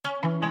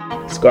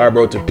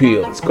Scarborough to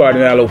Peel. It's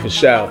Cardinal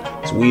Official.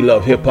 It's We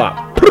Love Hip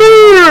Hop.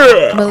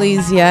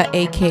 Malaysia,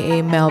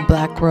 aka Mel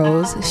Black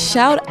Rose.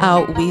 Shout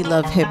out We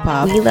Love Hip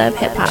Hop. We Love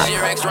Hip Hop.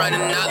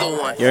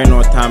 You ain't know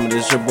what time it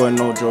is. Your boy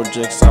Nojo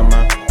Jigsaw,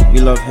 man. We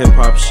love hip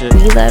hop shit.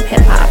 We Love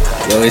Hip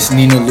Hop. Yo, it's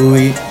Nino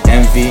Louis,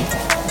 Envy.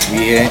 We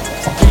here.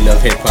 We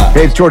love hip hop.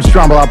 Hey, it's George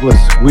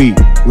Strombolopoulos. We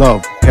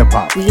love hip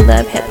hop. We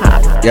Love Hip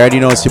Hop. You already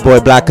know it's your boy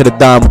Black of the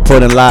Dawn,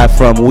 reporting live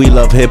from We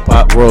Love Hip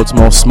Hop, world's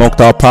most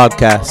smoked out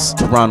podcast.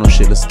 Toronto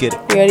shit, let's get it.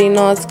 You already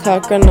know it's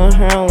Cocker No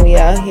Hair, we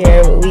out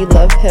here, but we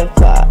love hip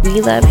hop.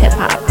 We Love Hip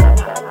Hop.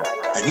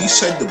 And he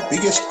said the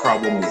biggest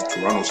problem with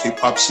Toronto's hip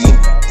hop scene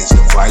is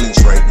the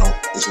violence right now,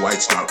 is why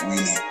it's not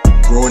really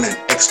growing and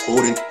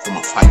exploding from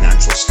a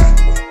financial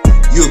standpoint.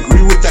 You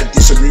agree with that,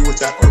 disagree with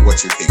that, or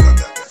what's your take on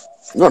that?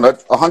 No, not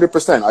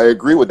 100%. I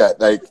agree with that.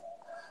 Like,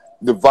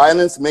 the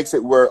violence makes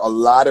it where a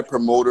lot of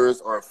promoters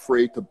are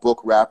afraid to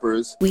book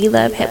rappers. We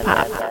Love Hip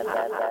Hop.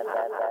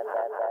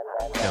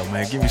 Yo,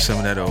 man, give me some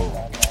of that old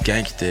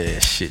gangster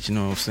ass shit, you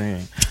know what I'm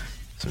saying?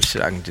 Some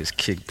shit I can just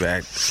kick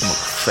back, smoke a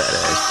fat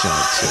ass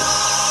joint too.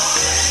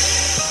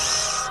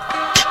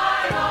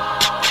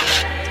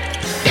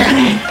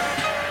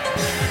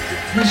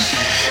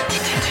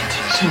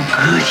 Some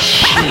good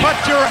shit. Put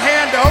your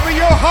hand over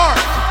your heart,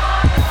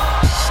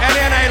 and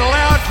in a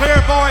loud,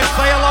 clear voice,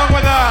 say along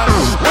with us.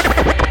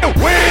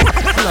 We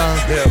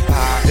love hip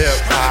hop,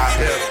 hip hop,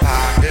 hip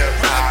hop, hip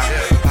hop,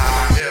 hip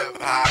hop, hip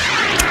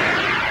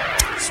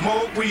hop.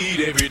 Smoke weed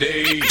every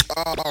day.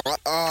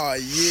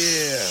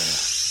 Yeah.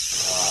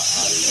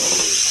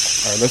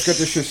 All right, let's get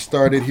this shit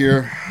started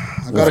here.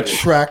 I got a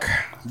track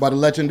by the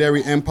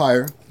legendary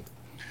Empire.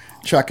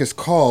 Track is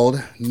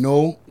called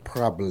No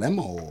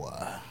Problemo.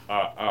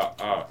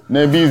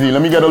 Name easy.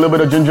 Let me get a little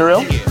bit of ginger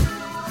ale.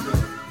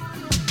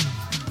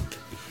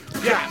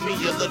 Got me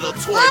a little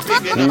toy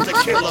big enough to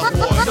kill a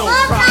boy. No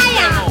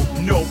problemo,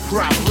 no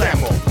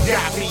problemo.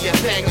 Got me a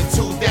thing or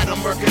two that'll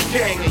murk a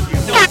gang of you.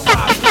 No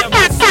problemo.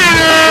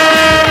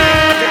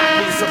 Got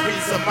me some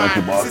peace of mind.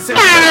 Since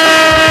I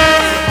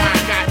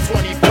got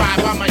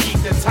 25, I'ma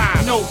eat the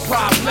time. No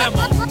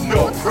problemo,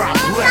 no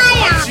problemo.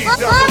 I'm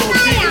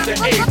G-double-O-D with the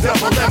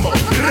A-double-M-O.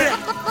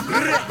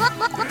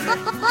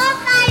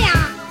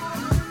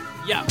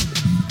 Yo,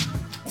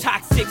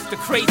 toxic's the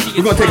craziest.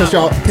 We're gonna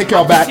take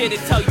y'all back. To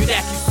tell you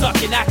that you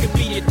suck and I can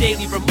be your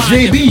daily reminder.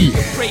 JB.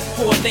 Great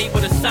for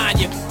labor to sign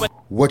you.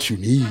 What you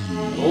need?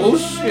 Oh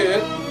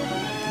shit.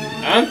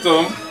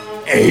 Anthem.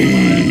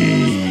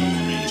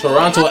 Hey.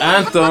 Toronto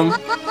Anthem.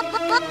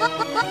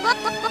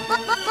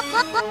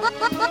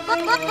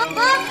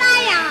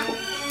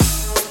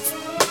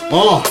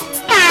 Oh.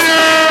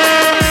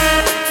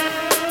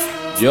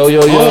 Yo.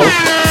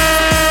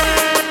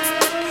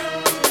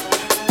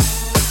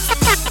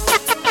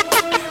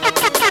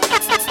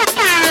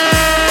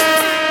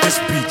 This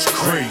beat's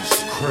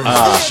crazy.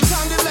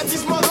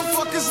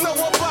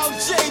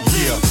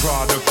 Yeah,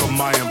 product of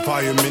my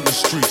environment, the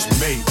streets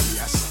made me.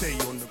 I stay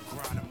on the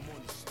grind.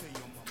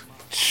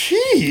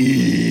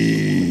 Jeez.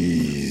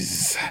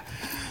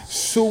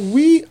 So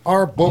we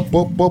are Buck.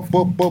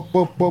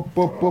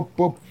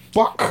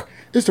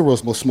 It's the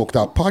world's most smoked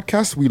out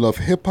podcast. We love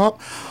hip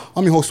hop.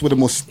 I'm your host with the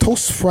most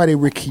Toast Friday,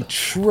 Ricky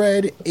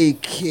Tread,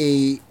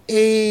 aka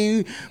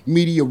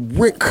Media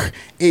Rick,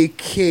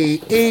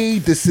 aka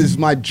This Is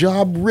My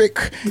Job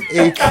Rick,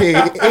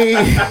 aka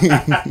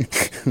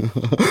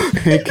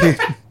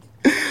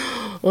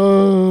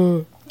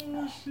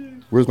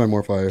where's my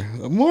more fire?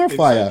 More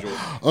fire.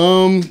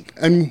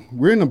 And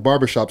we're in a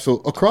barbershop,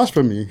 so across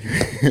from me.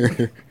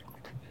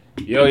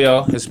 Yo,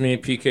 it's me,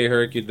 PK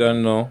Herc. You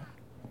done know,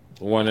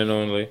 the one and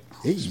only.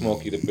 Hey.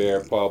 Smokey the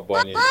Bear, Paul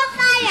Bunyan.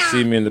 You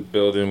see me in the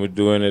building, we're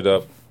doing it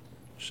up.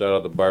 Shout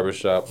out the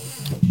barbershop.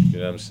 You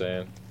know what I'm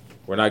saying?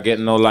 We're not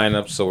getting no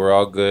lineups, so we're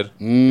all good.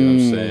 You know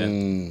what I'm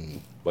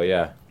saying? But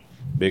yeah,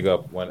 big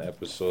up one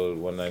episode,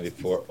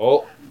 194.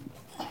 Oh,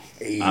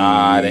 Hey.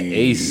 the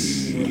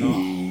ace.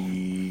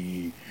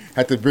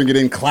 Had to bring it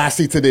in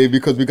classy today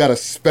because we got a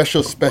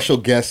special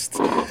guest.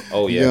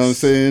 Oh, yes. You know what I'm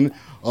saying?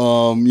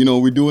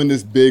 We're doing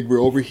this big. We're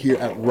over here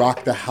at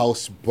Rock the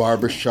House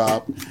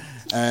Barbershop.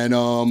 And,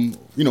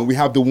 we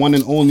have the one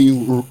and only,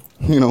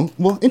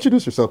 well,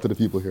 introduce yourself to the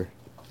people here.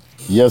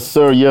 Yes,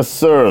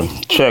 sir.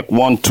 Check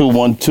 1 2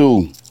 1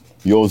 2.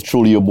 Yours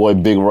truly, your boy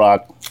Big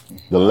Rock,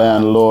 the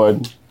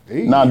landlord.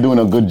 Hey. Not doing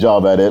a good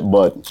job at it,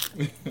 but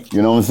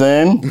you know what I'm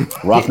saying?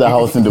 Rock the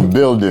house in the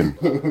building.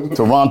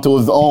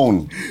 Toronto's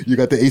own. You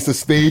got the ace of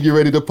spade. You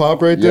ready to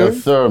pop right there?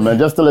 Yes, sir, man.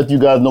 Just to let you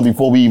guys know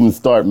before we even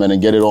start, man,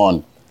 and get it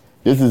on.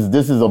 This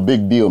is a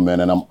big deal, man,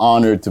 and I'm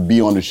honored to be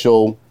on the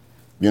show.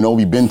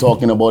 We've been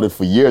talking about it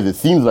for years. It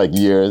seems like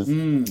years.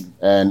 And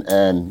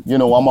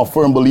I'm a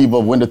firm believer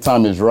of when the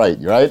time is right?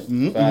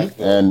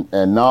 Mm-hmm.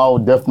 And now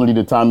definitely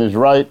the time is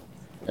right.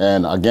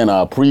 And again,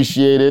 I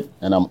appreciate it,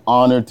 and I'm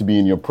honored to be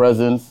in your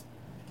presence.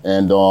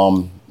 And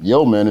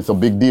man, it's a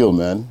big deal,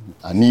 man.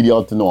 I need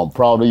y'all to know I'm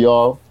proud of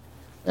y'all,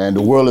 and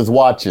the world is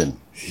watching.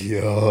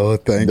 Yo,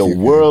 thank The you.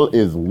 world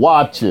is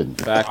watching.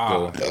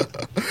 Facto.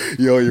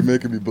 Yo, you're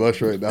making me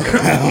blush right now.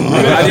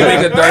 How do you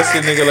make a dark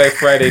skin nigga like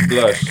Friday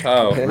blush?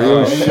 How?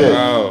 Real shit.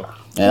 How?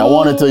 And I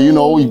wanted to,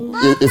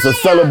 it's a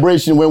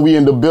celebration when we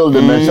in the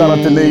building, man. Shout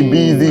out to Nate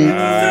Beezy.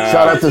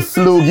 Shout out to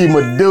Sloogie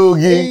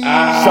Madoogie.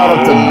 Shout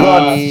out to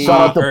Guts.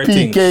 Shout out to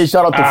PK.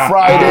 Shout out to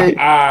Friday.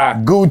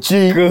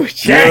 Gucci. You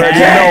already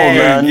know,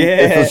 man.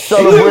 It's a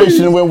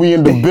celebration when we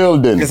in the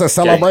building. It's a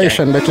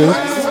celebration, bitches.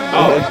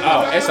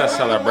 Oh, it's a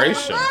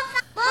celebration.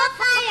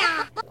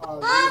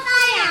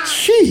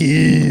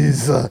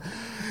 Jeez.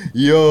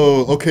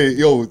 Yo, okay,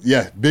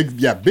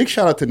 big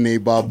shout out to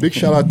Nabob. Big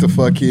shout out to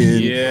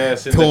fucking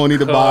Tony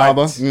the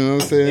Barber. You know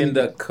what I'm saying? In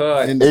the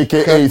cut.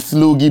 AKA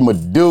Sloogie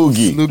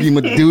Madoogie. Sloogie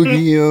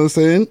Madoogie, you know what I'm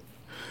saying?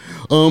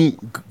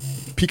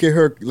 PK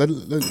Herc,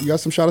 you got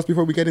some shout outs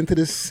before we get into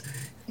this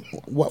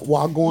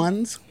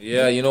Wagwans?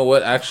 Yeah, you know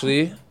what?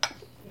 Actually,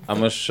 I'm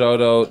going to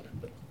shout out.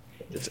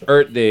 It's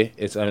Earth Day.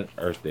 It's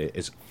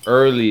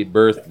early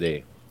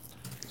birthday.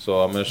 So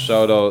I'm going to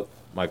shout out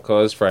my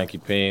cousin Frankie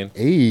Payne,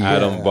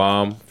 Adam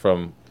Baum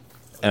from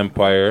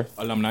Empire,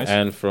 alumni,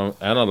 and from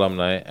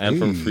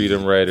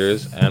Freedom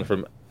Riders, and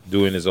from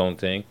doing his own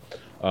thing.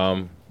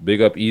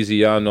 Big up Easy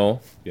Yano,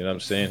 you know what I'm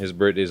saying? His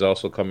birthday is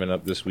also coming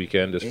up this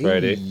weekend, this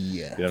Friday.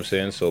 You know what I'm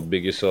saying? So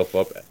big yourself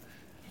up.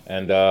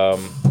 And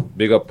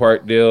big up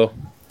Parkdale.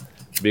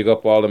 Big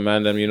up all the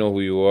mandem, you know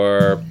who you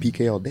are.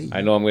 PK all day. I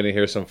know I'm going to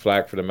hear some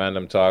flack for the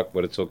mandem talk,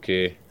 but it's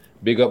okay.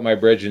 Big up my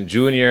brethren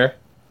Junior.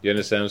 You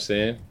understand what I'm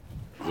saying?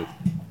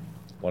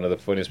 One of the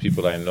funniest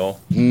people I know.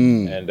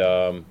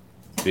 And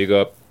big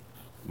up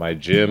my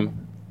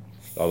gym,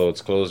 although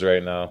it's closed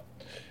right now.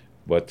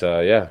 But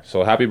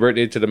so happy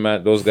birthday to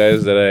those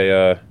guys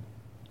that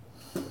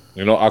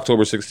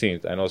October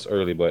 16th. I know it's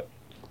early, but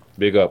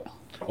big up.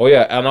 Oh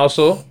yeah, and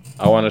also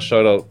I want to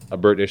shout out a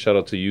birthday shout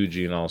out to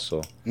Eugene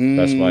also.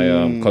 That's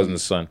my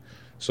cousin's son.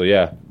 So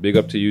yeah, big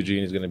up to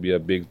Eugene. He's gonna be a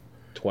big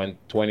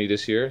 20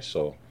 this year.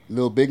 So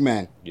little big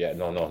man. Yeah,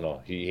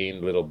 no. He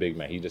ain't little big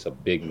man. He's just a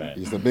big man.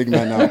 He's a big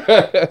man now.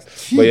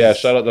 But yeah,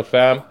 shout out the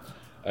fam.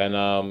 And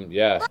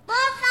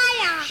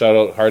shout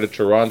out Heart of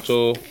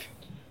Toronto.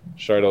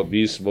 Shout out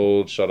Beast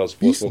Mode. Shout out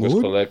Sports Focus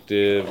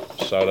Collective.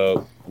 Shout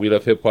out We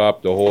Love Hip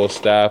Hop, the whole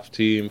staff,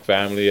 team,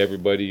 family,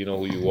 everybody. You know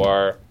who you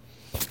are.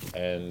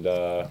 And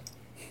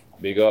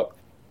big up.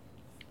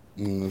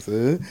 That's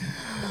it.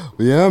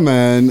 Yeah,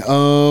 man.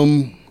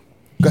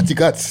 Gutsy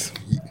Guts.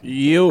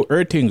 Yo,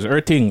 Earthings.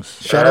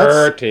 Shout out.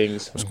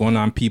 Earthings. What's going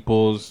on,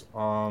 peoples?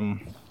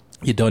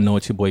 You don't know,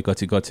 it's your boy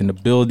Gutsy Guts in the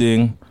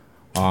building.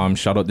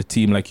 Shout out the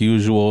team like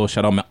usual.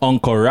 Shout out my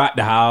uncle Rat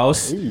the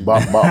house.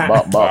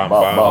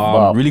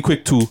 Really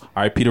quick too.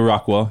 RIP Peter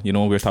Rockwell. You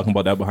know, we were talking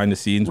about that behind the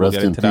scenes. We'll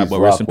get into that,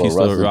 but rest in peace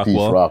to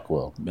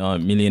Rockwell.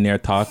 Millionaire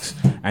Talks.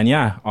 And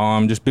yeah,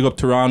 just big up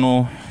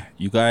Toronto.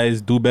 You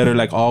guys do better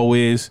like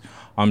always.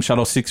 Shout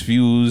out 6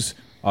 Views.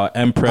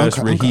 Empress,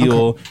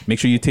 Raheel. Make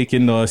sure you take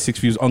in the 6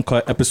 Views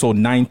Uncut episode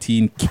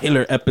 19,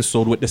 killer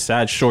episode with the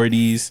Sad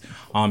Shorties,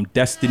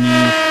 Destiny,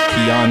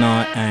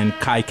 Kiana, and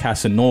Kai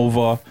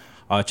Casanova.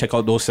 Check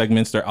out those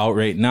segments; they're out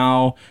right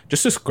now.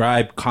 Just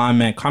subscribe,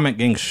 comment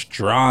gang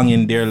strong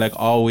in there like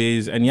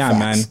always. And yeah,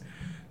 man,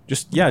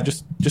 just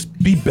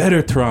be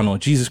better, Toronto.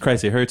 Jesus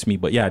Christ, it hurts me,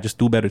 but yeah, just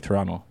do better,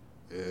 Toronto.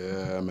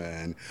 Yeah,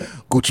 man.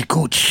 Gucci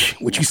Cooch,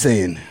 what you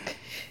saying?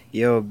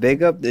 Yo,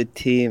 big up the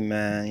team,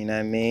 man. You know what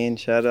I mean?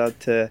 Shout out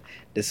to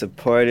the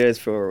supporters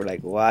for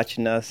like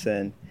watching us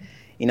and,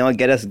 you know,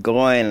 get us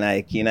going.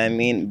 Like, you know what I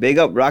mean? Big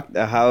up Rock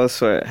the House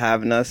for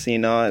having us, you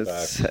know.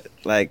 It's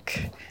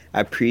like,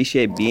 I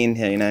appreciate being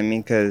here, you know what I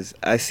mean? Because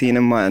I seen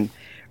him on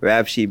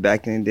Rap Sheet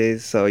back in the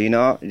days. So, you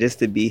know, just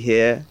to be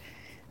here,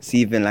 it's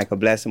even like a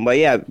blessing. But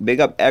yeah, big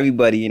up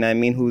everybody, you know what I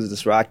mean, who's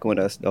just rocking with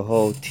us, the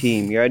whole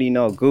team. You already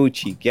know,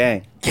 Gucci,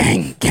 gang.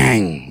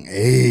 Gang.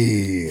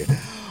 Hey.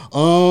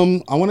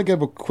 I want to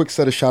give a quick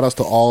set of shout outs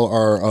to all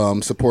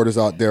our supporters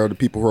out there, the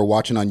people who are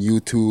watching on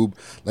YouTube.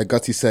 Like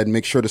Gutsy said,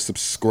 make sure to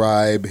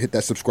subscribe, hit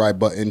that subscribe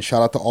button.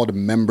 Shout out to all the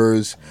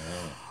members.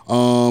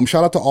 Shout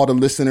out to all the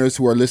listeners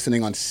who are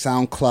listening on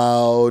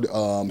SoundCloud,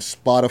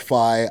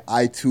 Spotify,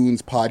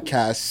 iTunes,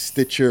 Podcast,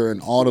 Stitcher,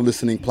 and all the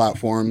listening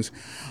platforms.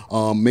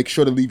 Make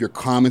sure to leave your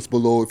comments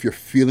below if you're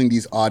feeling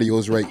these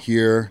audios right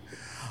here.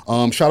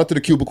 Shout out to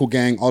the Cubicle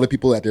Gang, all the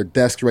people at their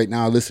desks right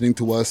now listening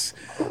to us.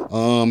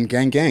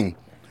 Gang.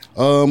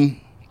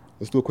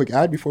 Let's do a quick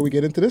ad before we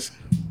get into this.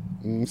 You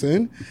know what I'm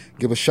saying?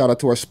 Give a shout out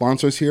to our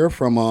sponsors here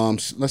from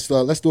let's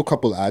do a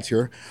couple of ads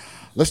here.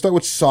 Let's start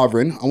with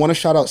Sovereign. I want to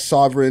shout out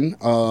Sovereign.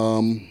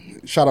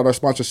 Shout out our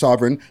sponsor,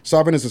 Sovereign.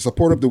 Sovereign is a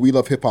supporter of the We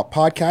Love Hip Hop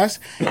podcast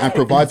and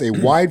provides a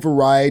wide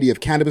variety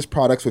of cannabis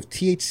products with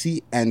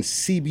THC and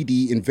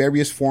CBD in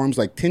various forms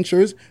like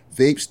tinctures,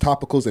 vapes,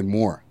 topicals, and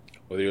more.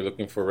 Whether you're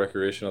looking for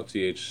recreational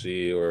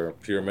THC or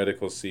pure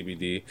medical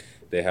CBD,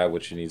 they have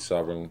what you need.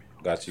 Sovereign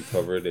got you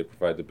covered. They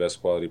provide the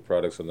best quality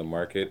products on the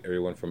market.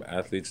 Everyone from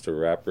athletes to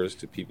rappers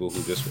to people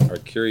who just are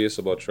curious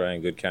about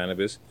trying good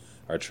cannabis.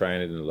 are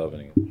trying it and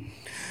loving it.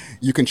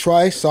 You can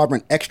try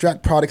Sovereign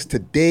Extract products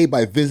today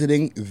by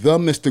visiting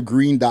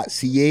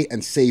themrgreen.ca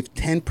and save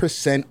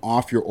 10%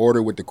 off your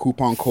order with the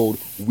coupon code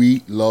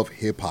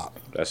WeLoveHipHop.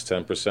 That's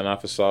 10%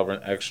 off of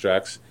Sovereign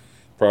Extracts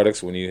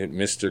products when you hit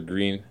Mr.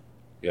 Green.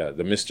 Yeah,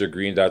 the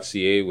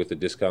MrGreen.ca with the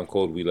discount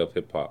code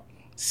WeLoveHipHop.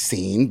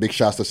 Scene. Big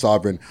shouts to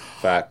Sovereign.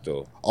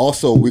 Facto.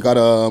 Also, we got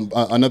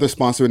another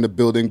sponsor in the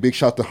building. Big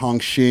shout to Hong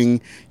Xing. You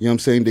know what I'm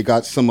saying? They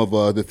got some of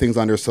the things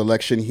on their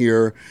selection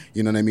here.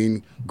 You know what I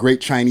mean?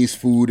 Great Chinese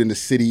food in the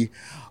city.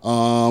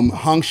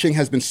 Hong Xing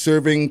has been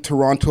serving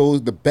Toronto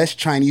the best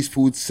Chinese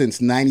food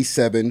since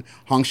 '97.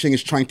 Hong Xing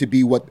is trying to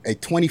be what a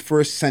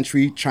 21st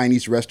century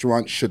Chinese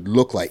restaurant should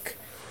look like.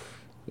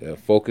 Yeah,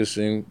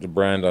 focusing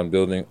on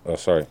building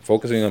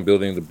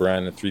the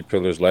brand in 3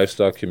 pillars: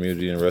 lifestyle,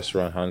 community, and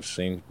restaurant. Hong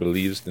Xing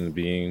believes in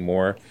being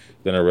more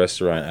than a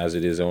restaurant, as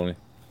it is only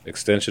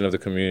extension of the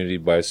community.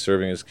 By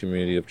serving its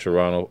community of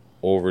Toronto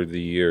over the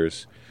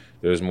years,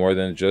 there's more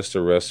than just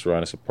a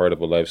restaurant; it's a part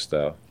of a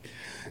lifestyle.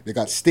 They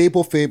got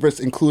staple favorites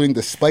including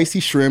the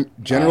spicy shrimp,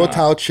 General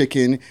Tao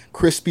chicken,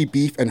 crispy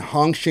beef, and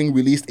Hong Xing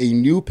released a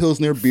new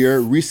Pilsner beer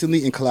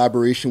recently in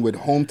collaboration with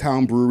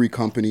Hometown Brewery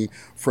Company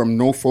from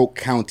Norfolk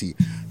County.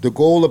 The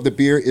goal of the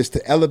beer is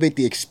to elevate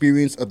the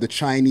experience of the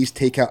Chinese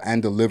takeout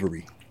and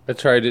delivery. I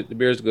tried it. The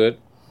beer's good.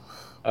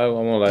 I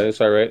won't lie,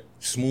 it's all right.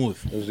 Smooth.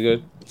 It was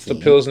good. It's a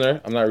Pilsner.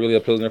 I'm not really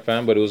a Pilsner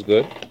fan, but it was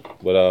good.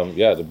 But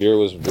yeah, the beer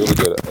was really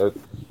good.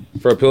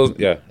 For a Pilsner,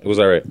 yeah, it was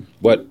all right.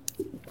 But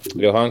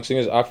Hong Xing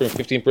is offering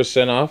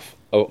 15% off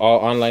of all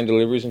online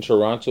deliveries in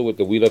Toronto with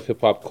the We Love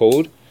Hip Hop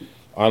code.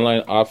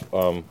 Ordering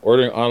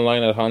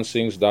online at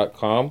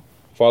hongxings.com.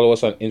 Follow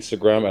us on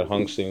Instagram at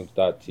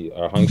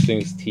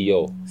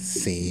hongxings.to.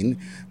 Scene.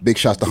 Big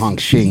shouts to Hong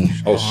Xing.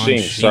 Oh, Xing.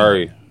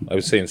 Sorry. I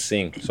was saying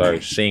sing. Sorry,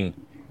 Xing.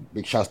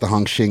 Big shouts to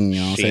Hong Xing, you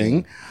know what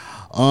I'm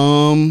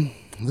saying?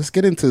 Let's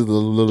get into a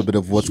little bit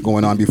of what's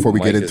going on before we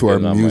get into our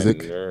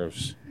music.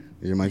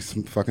 Your mic's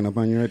fucking up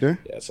on you right there?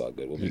 Yeah, it's all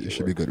good. It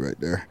should be good right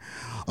there.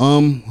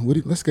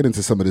 Let's get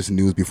into some of this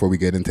news before we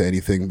get into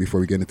anything, before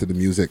we get into the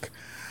music.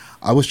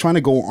 I was trying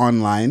to go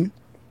online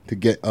to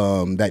get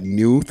that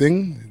new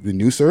thing, the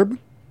new Serb.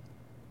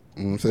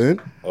 You know what I'm saying?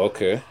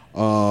 Okay.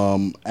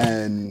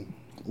 And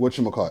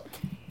whatchamacallit?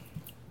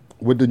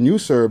 With the new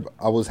Serb,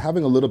 I was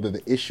having a little bit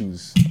of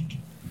issues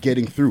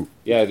getting through.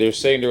 Yeah, they're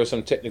saying there were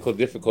some technical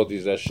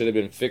difficulties that should have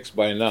been fixed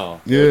by now.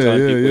 Yeah.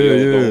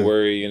 Don't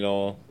worry,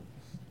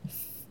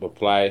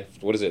 apply,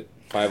 what is it,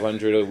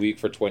 $500 a week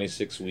for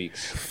 26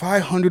 weeks.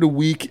 $500 a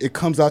week. It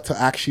comes out to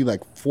actually like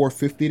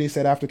 $450, they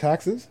said, after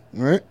taxes,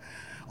 right?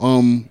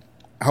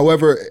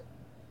 However,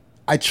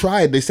 I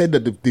tried. They said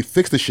that they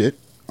fixed the shit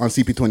on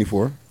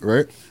CP24,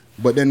 right?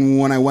 But then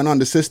when I went on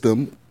the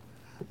system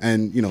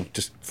and,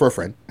 just for a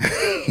friend,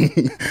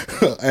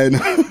 and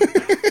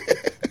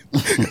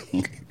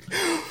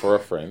for a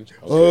friend.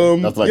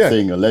 Okay. That's like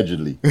saying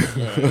allegedly.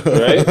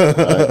 Right?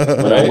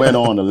 When I went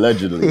on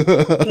allegedly.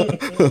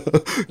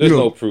 There's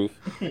no proof.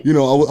 I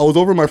was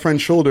over my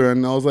friend's shoulder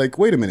and I was like,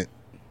 wait a minute.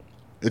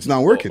 It's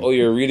not working. Oh,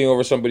 you're reading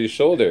over somebody's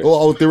shoulder.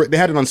 Well, they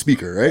had it on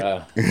speaker,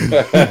 right? You know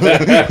what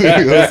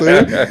I'm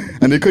saying?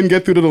 And they couldn't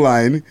get through to the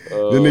line.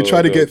 Then they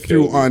tried to get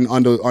through on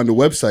the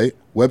website.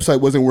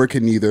 Website wasn't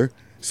working either.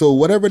 So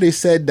whatever they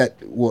said that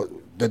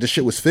the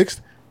shit was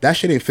fixed, that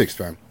shit ain't fixed,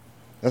 fam.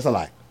 That's a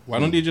lie. Why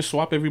don't they just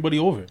swap everybody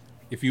over?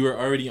 If you were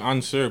already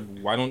on Serb,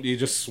 why don't they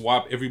just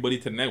swap everybody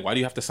to net? Why do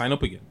you have to sign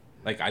up again?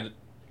 Because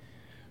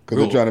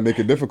they're trying to make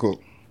it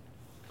difficult.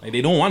 Like,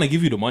 they don't want to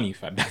give you the money,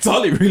 fam. That's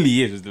all it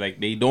really is. Like,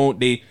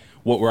 we're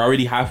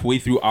already halfway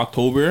through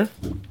October.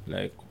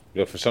 Like,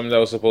 for something that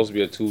was supposed to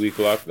be a 2-week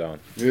lockdown.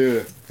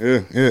 Yeah.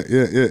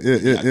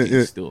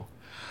 Still.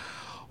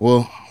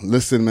 Well,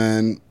 listen,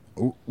 man.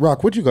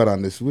 Rock, what you got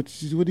on this? What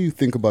do you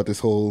think about this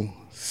whole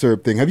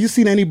Serb thing? Have you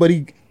seen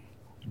anybody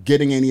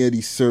getting any of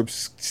these Serb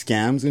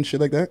scams and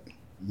shit like that?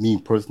 Me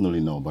personally,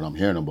 no, but I'm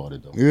hearing about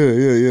it though.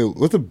 Yeah.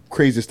 What's the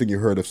craziest thing you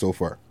heard of so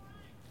far?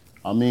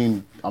 I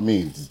mean,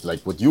 it's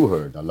like what you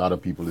heard. A lot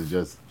of people is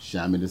just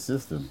shamming the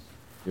system.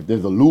 If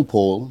there's a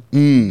loophole,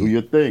 do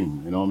your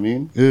thing. You know what I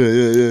mean?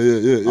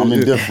 Yeah. I'm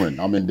indifferent.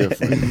 Get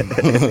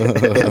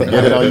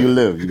it how you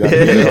live. You gotta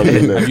get it how you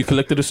live. Have you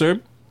collected a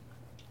Serb?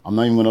 I'm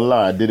not even gonna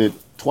lie. I did it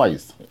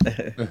twice.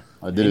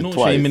 I did it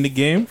twice. Shame in the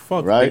game.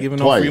 Fuck, right? They're giving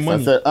twice. Out free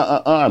money. I said,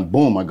 and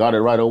boom, I got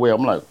it right away.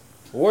 I'm like,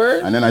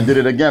 word. And then I did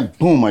it again.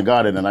 Boom, I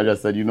got it. And I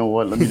just said, you know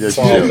what? Let me just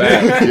fall chill.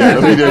 back. Yeah,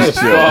 let me just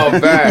chill. Fall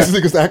back. These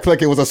niggas act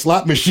like it was a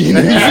slot machine.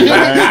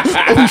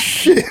 Oh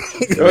shit!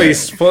 Oh, he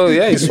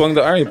swung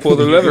the iron. He pulled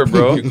the lever,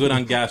 bro. You're good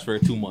on gas for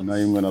 2 months. Not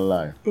even gonna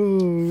lie. Oh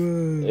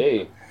man.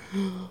 Hey.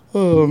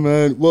 Oh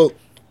man. Well,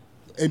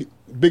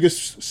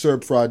 biggest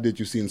Serb fraud that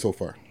you've seen so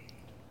far?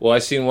 Well, I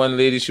seen one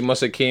lady. She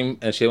must have came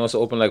and she must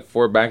have opened like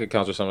 4 bank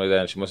accounts or something like that,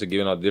 and she must have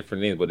given out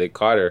different names. But they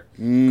caught her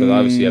because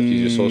obviously you have to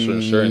use your social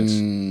insurance.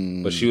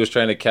 But she was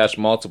trying to cash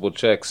multiple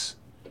checks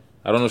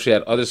I don't know if she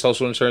had other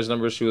social insurance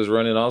numbers she was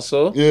running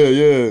also.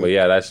 Yeah. But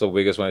yeah, that's the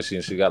biggest one I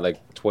seen. She got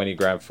like 20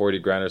 grand, 40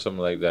 grand or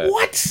something like that.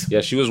 What?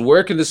 Yeah, she was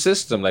working the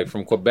system, like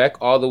from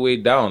Quebec all the way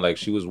down. Like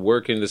she was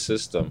working the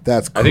system.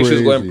 That's I think she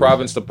was going crazy.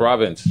 province to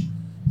province.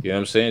 You know what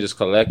I'm saying? Just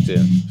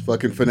collecting.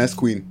 Fucking finesse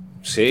queen.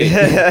 See?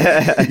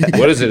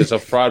 What is it? It's a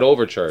fraud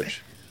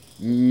overcharge.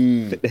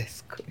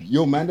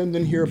 Yo, man,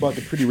 didn't hear about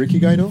the Pretty Ricky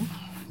guy though?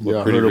 Yeah,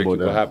 I Pretty heard Ricky, about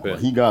that. what happened?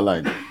 He got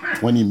like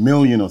 20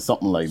 million or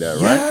something like that,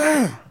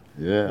 right?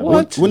 Yeah.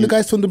 What? When the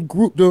guys from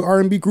the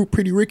R&B group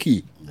Pretty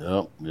Ricky.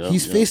 Yep.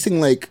 He's facing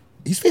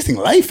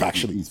life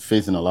actually. He's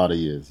facing a lot of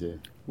years, yeah.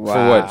 For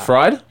what?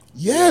 Fraud?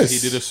 Yes. He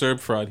did a Serb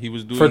fraud. He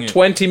was doing For it.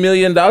 $20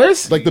 million?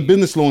 Like the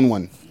business loan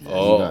one.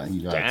 Oh,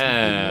 he got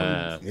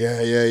damn.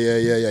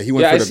 Yeah. He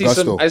went for the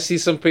gusto. I see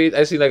some page.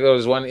 I see like there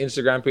was one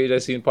Instagram page I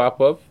seen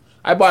pop up.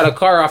 I bought a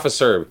car off a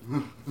Serb.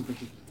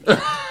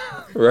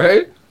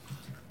 Right?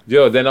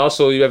 Yo, then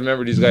also you have to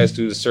remember these guys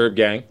too, the Serb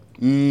gang.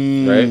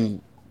 Right?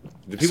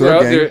 The people Serb are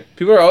out gang. there.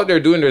 People are out there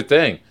doing their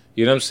thing.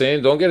 You know what I'm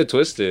saying? Don't get it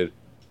twisted.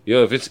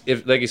 Yo,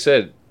 if like you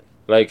said,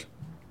 like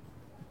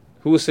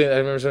who was saying? I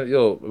remember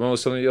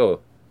something.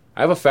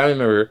 I have a family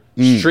member,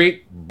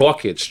 straight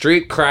bucket,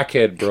 straight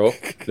crackhead, bro.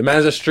 The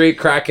man's a straight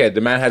crackhead.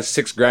 The man had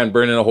 $6 grand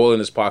burning a hole in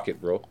his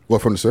pocket, bro.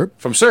 What, from the Serb?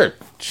 From Serb.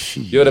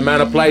 Yo, the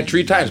man applied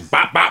 3 times.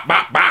 Bop, bop,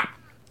 bop, bop.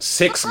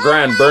 $6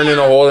 grand burning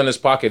a hole in his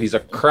pocket. He's a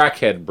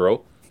crackhead,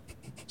 bro.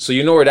 So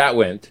you know where that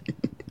went.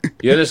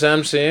 You understand what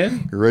I'm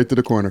saying? Right to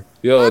the corner.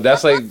 Yo,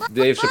 that's like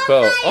Dave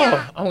Chappelle.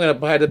 Oh, I'm going to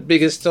buy the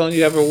biggest stone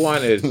you ever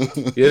wanted.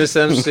 You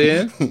understand what I'm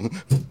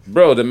saying?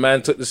 Bro, the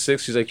man took the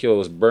 6. He's like, yo, it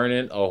was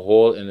burning a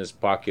hole in his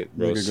pocket,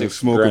 bro. Nigga gonna $6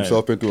 smoke grand.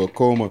 himself into a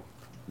coma.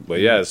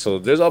 But yeah, so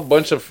there's a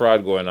bunch of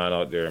fraud going on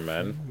out there,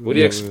 man. What do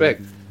you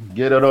expect?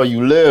 Get it or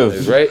you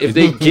live. Right? If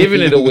they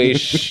giving it away,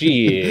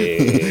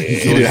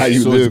 shit.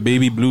 So it's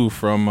Baby Blue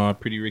from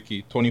Pretty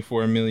Ricky.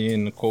 24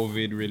 million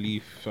COVID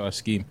relief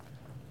scheme.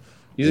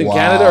 He's in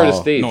Canada or the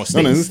States? No,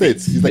 States. No, in the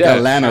States. He's like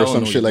Atlanta or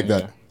some shit like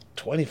that.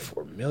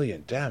 24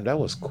 million. Damn, that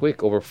was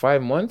quick. Over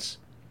 5 months?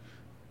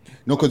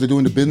 No, because they're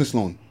doing the business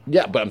loan.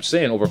 Yeah, but I'm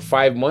saying over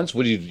 5 months,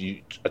 what do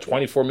you a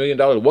 $24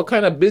 million? What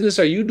kind of business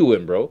are you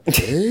doing, bro?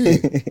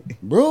 Hey,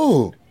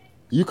 bro.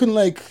 You can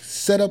like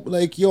set up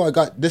like, yo, I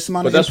got this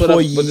amount But of that's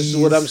employees. but this is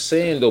what I'm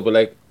saying though. But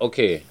like,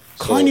 okay.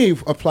 So,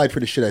 Kanye applied for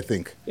the shit, I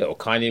think. Yo,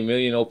 Kanye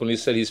Million openly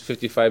said he's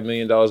 $55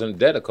 million in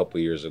debt a couple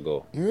years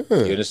ago. Yeah. You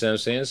understand what I'm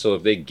saying? So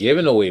if they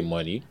giving away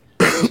money,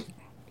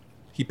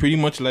 He pretty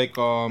much like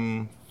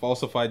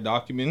falsified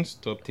documents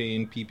to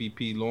obtain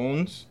PPP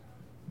loans.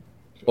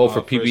 Oh,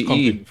 for his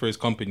PPE? for his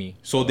company.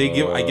 So they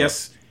give. I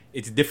guess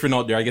it's different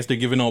out there. I guess they're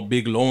giving out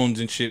big loans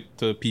and shit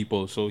to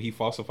people. So he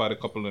falsified a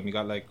couple of them. He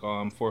got like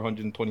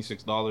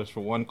 $426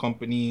 for one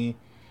company.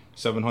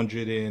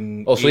 700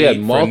 and oh, so he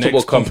had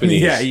multiple companies.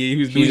 Yeah, he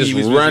was doing. He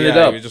was ran it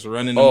up. He was just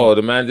running them Oh, up.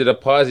 the man did a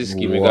Ponzi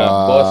scheme and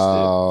got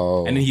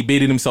busted. And then he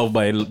baited himself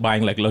by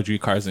buying like luxury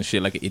cars and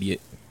shit like an idiot.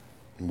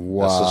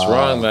 Wow. That's what's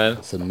wrong, man.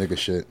 That's some nigga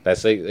shit.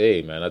 That's like,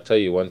 hey, man, I'll tell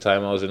you, one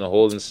time I was in a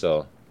holding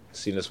cell.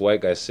 Seen this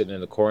white guy sitting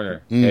in the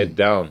corner, head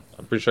down.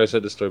 I'm pretty sure I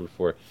said this story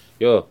before.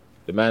 Yo,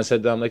 the man's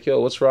head down. I'm like, yo,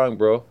 what's wrong,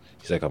 bro?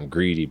 He's like, I'm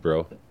greedy,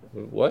 bro.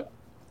 What?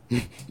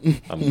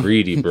 I'm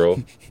greedy,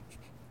 bro.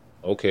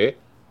 Okay.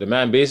 The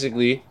man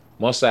basically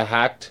must have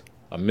hacked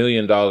 $1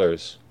 million.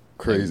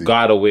 Crazy. And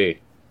got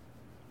away.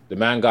 The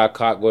man got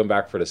caught going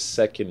back for the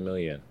second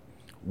million.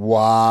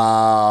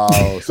 Wow.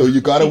 So you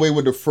got away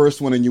with the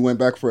first one and you went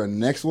back for a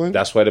next one?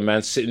 That's why the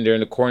man's sitting there in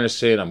the corner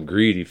saying, I'm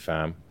greedy,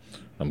 fam.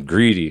 I'm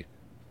greedy.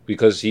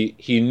 Because he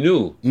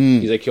knew.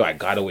 He's like, yo, I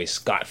got away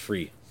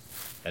scot-free.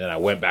 And then I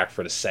went back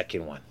for the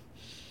second one.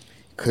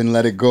 Couldn't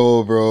let it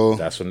go, bro.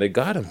 That's when they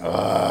got him.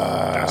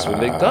 That's when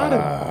they got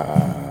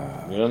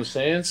him. You know what I'm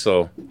saying?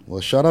 So,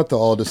 well, shout out to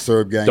all the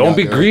Serb gang. don't out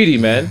be there. greedy,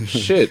 man.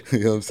 Shit. You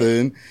know what I'm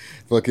saying?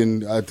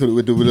 Fucking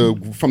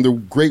from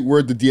the great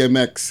word to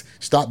DMX,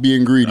 stop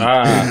being greedy. You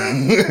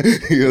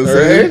know what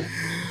I'm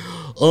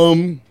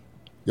saying?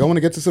 Y'all want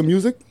to get to some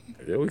music?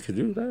 Yeah, we could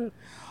do that.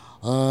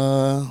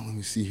 Let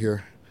me see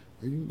here.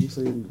 You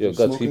say Yo,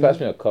 Guts, can you pass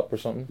me a cup or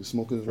something? You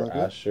smoking for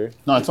Ash, sure.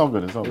 No, it's all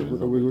good. It's all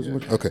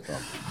good. Okay.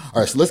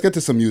 All right, so let's get to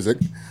some music.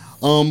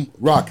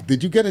 Rock,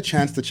 did you get a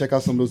chance to check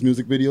out some of those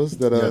music videos?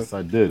 That Yes,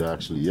 I did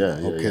actually. Yeah.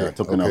 I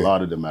took in a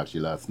lot of them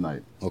actually last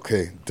night.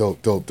 Okay,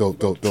 dope.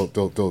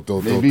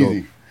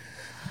 Maybe.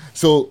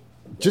 So,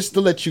 just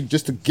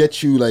to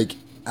get you like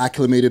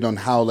acclimated on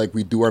how like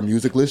we do our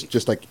music list,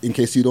 just like in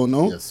case you don't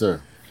know. Yes,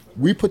 sir.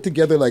 We put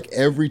together like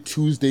every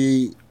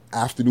Tuesday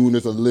afternoon.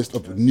 There's a list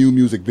of new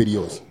music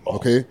videos.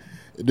 Okay,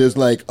 there's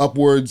like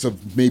upwards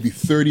of maybe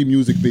 30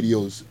 music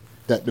videos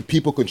that the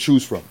people can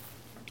choose from.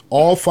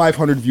 All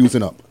 500 views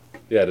and up.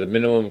 Yeah, the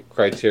minimum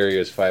criteria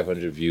is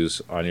 500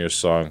 views on your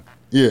song.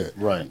 Yeah.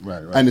 Right.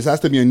 And this has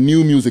to be a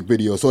new music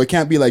video. So it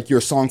can't be like your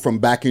song from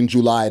back in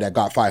July that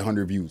got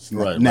 500 views.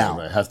 Right. Now.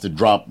 Right. Has to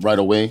drop right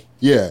away.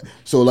 Yeah.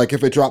 So like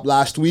if it dropped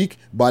last week,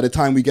 by the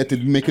time we get to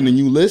making the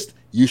new list,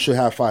 you should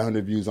have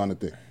 500 views on the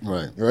thing.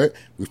 Right. Right?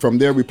 From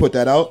there, we put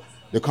that out.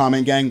 The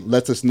comment gang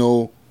lets us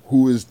know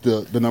who is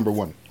the number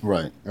one.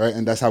 Right. Right,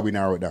 and that's how we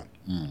narrow it down.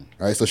 All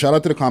right, so shout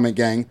out to the comment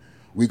gang.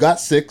 We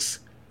got 6.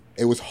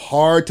 It was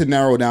hard to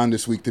narrow down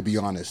this week, to be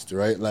honest,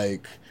 right?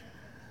 Like,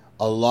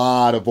 a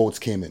lot of votes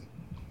came in.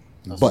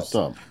 That's but what's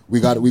up. we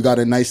got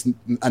a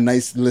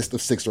nice list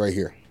of 6 right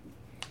here.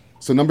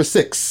 So number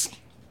 6,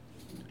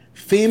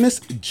 Famous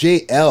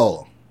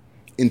JL,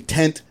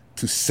 Intent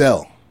to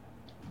Sell.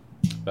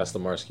 That's the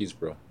Marskis,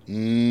 bro.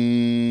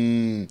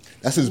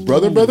 That's his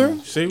brother?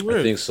 Say I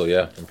word. think so,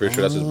 yeah. I'm pretty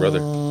sure that's his brother.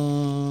 I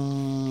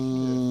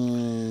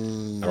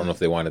don't know if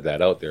they wanted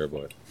that out there,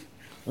 but...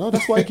 Oh,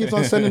 that's why he keeps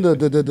on sending the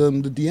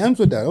DMs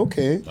with that.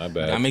 Okay. My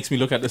bad. That makes me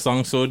look at the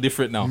song so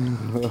different now.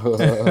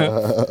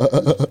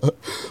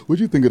 What'd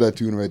you think of that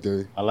tune right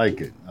there? I like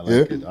it.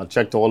 I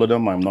checked all of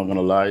them. I'm not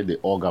gonna lie. They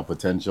all got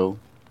potential.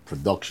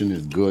 Production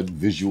is good.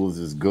 Visuals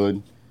is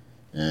good.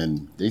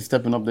 And they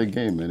stepping up their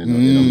game, man, in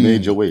a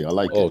major way. I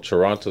like it. Oh,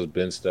 Toronto's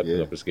been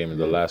stepping up his game in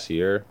the last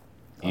year.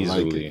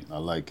 Easily. I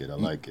like it.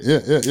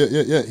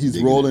 Yeah.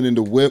 He's rolling in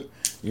the whip.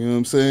 You know what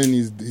I'm saying?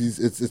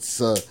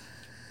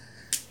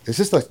 It's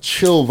just a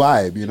chill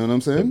vibe, you know what I'm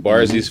saying? The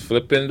bars he's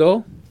flipping,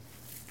 though,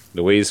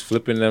 the way he's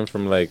flipping them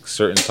from, like,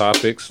 certain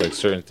topics, like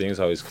certain things,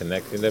 how he's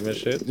connecting them and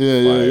shit.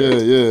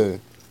 Yeah.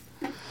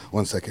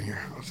 One second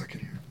here.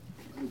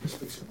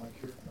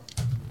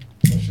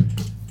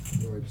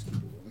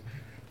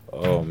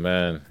 Oh,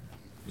 man.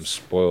 I'm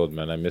spoiled,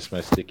 man. I miss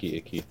my sticky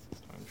icky.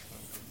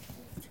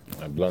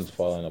 My blunt's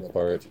falling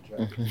apart.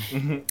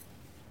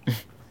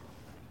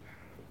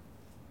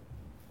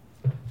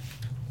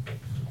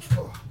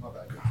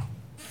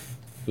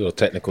 Little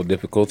technical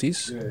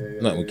difficulties.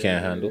 Nothing we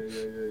can't handle.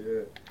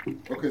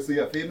 Okay, so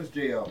yeah, Famous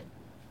JL.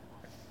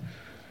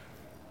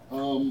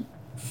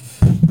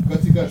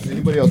 Gutsy.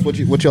 Anybody else?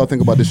 What y'all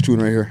think about this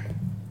tune right here?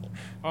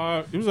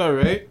 It was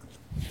alright.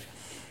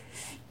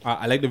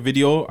 I like the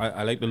video.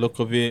 I like the look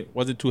of it.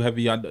 Wasn't too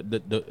heavy on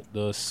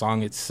the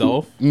song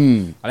itself.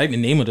 I like the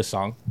name of the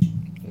song.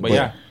 But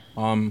yeah,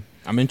 I'm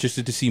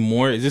interested to see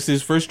more. Is this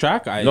his first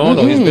track? No,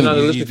 he's been on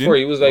the list before.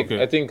 He was like,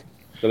 I think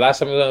the last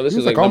time he was on the list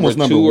was like almost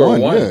number 2 or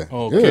 1.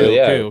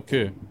 Yeah.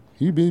 Okay.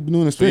 He been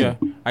doing his thing. Yeah,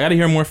 I gotta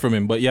hear more from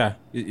him. But yeah,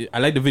 I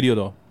like the video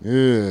though.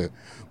 Yeah,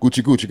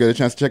 Gucci. Get a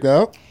chance to check that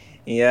out?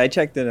 Yeah, I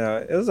checked it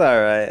out. It was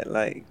alright.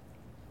 Like,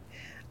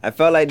 I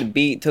felt like the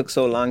beat took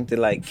so long to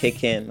like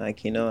kick in,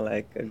 like, you know,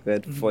 like a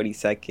good 40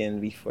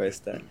 seconds before it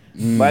started.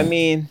 But I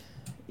mean,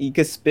 he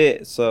could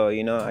spit, so,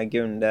 you know, I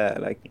give him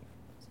that. Like, it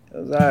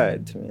was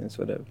alright to me. It's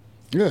whatever.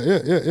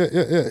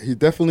 Yeah. He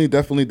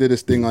definitely did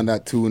his thing on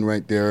that tune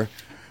right there.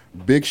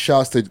 Big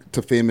shouts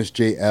to Famous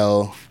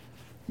JL.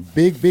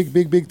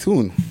 Big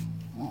tune.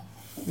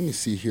 Let me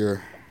see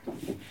here.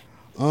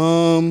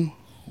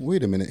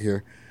 Wait a minute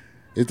here.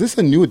 Is this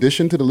a new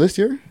addition to the list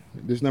here?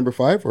 This number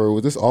 5, or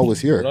was this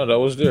always here? No, that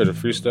was there. The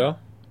freestyle.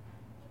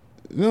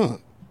 No.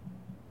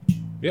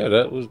 Yeah,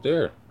 that was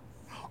there.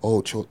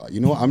 Oh,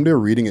 you know what? I'm there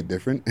reading it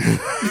different.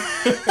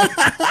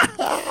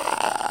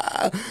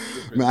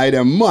 Man, I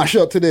done mush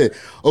up today.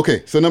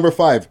 Okay, so number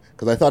 5,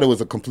 because I thought it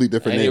was a complete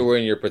different name. And you're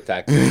wearing your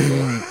protector.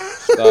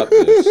 Stop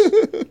this.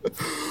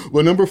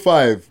 Well, number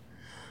 5,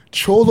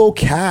 Cholo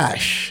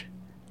Cash,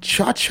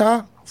 Cha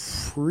Cha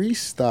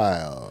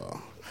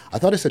Freestyle. I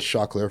thought it said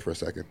Choclair for a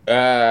second.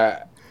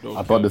 I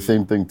thought the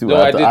same thing too. No,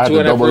 I did too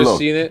when I first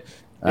seen it.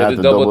 You have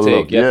to double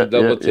take. Yeah,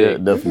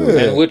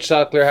 definitely. And with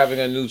Choclair having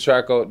a new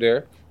track out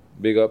there,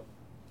 big up.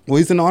 Well,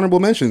 he's an honorable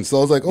mention, so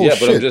I was like, oh, yeah,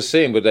 shit. but I'm just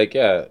saying, but like,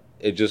 yeah,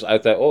 I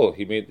thought, oh,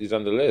 he's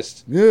on the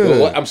list. Yeah. But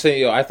what I'm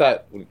saying, I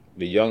thought what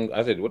the young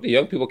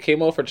people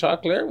came out for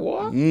Choclair?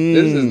 What?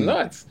 This is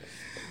nuts.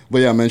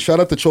 But yeah, man,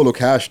 shout out to Cholo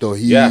Cash though.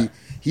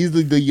 He's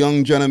the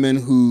young gentleman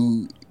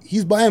who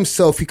he's by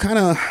himself. He kind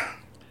of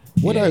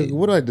what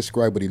do I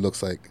describe what he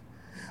looks like?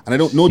 And I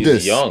don't know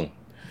this. He's young.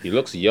 He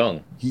looks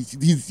young.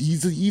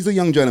 He's a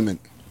young gentleman.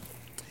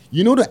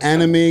 You know the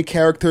anime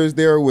characters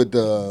there with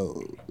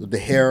the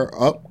hair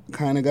up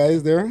kind of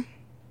guys there?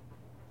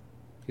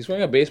 He's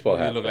wearing a baseball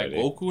hat. He look like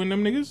Goku and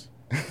them niggas?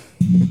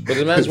 But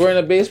the man's wearing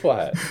a baseball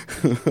hat.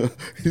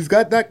 He's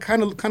got that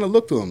kind of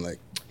look to him, like.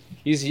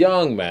 He's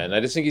young, man. I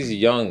just think he's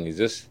young.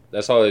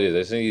 That's all it is.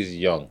 I just think he's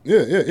young.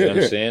 Yeah. You know what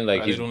I'm saying?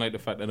 Like, I don't like the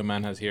fact that the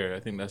man has hair. I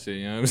think that's it.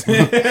 You know what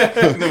I'm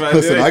saying?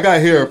 Listen, I got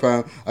hair,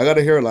 fam. I got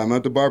a hairline. I'm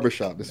at the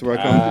barbershop. This is where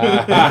I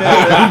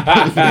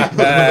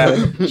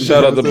come.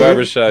 Shout out the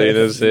barbershop. You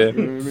know what I'm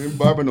saying?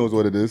 Barber knows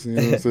what it is. You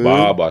know what I'm saying?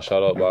 Baba.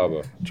 Shout out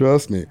Baba.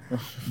 Trust me.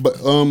 But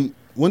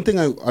one thing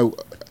I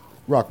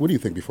Rock, what do you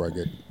think before I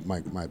get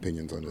my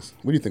opinions on this?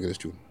 What do you think of this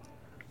tune?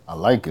 I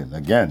like it.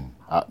 Again,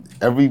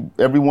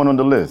 everyone on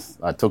the list,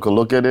 I took a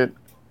look at it.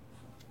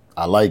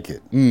 I like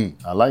it.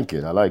 I like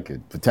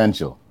it.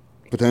 Potential.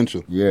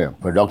 Yeah.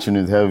 Production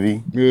is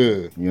heavy. Yeah.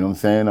 You know what I'm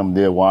saying? I'm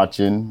there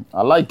watching.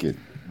 I like it.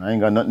 I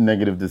ain't got nothing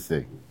negative to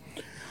say.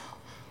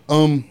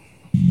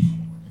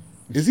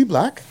 Is he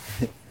black?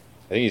 I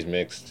think he's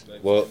mixed.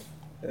 Well,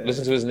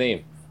 listen to his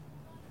name.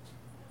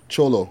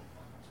 Cholo.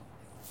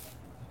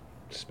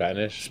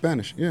 Spanish,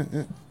 yeah.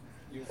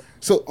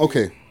 So,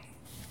 okay.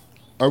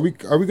 Are we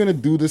gonna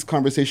do this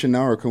conversation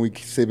now, or can we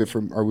save it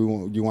for?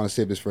 You want to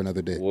save this for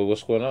another day? Well,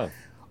 what's going on?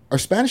 Are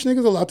Spanish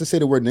niggas allowed to say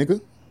the word nigga?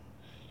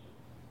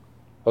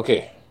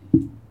 Okay,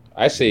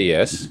 I say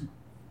yes,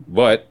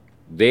 but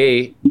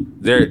they're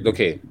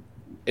okay.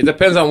 It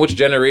depends on which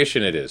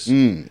generation it is,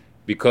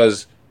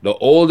 because the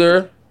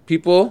older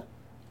people,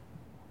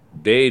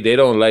 they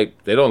don't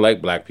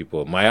like black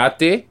people.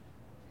 Mayate,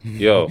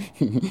 yo.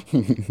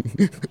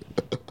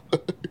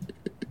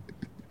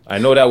 I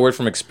know that word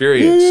from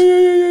experience.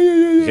 Yeah.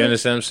 You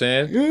understand what I'm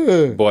saying?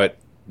 Yeah. But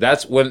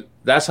that's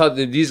how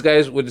these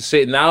guys would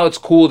say it. Now it's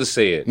cool to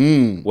say it.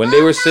 When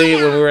they were saying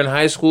it when we were in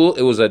high school,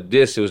 it was a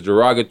diss. It was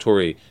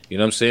derogatory. You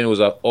know what I'm saying? It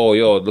was a, oh,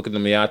 yo, look at the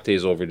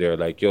Miates over there.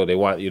 Like, yo, they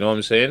want, you know what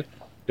I'm saying?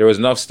 There was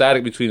enough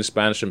static between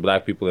Spanish and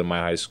black people in my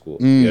high school.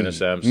 You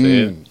understand what I'm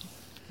saying?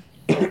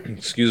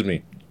 Excuse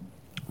me.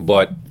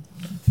 But,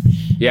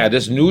 yeah,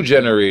 this new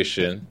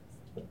generation,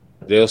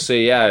 they'll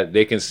say, yeah,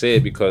 they can say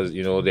it because,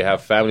 you know, they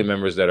have family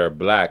members that are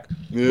black.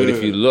 Yeah. But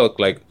if you look,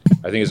 like,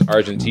 I think it's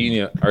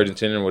Argentina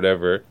or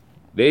whatever,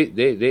 they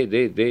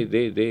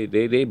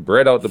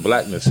bred out the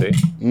blackness, eh?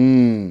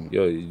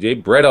 Yo, they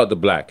bred out the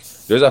black.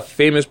 There's a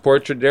famous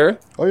portrait there.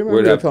 Oh, you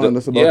remember telling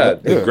us about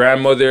that? The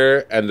grandmother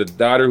and the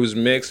daughter who's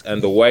mixed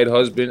and the white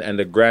husband and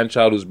the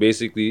grandchild who's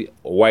basically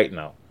white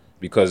now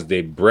because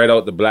they bred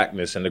out the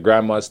blackness, and the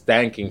grandma's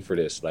thanking for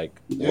this. Like,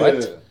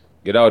 what?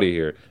 Get out of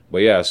here. But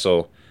yeah,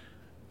 so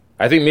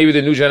I think maybe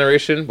the new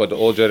generation, but the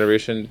old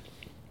generation,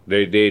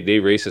 they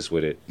racist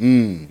with it.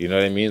 You know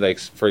what I mean? Like,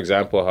 for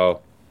example,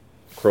 how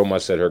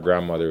Chroma said her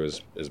grandmother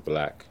is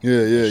black.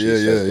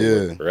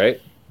 Yeah.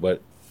 Right?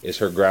 But is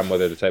her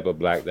grandmother the type of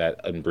black that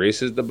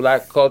embraces the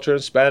black culture in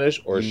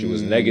Spanish, or she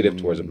was negative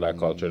towards the black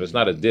culture? And it's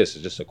not a diss,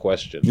 it's just a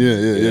question.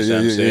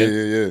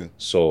 Yeah.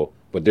 So,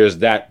 but there's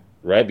that,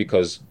 right?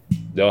 Because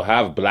they'll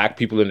have black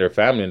people in their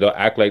family and they'll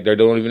act like they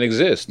don't even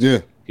exist.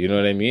 Yeah. You know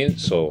what I mean?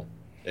 So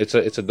it's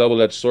a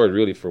double-edged sword,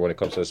 really, for when it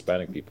comes to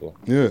Hispanic people.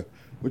 Yeah.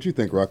 What you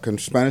think, Rock? Can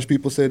Spanish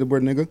people say the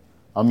word nigga?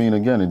 I mean,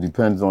 again, it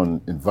depends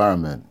on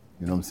environment.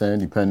 You know what I'm saying?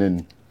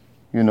 Depending,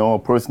 you know, a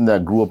person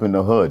that grew up in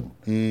the hood,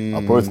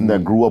 a person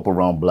that grew up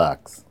around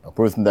blacks, a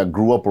person that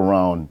grew up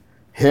around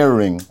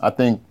hearing. I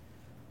think,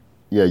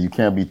 yeah, you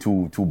can't be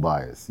too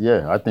biased.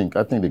 Yeah, I think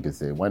they could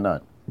say it. Why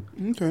not?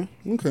 Okay.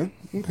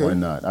 Why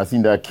not? I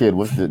seen that kid.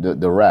 What's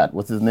the rat?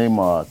 What's his name?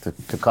 Yeah.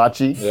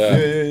 Takachi.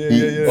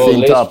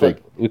 Same topic.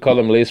 Front. We call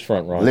him Lace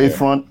Front, Ron. Lace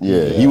Front.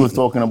 Yeah, he was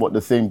talking about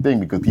the same thing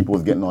because people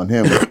was getting on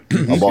him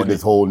about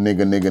this whole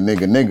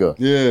nigga.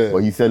 Yeah.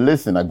 But he said,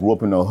 listen, I grew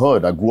up in the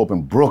hood. I grew up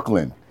in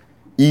Brooklyn,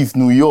 East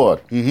New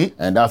York,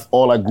 and that's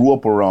all I grew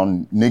up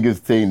around.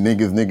 Niggas say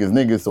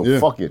niggas. So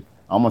fuck it.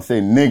 I'm gonna say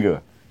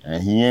nigga,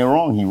 and he ain't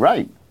wrong. He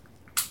right.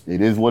 It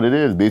is what it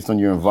is, based on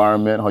your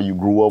environment, how you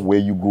grew up, where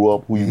you grew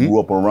up, who you grew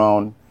up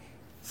around.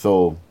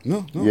 So,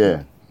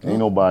 ain't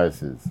no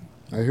biases.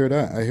 I hear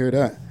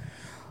that.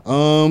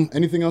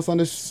 Anything else on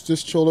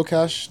this Cholo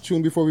Cash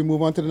tune before we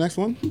move on to the next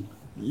one?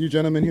 You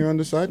gentlemen here on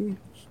the side?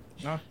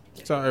 Nah,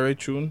 it's an alright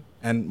tune.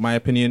 And my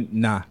opinion,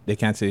 nah, they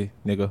can't say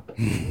nigga.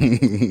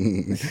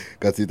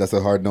 Gutsy, that's a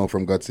hard no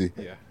from Gutsy.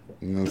 Yeah.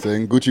 You know what I'm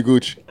saying?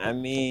 Gucci. I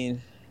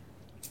mean,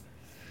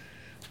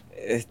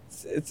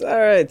 it's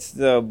alright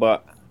still,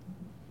 but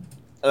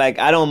like,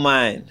 I don't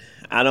mind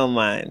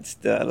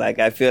still. Like,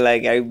 I feel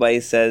like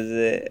everybody says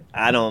it.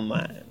 I don't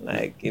mind.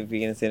 Like, if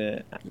you can say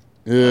that.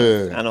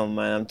 Yeah. I don't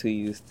mind. I'm too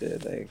used to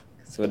it. Like,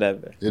 it's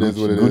whatever. It is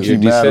what it Gucci is.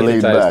 mad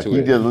laid back.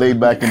 He just laid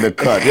back in the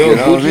cut. Yo, you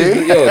know what I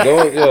mean?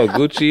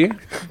 Gucci.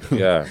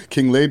 Yeah.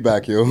 King laid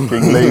back, yo.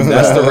 King laid back.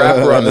 That's the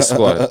rapper on the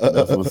squad.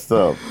 That's what's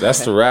up.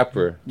 That's the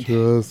rapper.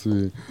 Trust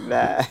me.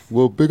 Nah.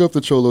 Well, big up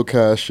the Cholo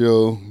Cash,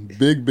 yo.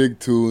 Big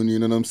tune, you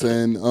know what I'm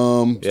saying?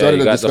 Yeah, Started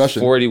you a got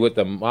discussion. the 40 with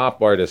the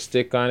mop or the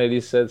stick on it. He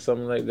said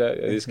something like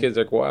that. These kids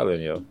are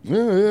wilding, yo.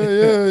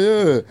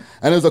 Yeah.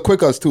 And it was a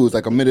quick us too. It's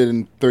like a minute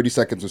and 30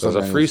 seconds or It was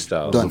something. a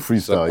freestyle. Done. It was a freestyle,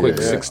 It's a quick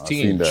yeah.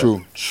 16.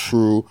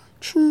 True.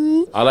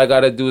 All I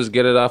gotta do is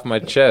get it off my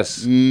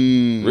chest,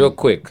 real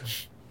quick.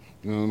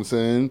 You know what I'm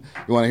saying?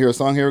 You want to hear a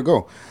song? Here we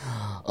go.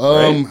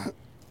 Right.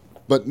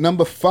 But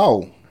number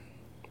 4,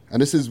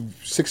 and this is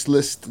 6th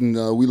list in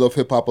the We Love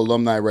Hip Hop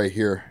alumni right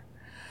here.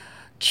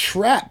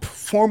 Trap,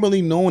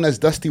 formerly known as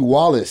Dusty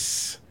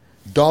Wallace,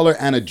 $1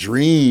 and a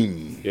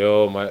Dream.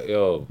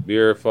 Yo,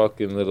 beer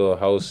fucking little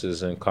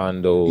houses and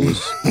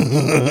condos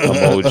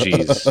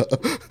emojis.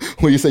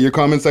 When you say your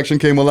comment section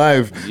came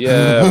alive.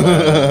 Yeah,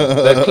 man.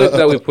 That clip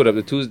that we put up,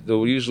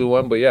 the usual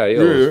one, but yeah.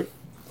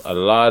 A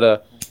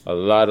lot.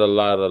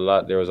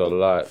 There was a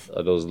lot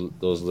of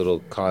those little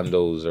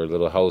condos or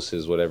little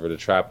houses, whatever. The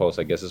trap house,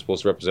 I guess, is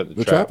supposed to represent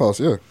the trap house.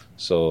 Yeah.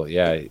 So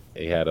yeah,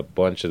 he had a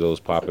bunch of those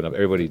popping up.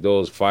 Everybody,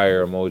 those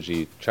fire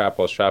emoji, trap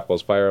house,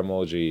 fire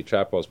emoji,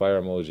 trap house, fire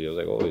emoji. I was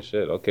like, holy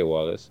shit. Okay,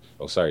 Wallace.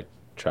 Oh, sorry,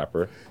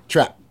 Trapper.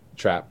 Trap.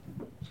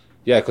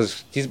 Yeah,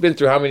 because he's been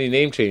through how many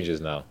name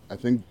changes now? I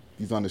think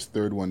he's on his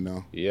 3rd one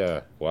now.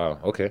 Yeah. Wow.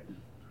 Okay.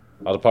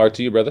 All the power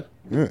to you, brother.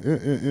 Yeah.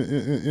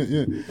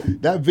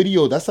 That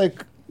video, that's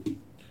like,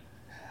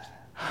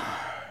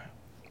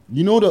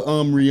 you know, the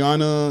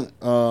Rihanna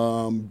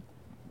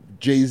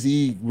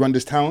Jay-Z Run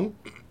This Town.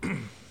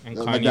 And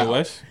Like Kanye that-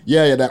 West.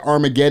 Yeah, that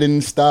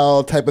Armageddon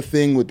style type of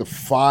thing with the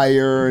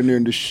fire and they're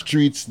in the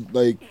streets.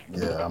 Like,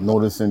 Yeah, I'm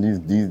noticing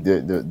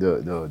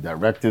the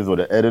directors or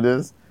the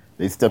editors,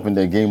 they stepping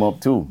their game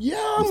up too. Yeah,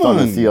 I'm starting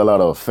to man. see a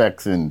lot of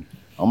effects, and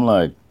I'm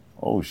like,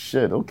 oh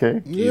shit,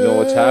 okay. You know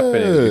what's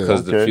happening is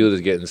because the Okay. field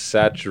is getting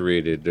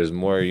saturated. There's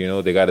more,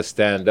 they got to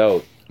stand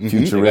out.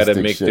 Futuristic They got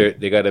to make shit.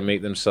 they got to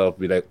make themselves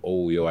be like,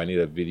 oh, yo, I need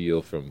a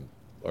video from,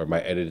 or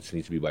my edits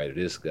need to be by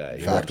this guy.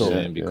 You know what Facto. I'm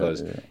saying?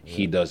 Because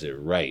he does it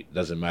right.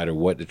 Doesn't matter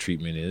what the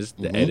treatment is.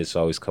 The edits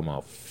always come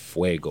out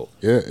fuego.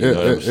 yeah, You know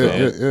what I'm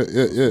saying?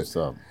 yeah. What's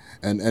up?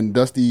 And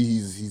Dusty,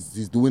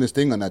 he's doing his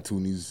thing on that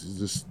tune. He's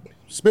just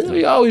spitting.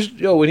 He always,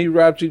 when he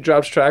raps, he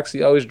drops tracks.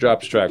 He always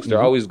drops tracks.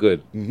 They're always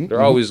good.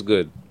 They're always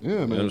good. Yeah, You know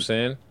man. what I'm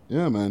saying?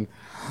 Yeah, man.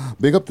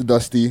 Big up to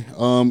Dusty.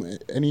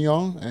 Any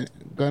of y'all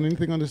got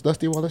anything on this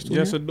Dusty Wallace tune?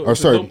 Yes, here? a do- Or it's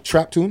a sorry, dope-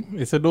 trap tune.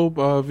 It's a dope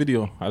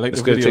video. I like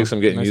It's the gonna video. take some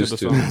getting Nice used of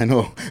the to. song. I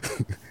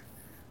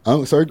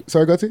know. Sorry,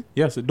 Gutsy?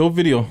 Yes, a dope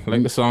video. I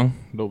like the song.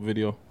 Dope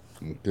video.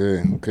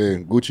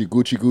 Okay.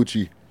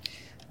 Gucci.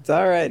 It's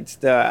all right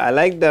still. I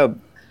like the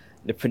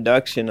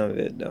production of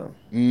it though.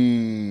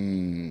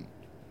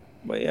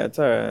 But yeah, it's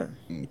all right.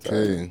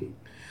 Okay.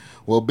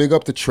 Well, big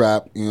up the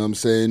trap. You know what I'm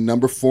saying?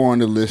 Number 4 on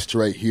the list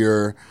right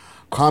here.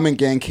 Comment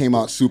Gang came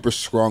out super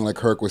strong, like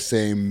Herc was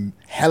saying.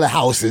 Hella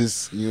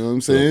houses. You know what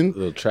I'm saying?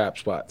 Little trap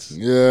spots.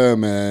 Yeah,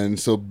 man.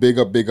 So big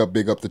up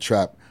the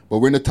trap. But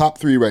we're in the top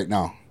 3 right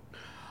now.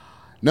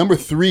 Number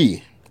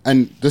 3,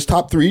 and this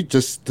top 3,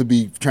 just to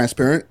be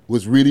transparent,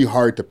 was really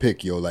hard to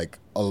pick, yo. Like,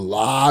 a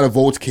lot of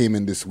votes came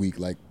in this week.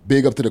 Like,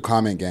 big up to the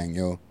Comment Gang,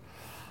 yo.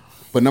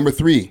 But number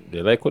 3,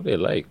 They like what they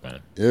like,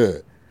 man. yeah.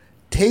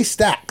 Tay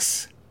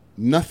Stacks,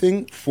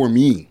 Nothing for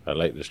Me. I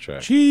like this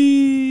track.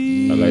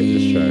 Cheese. I like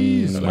this track.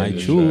 I like My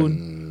this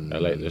tune. track.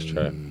 I like this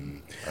track.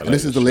 And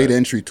this is the late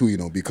entry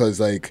too, because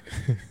like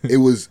it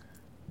was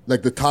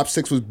like the top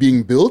 6 was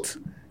being built,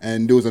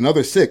 and there was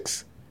another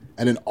 6,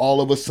 and then all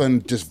of a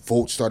sudden, just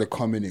votes started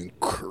coming in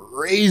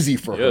crazy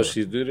for her. Yo,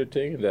 she's doing her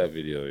thing in that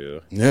video,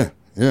 yo. Yeah.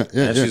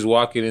 And she's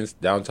walking in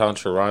downtown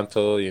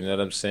Toronto, you know what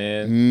I'm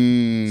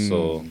saying?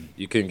 So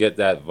you can get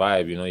that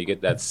vibe, you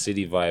get that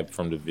city vibe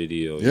from the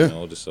video,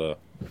 Yeah. just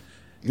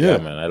Yeah.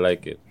 man, I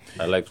like it.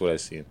 I liked what I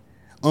seen.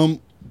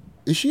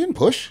 Is she in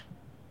Push?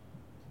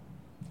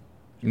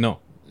 No.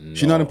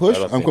 She not in Push? I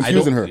don't I'm think-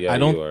 confusing her. Yeah, I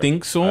don't you are.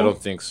 think so. I don't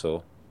think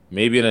so.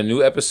 Maybe in a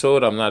new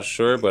episode, I'm not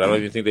sure, but I don't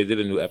even think they did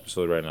a new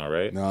episode right now,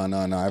 right? No, I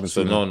haven't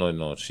So seen it.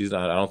 no, she's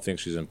not. I don't think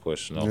she's in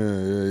Push. No.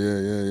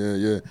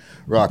 Yeah.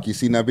 Rock, you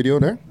seen that video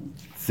there?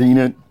 Seen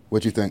it.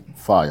 What you think?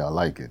 Fire, I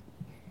like it.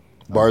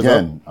 Bars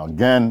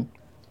Again,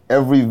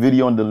 every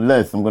video on the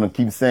list, I'm gonna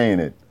keep saying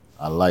it.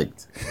 I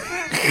liked.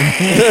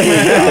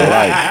 I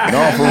liked.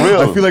 No, for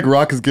real. I feel like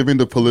Rock is giving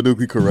the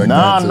politically correct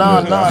Nah.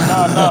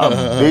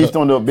 answer.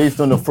 Based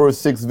on the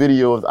first 6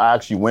 videos, I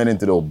actually went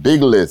into the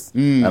big list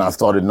and I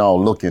started now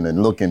looking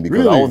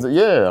because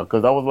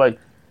I was like,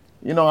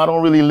 I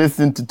don't really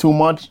listen to too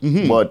much,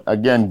 but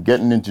again,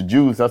 getting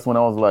introduced, that's when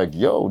I was like,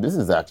 yo, this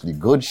is actually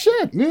good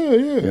shit. Yeah.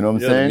 You know what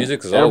I'm Yeah, the saying?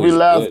 music is always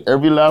good.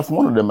 Every last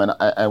one of them,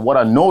 and what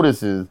I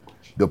noticed is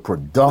the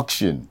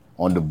production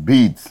on the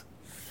beats.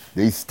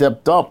 They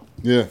stepped up.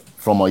 Yeah.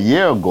 From a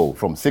year ago,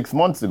 from 6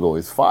 months ago.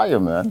 It's fire,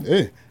 man.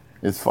 Yeah.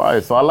 It's fire.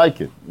 So I like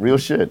it. Real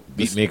shit.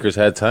 Beat makers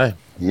had time.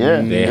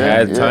 Yeah. They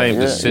had time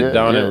to sit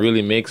down and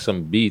really make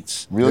some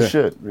beats. Real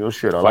shit.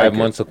 I 5 like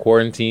months of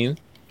quarantine.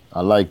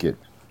 I like it.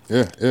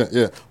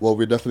 Yeah. Well,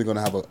 we're definitely going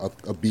to have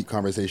a beat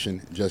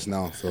conversation just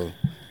now. So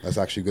that's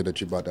actually good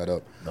that you brought that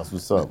up. That's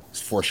what's up. It's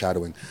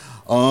foreshadowing.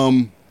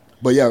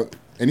 But yeah,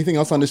 anything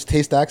else on this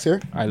Tay Stacks here?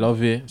 I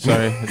love it.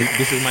 Sorry,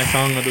 this is my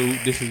song.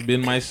 This has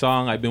been my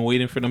song. I've been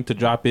waiting for them to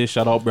drop it.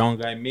 Shout out Brown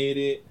Guy made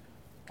it.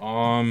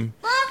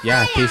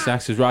 Yeah, Tay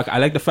Stacks is rock. I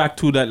like the fact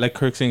too that like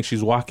Kirk saying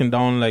she's walking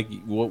down like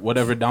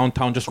whatever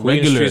downtown, just Queen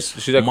regular.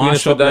 Street- she's at Queen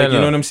Mosh and up, like, Spadina. you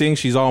know what I'm saying?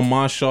 She's all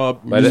mosh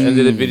up. By the end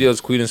of the video,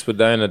 it's Queen and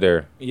Spadina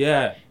there.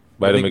 Yeah.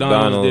 By the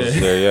McDonald's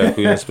there. Yeah,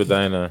 Queen and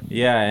Spadina.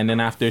 Yeah, and then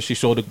after she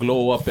showed the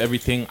glow up,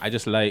 everything, I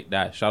just like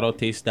that. Shout out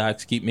Tay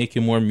Stacks. Keep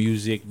making more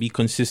music. Be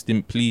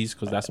consistent, please,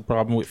 because that's a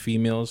problem with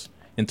females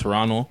in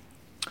Toronto.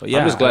 But yeah,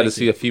 I'm just glad I to like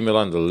see it. a female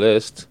on the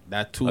list.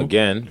 That too.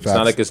 Again, it's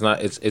not like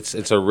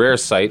it's a rare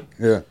sight.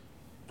 Yeah.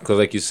 Because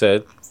like you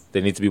said,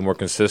 they need to be more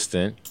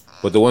consistent.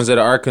 But the ones that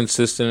are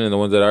consistent and the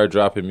ones that are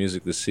dropping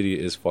music, the city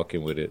is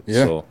fucking with it.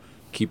 Yeah. So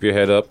keep your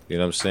head up. You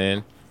know what I'm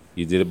saying?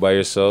 You did it by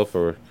yourself,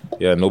 or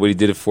nobody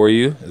did it for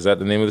you. Is that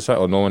the name of the song?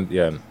 Oh, no one.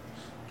 Yeah,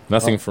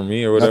 nothing for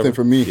me or whatever. Nothing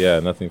for me. Yeah,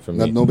 nothing for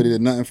me. Nobody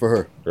did nothing for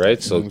her. Right.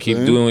 You So know what I'm keep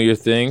saying? doing your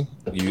thing.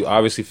 You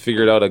obviously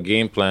figured out a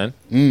game plan.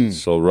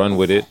 So run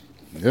with it.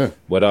 Yeah.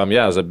 But it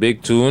was a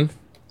big tune,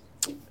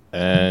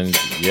 and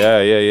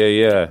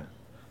yeah.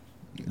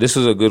 This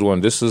is a good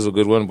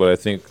one. But I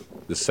think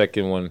the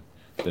second one,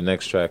 the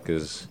next track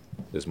is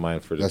mine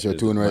for the. That's your is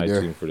tune right my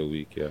there. tune for the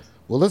week. Yeah.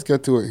 Well, let's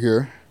get to it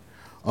here.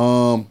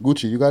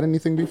 Gucci, you got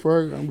anything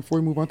before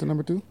we move on to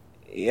number 2?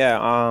 Yeah,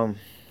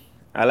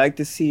 I like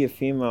to see a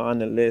female on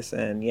the list,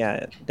 and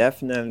yeah,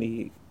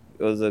 definitely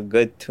it was a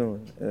good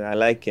tune. I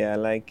like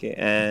it,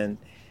 and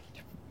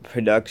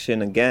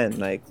production again,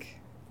 like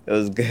it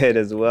was good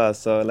as well.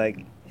 So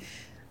like,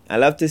 I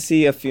love to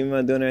see a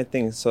female doing her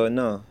thing. So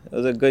no, it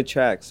was a good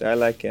track. So I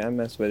like it. I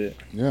mess with it.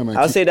 Yeah, man.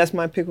 I'll say that's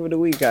my pick of the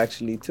week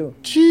actually too.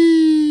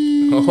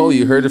 Oh,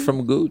 you heard it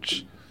from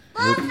Gooch.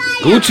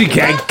 Gucci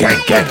gang.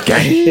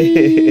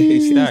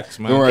 Stacks,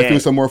 man. Don't worry, I threw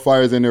some more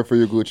fires in there for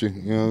you, Gucci.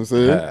 You know what I'm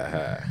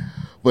saying?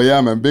 But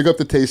yeah, man, big up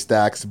to Tay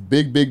Stacks.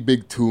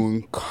 Big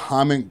tune.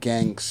 Comment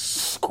Gang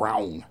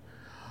Scrown.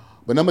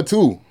 But number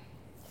 2,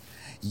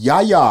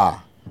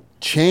 Yaya,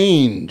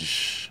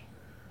 Change.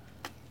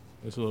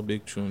 It's a little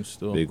big tune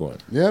still. Big one.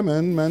 Yeah,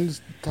 man,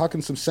 just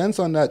talking some sense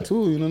on that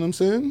too. You know what I'm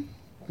saying?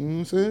 You know what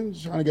I'm saying?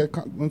 Just trying to get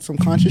some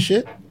conscious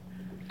shit.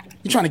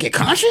 You trying to get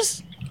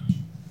conscious?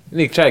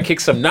 You trying to kick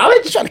some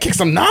knowledge? You trying to kick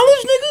some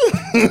knowledge,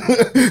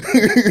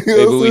 nigga?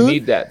 Maybe we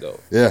need that though.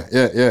 Yeah.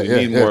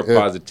 We need more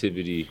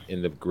positivity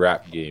in the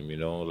rap game. You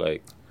know,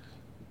 like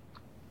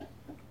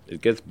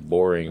it gets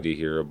boring to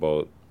hear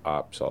about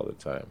ops all the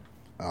time.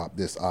 Op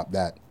this, op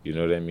that. You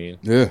know what I mean?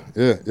 Yeah.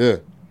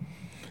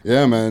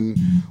 Yeah, man.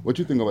 What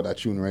you think about that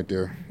tune right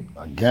there?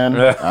 Again,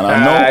 and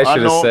I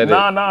should have said it.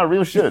 Nah,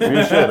 real shit.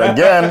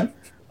 Again,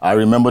 I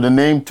remember the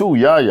name too.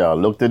 Yeah.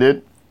 Looked at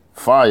it.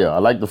 Fire. I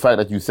like the fact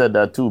that you said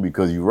that too,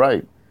 because you're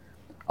right.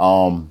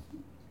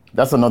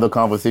 That's another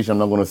conversation. I'm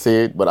not gonna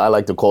say it, but I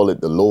like to call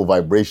it the low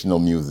vibrational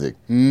music.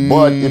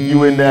 But if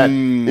you in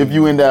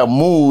that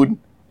mood,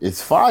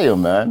 it's fire,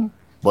 man.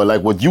 But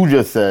like what you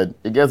just said,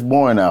 it gets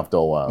boring after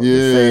a while. Yeah.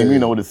 The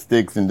same, the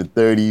sticks and the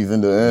 30s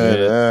and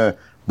the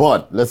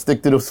But let's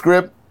stick to the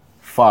script.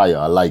 Fire.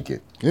 I like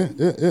it. Yeah.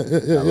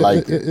 I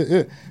like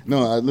it.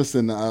 No,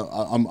 listen,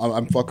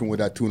 I'm fucking with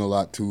that tune a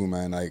lot too,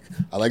 man. Like,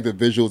 I like the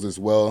visuals as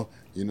well.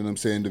 You know what I'm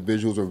saying? The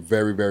visuals are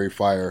very, very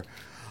fire.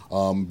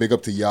 Big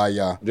up to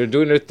Yaya. They're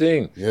doing their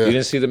thing. Yeah. You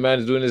didn't see the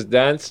man doing his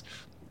dance?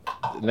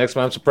 Next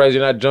man, I'm surprised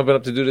you're not jumping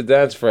up to do the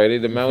dance Friday.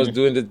 The man was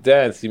doing the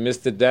dance. You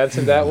missed the dance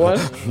in that one?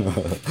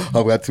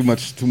 Oh, we got too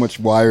much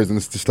wires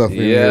and stuff in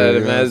Yeah, here,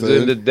 the man's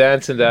doing the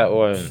dance in that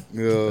one.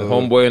 Yeah. The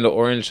homeboy in the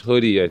orange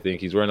hoodie, I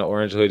think. He's wearing an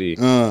orange hoodie.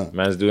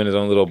 Man's doing his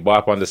own little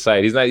bop on the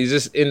side. He's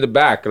just in the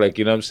back, like,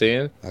 you know what I'm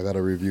saying? I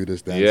gotta review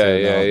this dance. Yeah.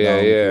 I'm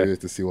curious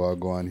to see what I'll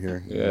go on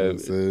here. You know what I'm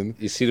saying?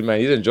 You see the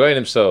man, he's enjoying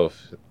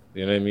himself.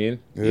 You know what I mean?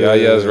 Yeah.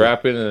 Yaya's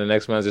rapping, and the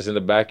next man's just in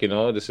the back,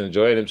 just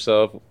enjoying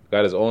himself.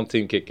 Got his own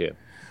thing kicking.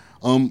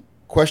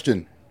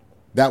 Question.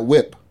 That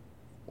whip.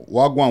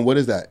 Wagwan, what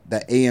is that?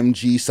 That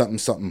AMG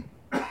something.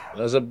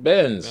 That's a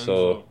Benz,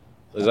 so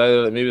it's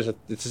either, maybe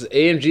it's just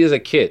AMG is a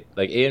kit.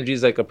 Like AMG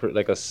is like a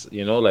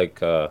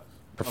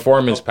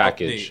performance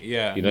package.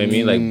 Yeah. You know what I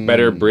mean? Like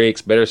better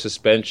brakes, better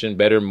suspension,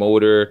 better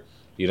motor.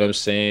 You know what I'm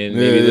saying?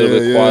 Maybe a little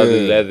bit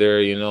quality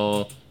leather.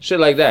 Shit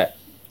like that.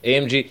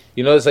 AMG,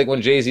 it's like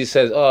when Jay-Z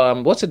says,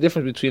 what's the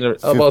difference between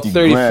about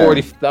 30,000,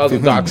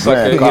 40,000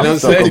 cocksucker? You know what I'm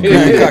saying? You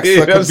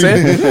know what I'm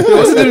saying?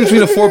 What's the difference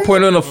between a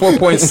 4.0 and a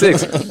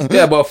 4.6?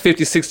 Yeah, about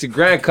 50, 60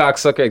 grand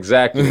cocksucker,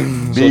 exactly.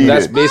 So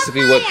that's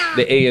basically what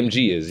the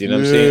AMG is. You know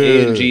what I'm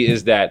saying? AMG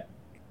is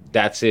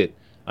that's it.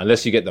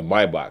 Unless you get the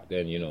Maybach,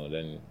 then,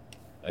 then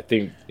I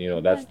think,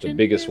 that's the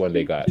biggest one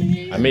they got.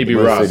 I may be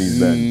wrong.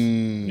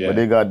 Yeah. But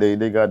they got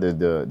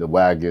the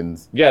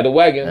wagons. Yeah, the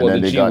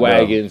wagon, the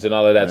G-Wagons and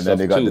all of that stuff, too. And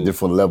then they got the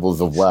different levels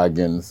of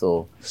wagons,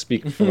 so...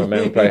 Speaking from a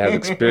man who probably has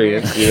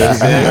experience, you know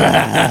what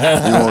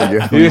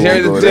I'm saying? You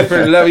hear the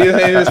different levels. You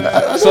hear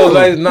this? So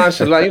like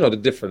nonchalant, the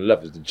different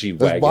levels, the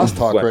G-Wagon. That's boss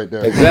talk right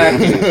there.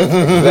 Exactly.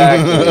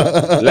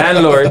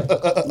 Landlord.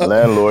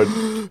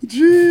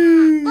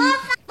 Jeez.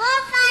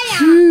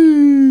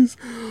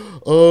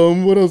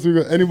 What else we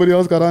got? Anybody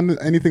else got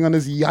anything on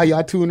this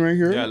Yaya tune right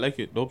here? Yeah, I like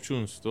it. Dope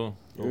tune still.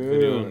 Dope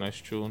video, nice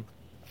tune.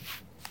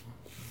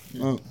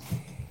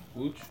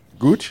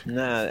 Gooch?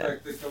 Nah.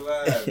 Like the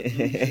collab.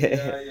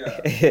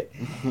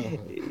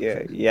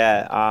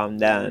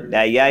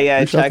 That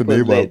Yaya track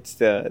was lit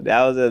still.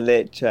 That was a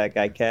lit track.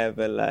 I can't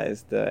lie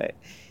still. It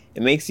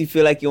makes you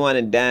feel like you want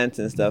to dance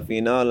and stuff,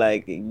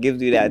 like it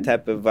gives you that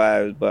type of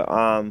vibes. But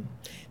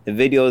the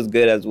video is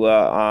good as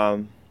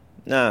well.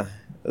 It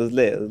was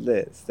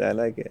lit. So I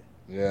like it.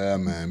 Yeah,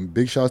 man.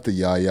 Big shouts to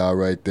Yaya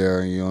right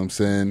there. You know what I'm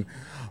saying?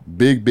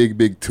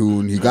 Big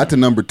tune. He got to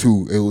number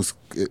 2.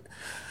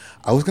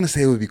 I was going to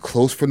say it would be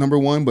close for number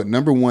 1, but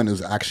number 1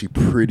 is actually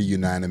pretty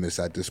unanimous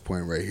at this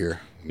point right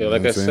here. Yeah,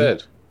 like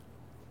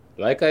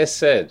I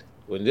said,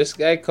 when this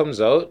guy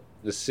comes out,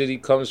 the city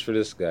comes for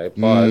this guy.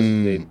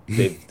 Pause.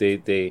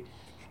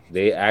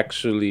 They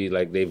actually,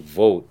 they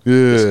vote. Yeah.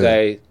 This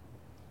guy,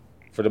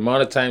 for the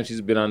amount of times he's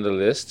been on the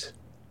list,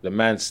 the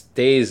man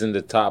stays in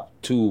the top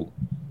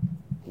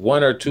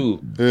 1 or 2.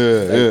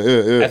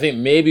 Yeah. I think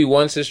maybe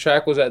once his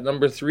track was at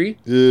number 3.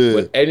 Yeah.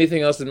 But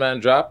anything else the man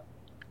dropped,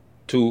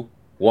 2,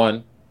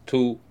 1,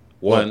 2,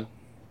 1.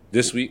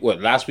 This week,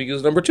 last week it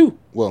was number 2.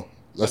 Well,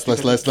 let's let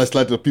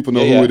the people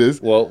know who it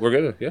is. Well, we're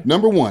gonna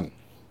Number 1.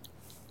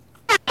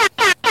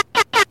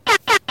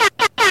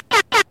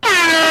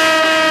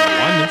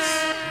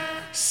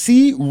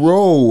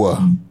 C-Row,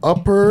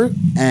 uppers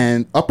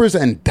and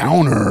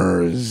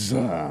downers.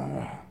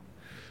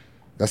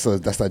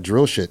 That's that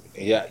drill shit.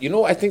 Yeah,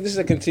 I think this is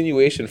a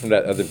continuation from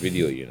that other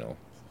video.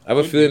 I have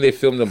a feeling they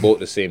filmed them both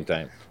at the same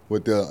time.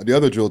 With the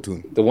other drill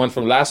tune, the one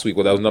from last week,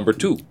 that was number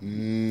 2.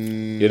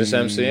 You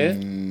understand what I'm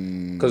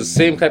saying? Because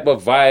same type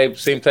of vibe,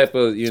 same type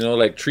of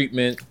like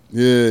treatment.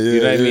 Yeah.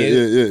 You know what I mean?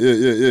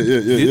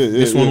 Yeah.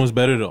 This one was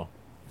better though.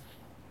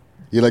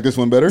 You like this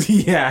one better?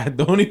 Yeah,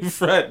 don't even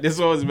fret. This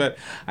one was better.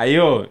 I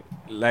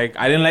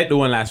didn't like the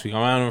one last week.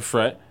 I'm not gonna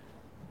fret.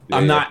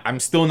 I'm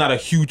still not a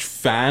huge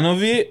fan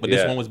of it, but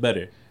this one was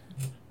better.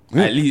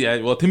 At least,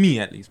 to me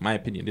at least, my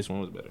opinion, this one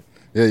was better.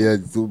 Yeah.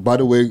 So, by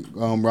the way,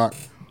 Rock,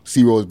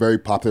 C-Roll is very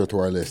popular to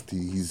our list.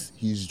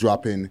 He's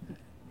dropping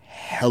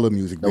hella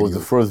music videos. That was the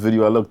first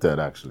video I looked at,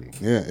 actually.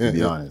 Yeah. To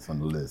be honest, on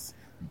the list.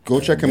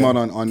 Go check him out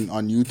on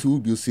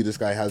YouTube. You'll see this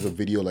guy has a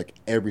video like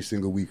every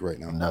single week right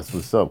now. And that's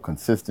what's up.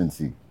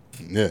 Consistency.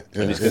 Yeah.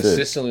 And he's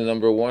consistently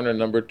number 1 or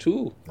number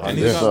 2. And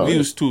he's got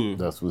views too.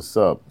 That's what's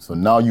up. So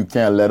now you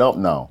can't let up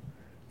now.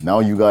 Now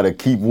you gotta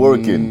keep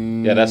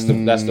working. Yeah, that's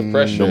the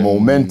pressure. The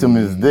momentum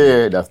is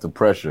there. That's the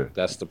pressure.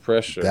 That's the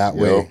pressure. That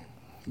way.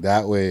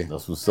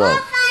 That's what's up.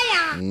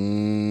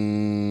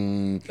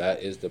 That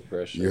is the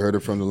pressure. You heard it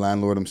from the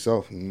landlord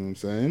himself. You know what I'm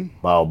saying?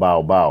 Bow,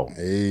 bow, bow.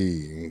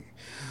 Hey.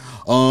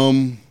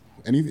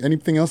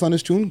 Anything else on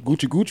this tune?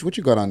 Gucci Gooch, what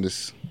you got on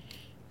this?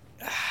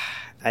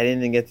 I didn't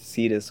even get to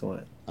see this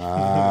one.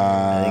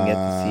 I didn't get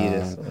to see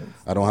this one.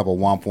 I don't have a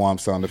womp womp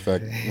sound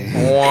effect.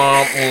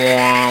 Womp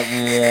womp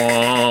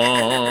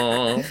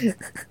womp.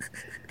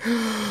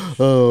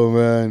 Oh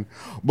man,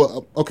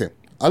 but okay,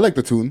 I like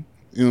the tune.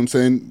 You know what I'm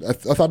saying? I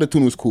thought the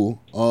tune was cool.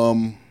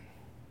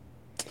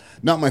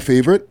 Not my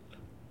favorite,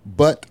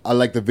 but I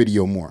like the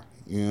video more.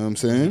 You know what I'm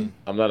saying?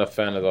 I'm not a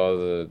fan of all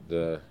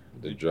the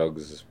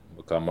drugs.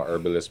 I'm an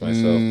herbalist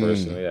myself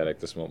personally. I like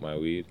to smoke my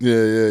weed.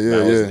 Yeah.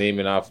 I was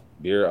naming off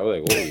beer. I was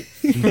like, holy.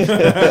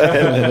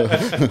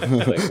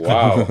 Like,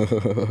 wow.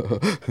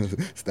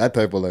 It's that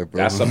type of life,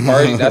 bro. That's a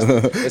party.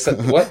 It's a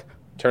what?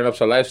 Turn up's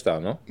a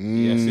lifestyle, no?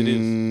 Yes, it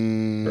is.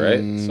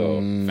 Right?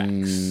 So,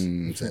 facts.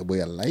 It's a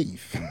way of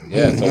life.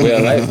 Yeah, it's a way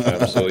of life,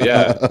 man. So,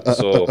 yeah.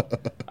 So,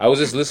 I was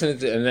just listening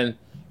to, and then,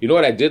 you know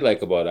what I did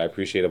like about it? I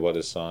appreciate about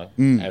this song,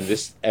 and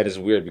it's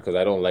weird because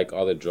I don't like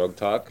all the drug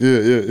talk.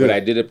 Yeah. But I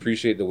did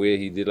appreciate the way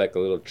he did like a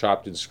little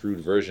chopped and screwed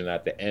version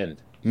at the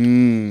end.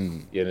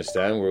 You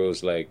understand? Where it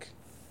was like,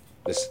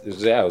 it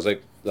was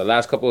like the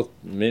last couple of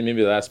minutes,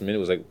 maybe the last minute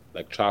was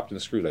like chopped and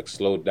screwed, like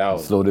slowed down.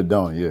 Slowed it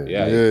down, yeah.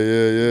 Yeah.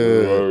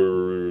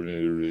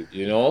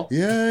 You know?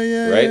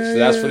 Yeah. Right? So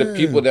that's for the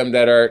people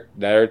that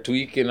are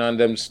tweaking on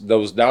those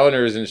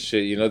downers and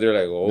shit. You know, they're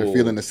like, oh, they're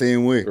feeling the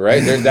same way,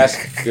 right?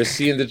 They're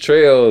seeing the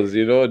trails.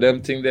 You know,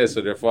 them thing there,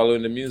 so they're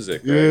following the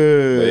music. Right?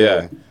 Yeah. But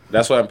yeah,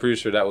 that's why I'm pretty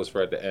sure that was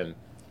for at the end.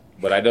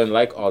 But I don't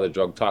like all the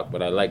drug talk,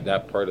 but I like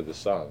that part of the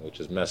song, which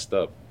is messed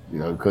up. You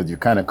know, because you're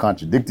kind of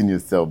contradicting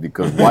yourself.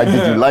 Because why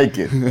did you like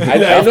it? I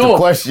know. The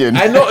question.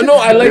 I know. No,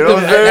 I like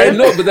I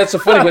know, but that's so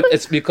funny. But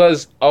it's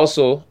because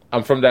also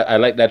I'm from that. I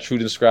like that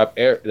chewed and scrap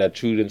era. That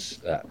chewed and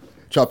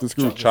chopped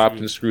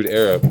and screwed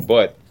era.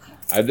 But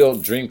I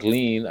don't drink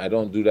lean. I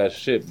don't do that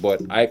shit.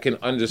 But I can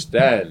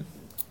understand.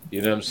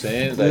 You know what I'm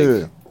saying?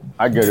 Like,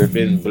 I get it.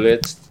 Been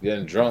blitzed,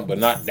 getting drunk, but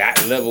not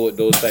that level with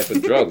those type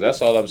of drugs.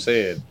 That's all I'm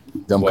saying.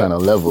 Them kind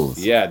of levels.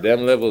 Yeah,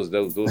 them levels.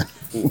 Those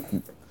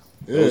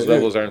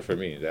levels aren't for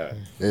me. That.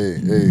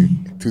 Hey,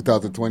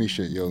 2020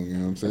 shit, yo. You know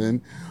what I'm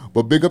saying?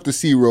 But big up to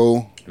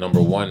C-Roll.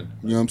 Number 1.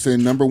 You know what I'm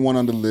saying? Number 1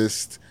 on the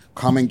list.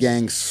 Common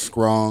Gang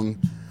strong.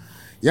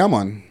 Yeah,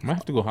 man. Might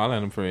have to go holler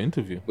at him for an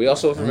interview. We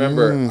also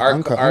remember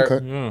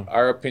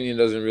our opinion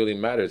doesn't really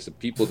matter. It's the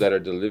people that are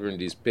delivering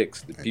these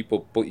picks. The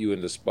people put you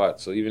in the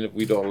spot. So even if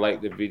we don't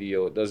like the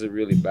video, it doesn't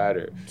really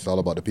matter. It's all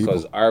about the people.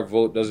 Because our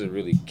vote doesn't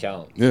really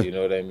count. Yeah. You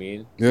know what I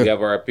mean? Yeah. We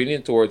have our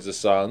opinion towards the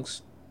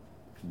songs,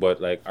 but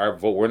like our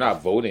vote, we're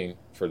not voting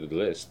for the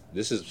list.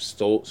 This is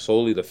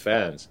solely the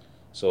fans.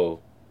 So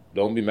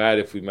don't be mad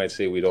if we might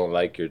say we don't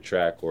like your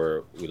track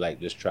or we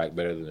like this track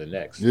better than the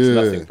next. It's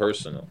nothing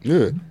personal.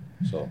 Yeah.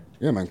 So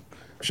yeah, man.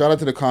 Shout out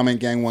to the Comment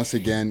Gang once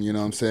again. You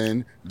know what I'm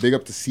saying? Big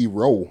up to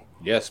C-Roll.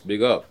 Yes,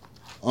 big up.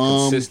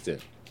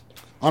 Consistent.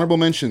 Honorable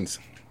mentions.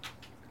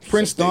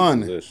 Prince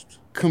Don.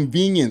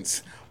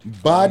 Convenience.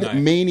 Bod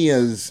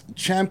Mania's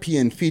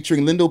Champion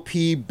featuring Lindo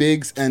P,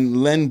 Biggs,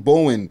 and Len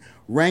Bowen.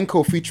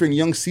 Ranko featuring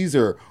Young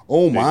Caesar.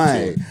 Oh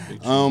my.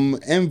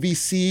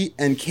 MVC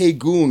and K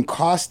Goon.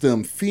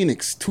 Costum.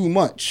 Phoenix. Too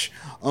Much.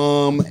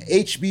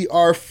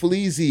 HBR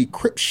Fleazy.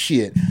 Crip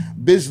Shit.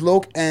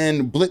 Bizloke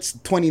and Blitz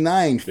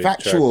 29. Big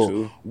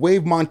Factual.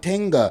 Wave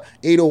Montenga.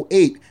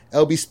 808.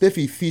 LB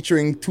Spiffy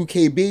featuring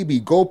 2K Baby,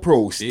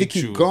 GoPro,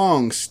 Sticky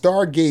Gong,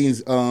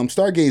 Stargazing,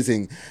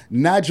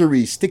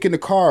 Najari, Stick in the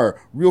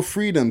Car, Real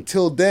Freedom,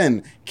 Till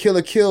Then,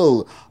 Kill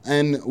Kill,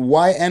 and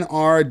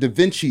YNR Da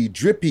Vinci,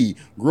 Drippy,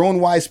 Grown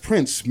Wise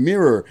Prince,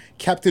 Mirror,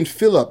 Captain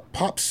Phillip,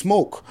 Pop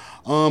Smoke,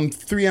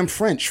 3M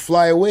French,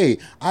 Fly Away,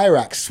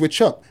 Iraq,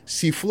 Switch Up,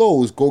 C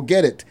Flows, Go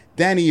Get It,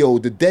 Danny-O,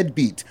 The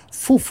Deadbeat,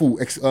 Fufu,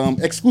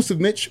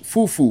 Exclusive Mitch,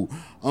 Fufu,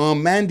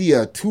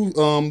 Mandia,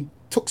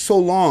 Took So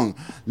Long,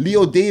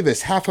 Leo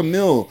Davis, Half a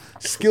Mil,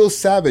 Skill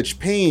Savage,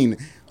 Pain,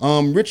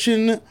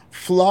 Richin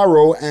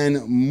Flaro, and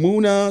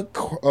Muna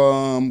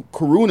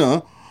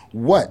Karuna,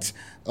 What?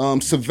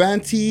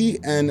 Savanti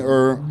and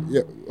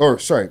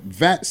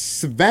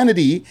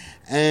Vanity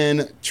and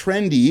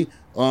Trendy,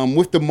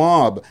 With the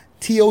Mob,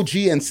 TOG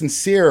and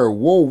Sincere,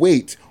 Whoa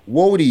Wait,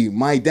 Wody,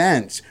 My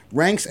Dance,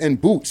 Ranks and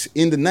Boots,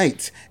 In the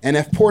Night,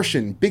 NF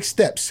Portion, Big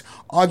Steps,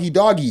 Augie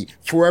Doggy,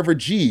 Forever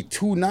G,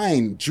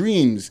 2-9,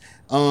 Dreams,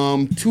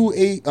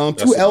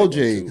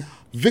 2LJ,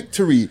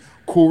 Victory,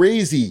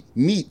 Crazy,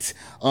 Neat,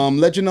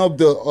 Legend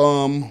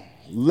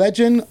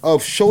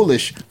of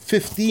Sholish,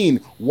 15,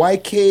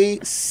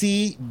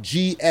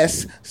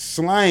 YKCGS,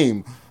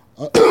 Slime,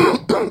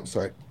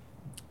 sorry,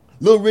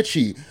 Lil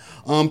Richie,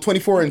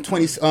 24 and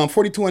 20,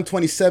 42 and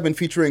 27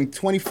 featuring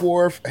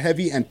 24,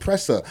 Heavy and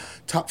Pressa,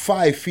 Top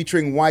 5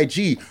 featuring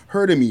YG,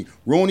 Heard of Me,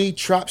 Roni,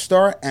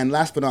 Trapstar, and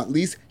last but not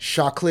least,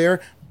 Shawclair,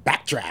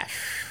 Backdraft.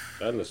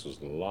 That list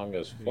was long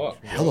as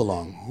fuck. Hella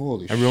long.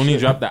 Holy shit. And Roni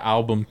dropped the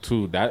album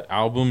too. That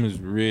album is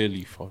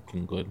really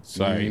fucking good.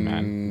 Sorry,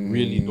 man.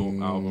 Really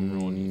dope album,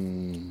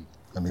 Roni.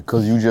 And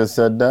because you just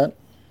said that,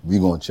 we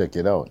gonna check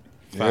it out.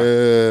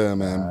 Yeah,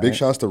 man. Big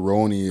shouts to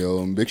Roni,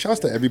 yo. Big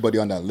shouts to everybody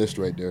on that list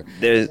right there.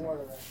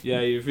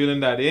 Yeah, you feeling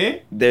that,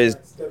 eh? There's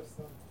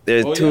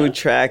two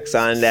tracks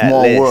on that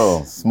Small list.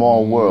 World.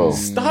 Small World.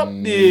 Stop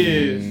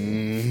this.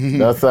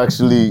 That's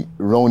actually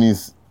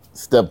Roni's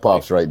Step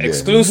Pops right there.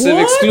 Exclusive. You know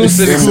what I'm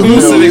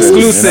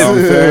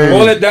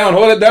Hold it down,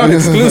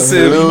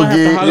 exclusive.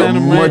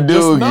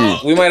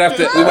 We might have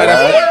to.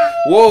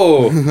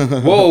 Whoa,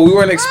 we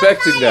weren't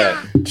expecting that.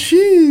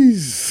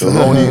 Jeez. So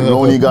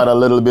Roni got a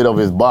little bit of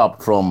his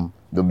bop from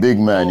the big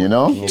man, you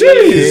know?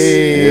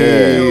 Jeez. Yeah.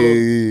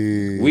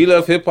 We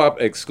Love Hip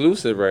Hop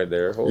exclusive right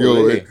there.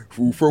 Yo,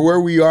 for where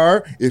we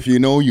are, if you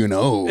know, you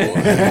know.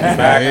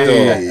 Facto.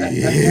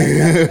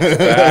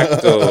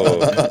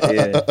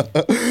 Yeah.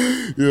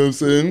 You know what I'm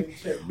saying?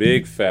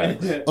 Big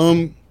fact.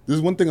 There's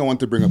one thing I want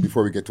to bring up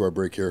before we get to our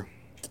break here.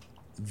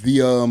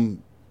 The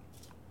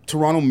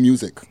Toronto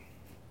music,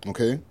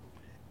 okay?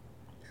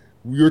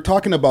 We were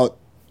talking about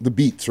the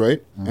beats,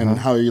 right? And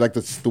how you like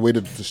the way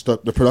that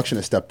the production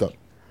has stepped up.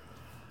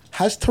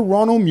 Has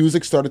Toronto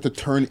music started to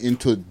turn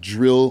into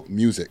drill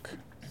music?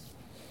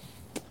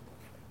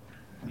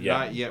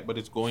 Not yet, but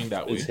it's going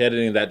that way. It's headed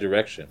in that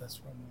direction.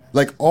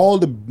 Like all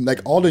the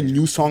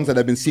new songs that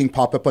I've been seeing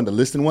pop up on the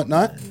list and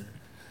whatnot.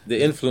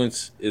 The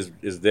influence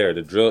is there.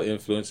 The drill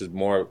influence is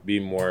more.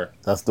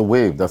 That's the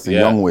wave. That's the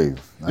young wave.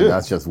 And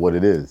that's just what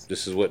it is.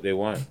 This is what they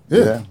want.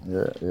 Yeah.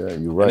 You're right.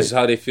 And this is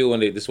how they feel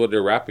when this is what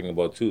they're rapping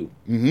about too.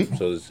 Mm-hmm.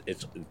 So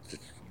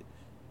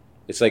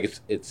it's like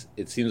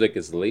it seems like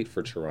it's late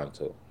for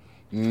Toronto.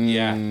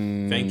 Yeah,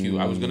 thank you.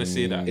 I was gonna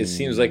say that. It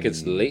seems like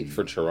it's late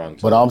for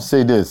Toronto. But I'll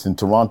say this, in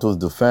Toronto's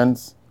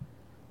defense,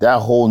 that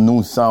whole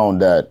new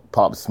sound that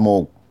Pop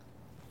Smoke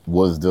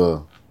was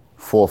the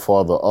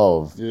forefather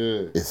of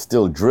is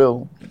still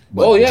drill.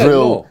 But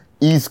drill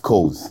East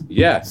Coast.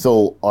 Yeah.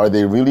 So are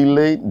they really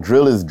late?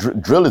 Drill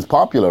is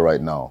popular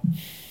right now.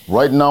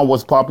 Right now,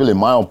 what's popular, in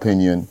my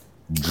opinion,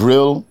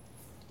 drill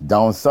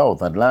down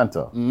south,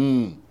 Atlanta.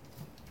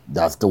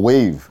 That's the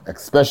wave,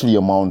 especially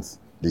amongst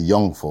the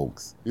young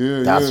folks.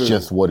 That's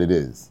just what it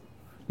is.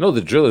 No, the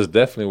drill is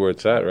definitely where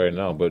it's at right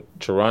now. But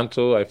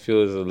Toronto, I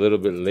feel, is a little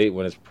bit late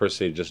when it's per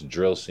se just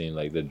drill scene,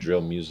 like the drill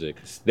music.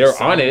 They're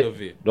on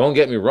it. Don't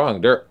get me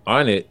wrong. They're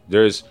on it.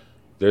 There's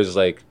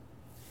like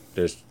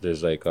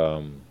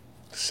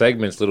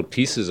segments, little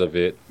pieces of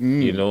it,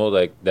 you know,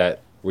 like that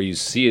where you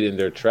see it in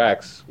their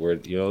tracks where,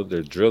 you know,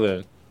 they're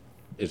drilling.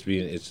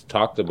 It's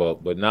talked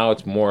about, but now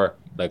it's more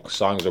like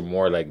songs are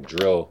more like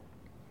drill.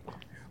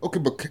 Okay,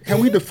 but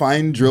can we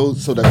define drill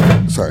so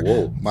that... Sorry,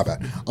 my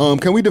bad.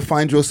 Can we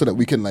define drill so that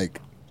we can,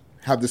 like,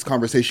 have this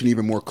conversation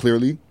even more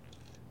clearly?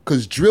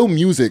 Because drill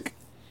music,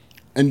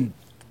 and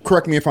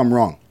correct me if I'm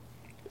wrong,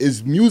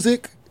 is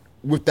music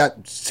with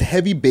that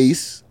heavy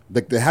bass,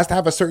 like, it has to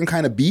have a certain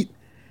kind of beat,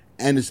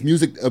 and it's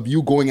music of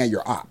you going at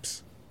your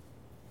ops.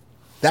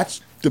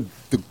 That's the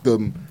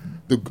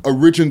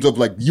origins of,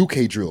 like,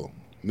 UK drill,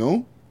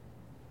 no?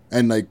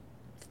 And, like,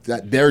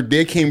 that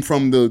they came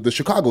from the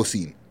Chicago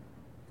scene.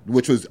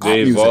 Which was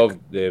they music.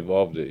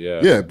 evolved it,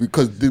 yeah. Yeah,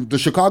 because the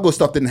Chicago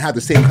stuff didn't have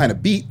the same kind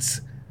of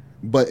beats,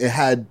 but it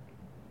had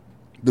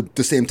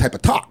the same type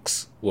of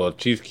talks. Well,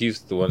 Chief Keef's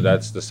the one,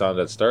 that's the sound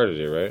that started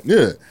it, right?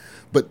 Yeah,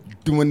 but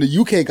when the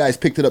UK guys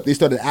picked it up, they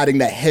started adding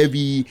that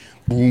heavy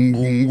boom,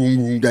 boom, boom,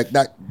 boom,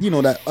 that you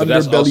know, that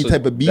underbelly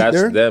type of beat that's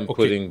there. That's them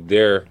putting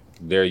their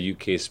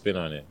UK spin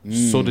on it.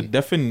 So the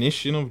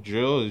definition of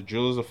drill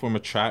is a form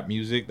of trap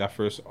music that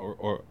first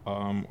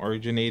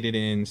originated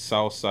in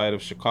south side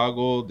of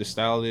Chicago. The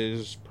style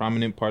is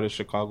prominent part of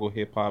Chicago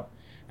hip hop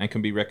and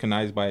can be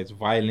recognized by its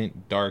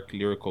violent, dark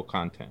lyrical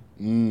content.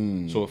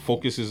 So it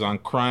focuses on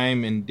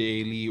crime and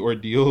daily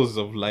ordeals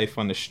of life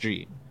on the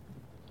street.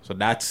 So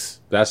that's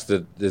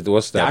the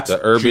what's that? That's the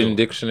Urban drill.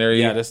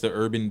 Dictionary. Yeah, that's the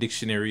Urban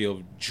Dictionary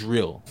of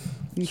drill.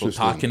 So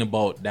talking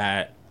about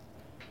that.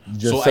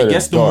 Just so I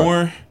guess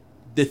the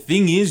the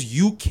thing is,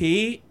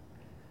 UK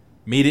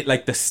made it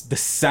like the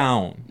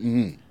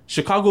sound.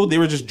 Chicago, they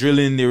were just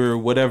drilling, they were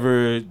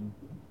whatever,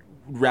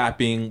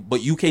 rapping,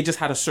 but UK just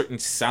had a certain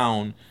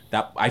sound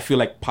that I feel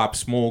like Pop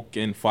Smoke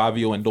and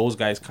Fabio and those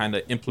guys kind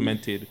of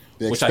implemented.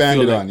 They which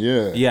expanded I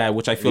feel like, on, yeah,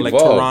 which I feel like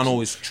Evolved.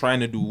 Toronto is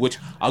trying to do. Which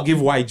I'll give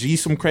YG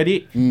some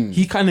credit.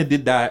 He kind of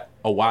did that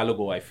a while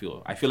ago. I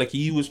feel like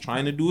he was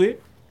trying to do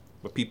it,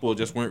 but people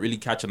just weren't really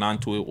catching on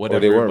to it. Whatever,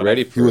 they weren't but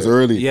ready for He was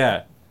early.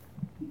 Yeah.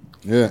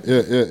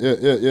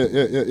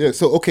 Yeah.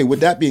 So, okay, with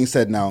that being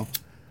said now,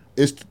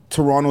 is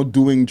Toronto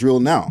doing drill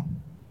now?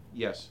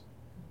 Yes.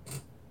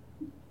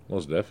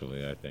 Most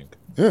definitely, I think.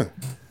 Yeah.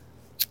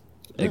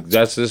 Like,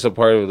 that's just a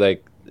part of,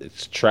 like,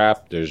 it's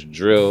trap, there's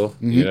drill,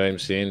 you know what I'm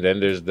saying?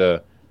 Then there's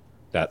that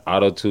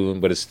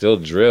auto-tune, but it's still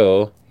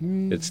drill.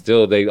 It's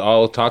still, they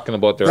all talking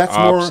about their That's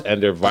ops more-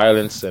 and their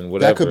violence and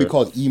whatever. That could be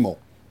called emo.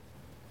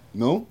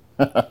 No?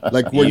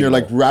 Like when you're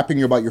like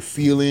rapping about your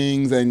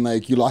feelings and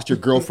like you lost your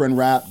girlfriend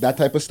rap, that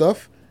type of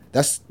stuff.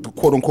 That's the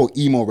quote unquote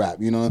emo rap,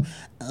 you know?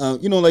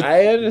 Like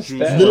I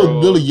understand.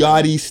 Lil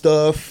Yachty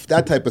stuff,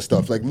 that type of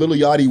stuff. Like Lil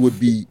Yachty would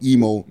be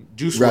emo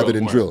Juice rather WRLD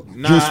than more. drill.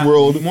 Nah, Juice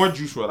WRLD. More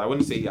Juice WRLD. I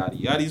wouldn't say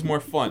Yachty. Yachty's more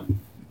fun.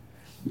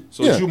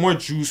 So Yeah. more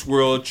Juice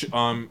WRLD,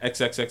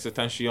 XXX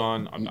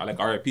Attention, like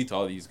RIP to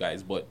all these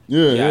guys, but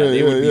Yeah,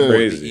 they would be more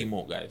Crazy. the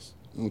emo guys.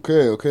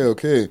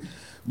 Okay.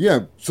 Yeah,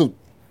 so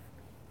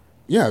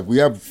yeah, we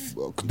have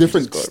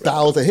different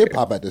styles of hip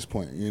hop at this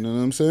point. You know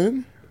what I'm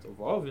saying? It's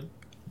evolving.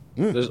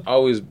 There's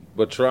always,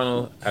 but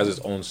Toronto has its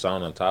own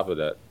sound on top of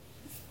that.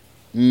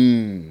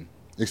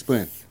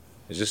 Explain.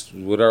 It's just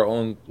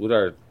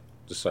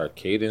just our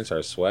cadence,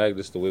 our swag,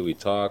 just the way we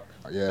talk,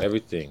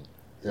 everything.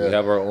 We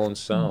have our own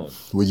sound.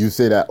 Would you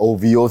say that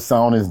OVO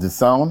sound is the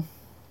sound?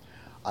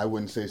 I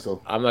wouldn't say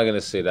so. I'm not gonna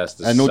say that's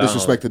the I know sound.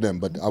 disrespect to them,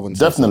 but I wouldn't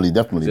say Definitely.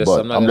 Just-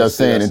 But I'm not I'm gonna just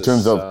say saying, that's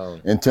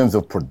in the terms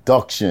of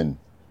production,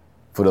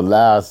 for the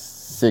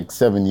last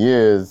 6-7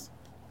 years,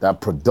 that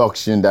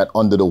production, that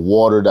under the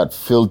water, that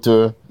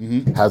filter,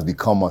 has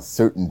become a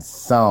certain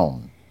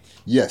sound.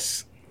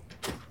 Yes.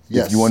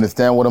 If you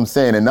understand what I'm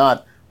saying, and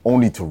not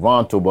only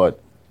Toronto, but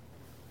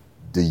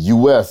the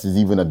U.S. is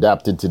even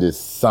adapted to this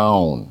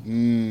sound.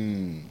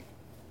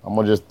 I'm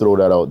gonna just throw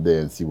that out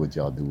there and see what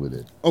y'all do with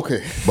it.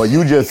 Okay. But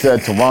you just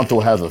said Toronto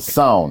has a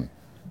sound.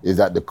 Is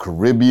that the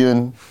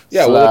Caribbean?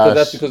 Yeah, well, slash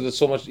that's because there's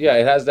so much. Yeah,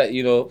 it has that,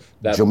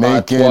 that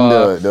Jamaican,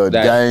 patois, the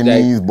that-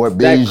 Guyanese, that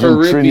Barbadian,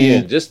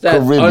 Caribbean, Trini, just that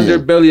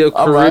Caribbean. underbelly of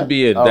All right,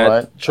 Caribbean all that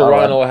right,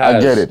 Toronto all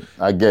right. has.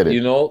 I get it.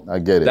 You know, I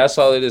get it. That's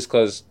all it is,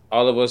 because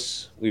all of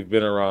us, we've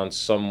been around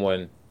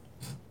someone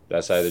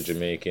that's either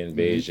Jamaican,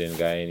 Bajan,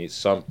 Guyanese,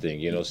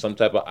 something. Some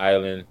type of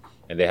island,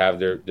 and they have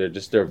their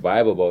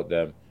vibe about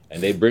them.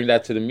 And they bring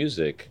that to the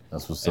music.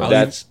 That's what's and up.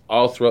 that's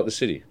all throughout the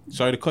city.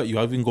 Sorry to cut you.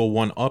 I even go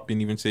one up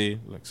and even say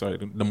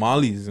the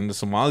Malis and the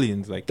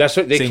Somalians, like that's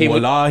what they say came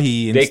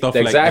Wallahi with, and stuff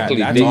exactly.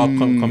 like that. That's all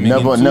coming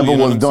never in too, you know was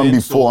what done I'm saying?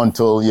 before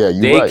until you're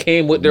They right.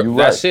 came with their. You're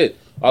That's right. it.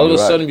 All of You're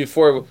a right. sudden,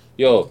 before,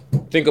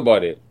 think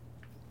about it.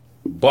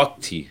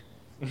 Bhakti.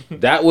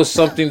 That was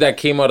something that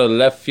came out of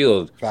left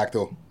field.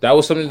 Facto. That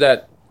was something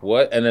that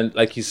and then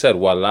like he said,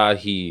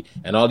 Wallahi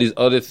and all these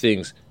other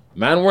things.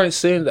 Man weren't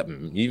saying that.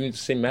 Even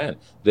say man,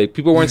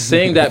 people weren't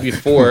saying that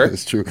before.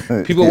 It's true.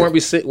 People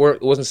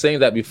wasn't saying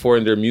that before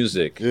in their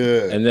music.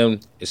 Yeah. And then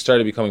it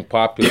started becoming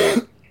popular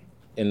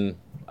in,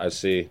 I'd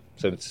say,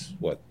 since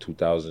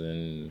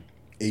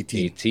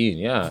 2018.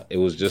 Yeah, it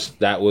was just,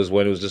 that was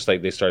when it was just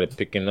like they started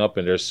picking up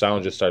and their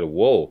sound just started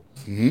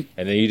and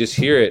then you just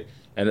hear it.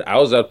 And I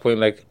was at a point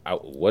like,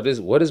 what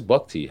is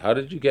Bhakti? How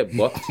did you get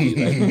Bhakti?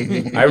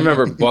 Like, I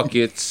remember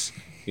buckets,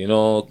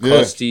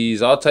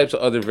 Kusties, all types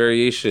of other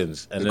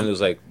variations, and then it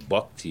was like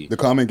Bhakti. The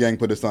Common Gang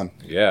put this on.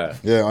 Yeah.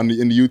 Yeah, in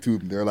the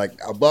YouTube, they're like,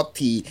 a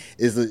Bhakti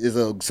is a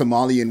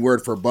Somalian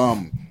word for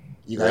bum.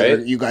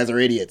 You guys are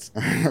idiots.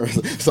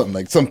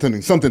 something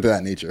to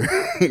that nature.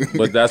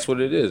 But that's what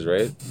it is,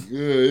 right?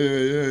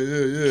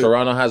 Yeah.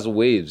 Toronto has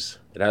waves.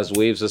 It has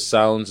waves of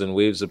sounds and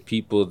waves of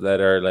people that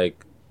are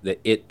like the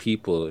it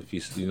people. If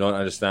you don't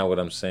understand what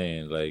I'm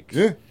saying, like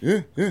yeah.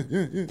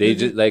 They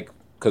just like,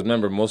 because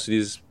remember, most of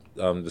these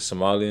the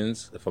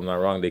Somalians, if I'm not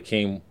wrong, they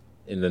came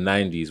in the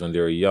 90s when they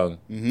were young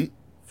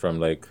from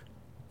like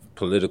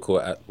political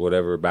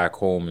whatever back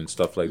home and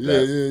stuff like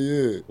that.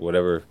 Yeah.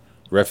 Whatever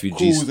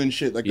refugees Coups and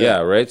shit like that. Yeah,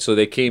 right. So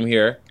they came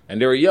here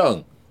and they were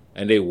young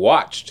and they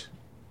watched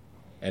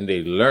and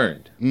they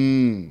learned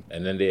and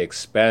then they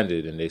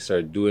expanded and they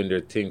started doing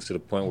their things to the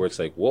point where it's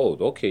like, whoa,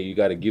 okay, you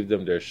got to give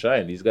them their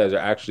shine. These guys are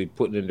actually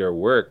putting in their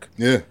work.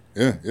 Yeah.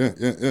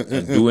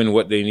 And doing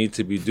what they need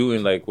to be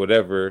doing, like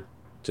whatever,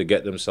 to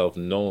get themselves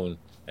known.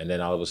 And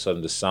then all of a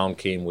sudden the sound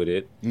came with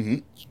it.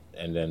 And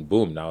then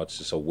boom, now it's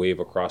just a wave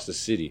across the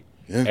city.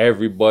 Yeah.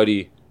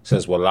 Everybody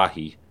says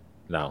Wallahi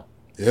now.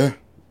 Yeah.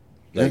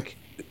 Like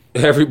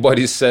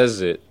everybody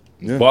says it.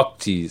 Yeah.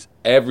 Bhaktis,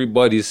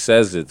 everybody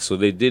says it. So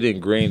they did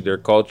ingrain their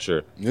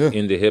culture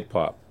into hip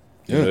hop.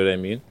 You know what I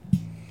mean?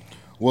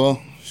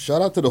 Well,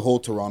 shout out to the whole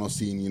Toronto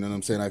scene. You know what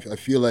I'm saying? I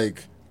feel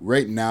like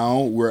right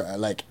now we're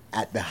like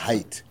at the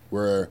height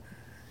where,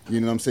 You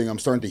know what I'm saying? I'm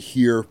starting to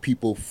hear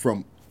people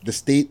from the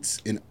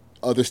States, in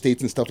other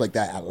states and stuff like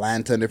that,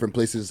 Atlanta and different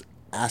places,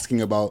 asking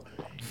about,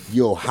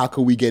 yo, how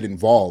could we get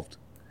involved?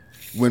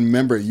 When,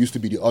 remember, it used to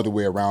be the other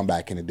way around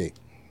back in the day.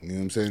 You know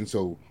what I'm saying?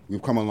 So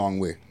we've come a long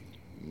way.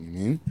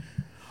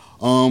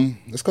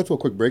 Let's cut to a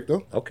quick break,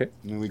 though. Okay.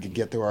 And then we can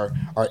get to our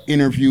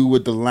interview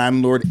with the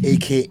landlord,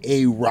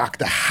 a.k.a. Rock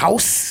the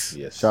House.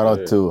 Yes. Shout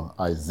out to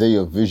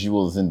Isaiah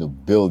Visuals in the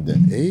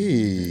building.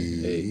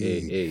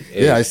 Hey.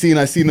 Yeah, I seen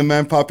the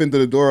man pop into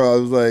the door. I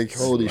was like,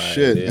 holy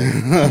shit.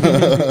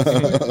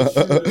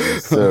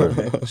 Sir.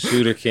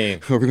 Shooter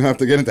King. We're going to have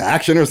to get into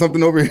action or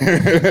something over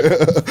here.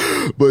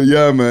 But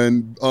yeah,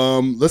 man.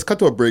 Let's cut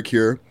to a break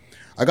here.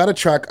 I got a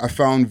track I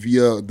found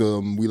via the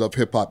We Love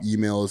Hip Hop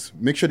emails.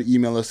 Make sure to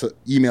email us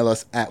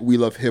at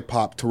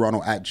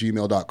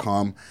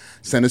welovehiphoptoronto@gmail.com.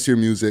 Send us your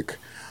music.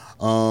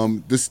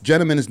 This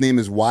gentleman, his name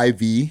is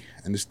YV,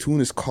 and this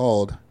tune is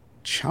called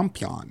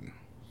Champion.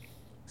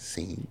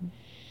 Scene.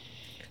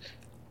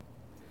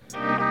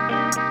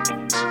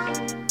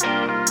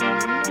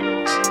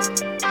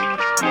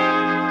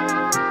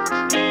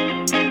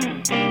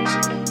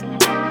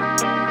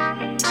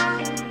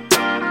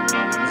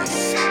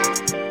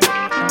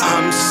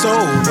 I'm so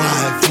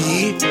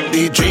YV.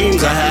 The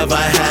dreams I have,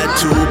 I had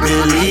to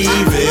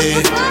believe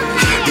it.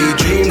 The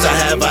dreams I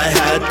have, I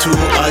had to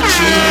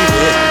achieve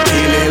it.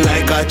 Feeling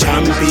like a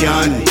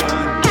champion.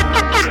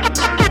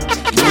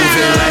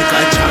 Moving like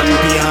a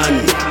champion.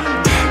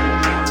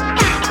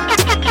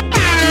 The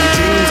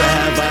dreams I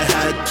have, I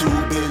had to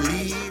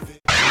believe it.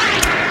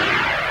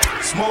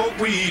 Smoke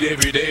weed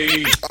every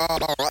day.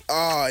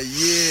 Oh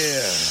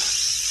yeah.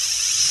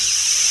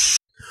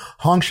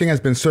 Hongxing has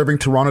been serving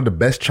Toronto the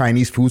best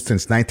Chinese food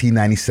since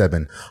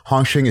 1997.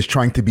 Hongxing is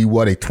trying to be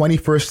what a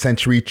 21st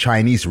century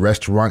Chinese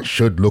restaurant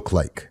should look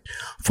like.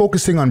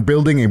 Focusing on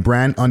building a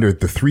brand under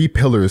the 3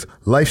 pillars,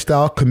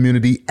 lifestyle,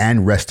 community,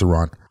 and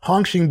restaurant.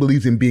 Hongxing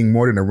believes in being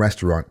more than a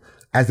restaurant,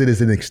 as it is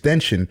an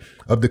extension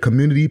of the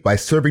community by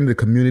serving the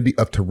community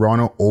of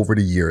Toronto over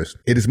the years.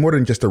 It is more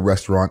than just a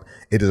restaurant,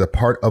 it is a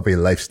part of a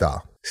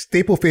lifestyle.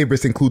 Staple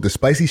favorites include the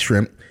spicy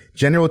shrimp,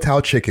 General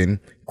Tao chicken,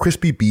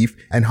 crispy beef,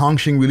 and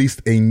Hongxing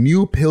released a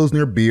new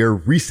Pilsner beer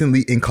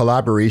recently in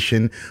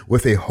collaboration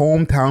with a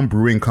hometown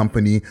brewing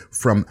company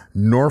from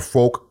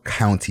Norfolk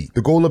County.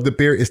 The goal of the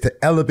beer is to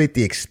elevate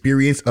the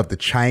experience of the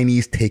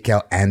Chinese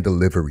takeout and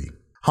delivery.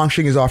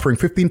 Hongxing is offering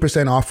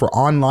 15% off for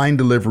online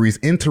deliveries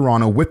in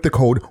Toronto with the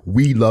code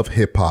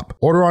WeLoveHipHop.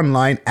 Order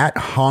online at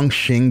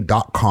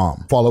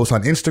hongxing.com. Follow us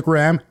on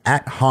Instagram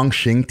at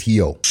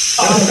HongxingTO.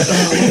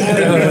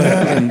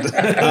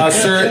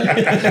 Sir,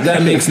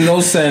 that makes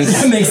no sense.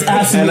 That makes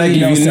absolutely and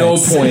I give you no no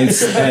sense.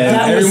 points. And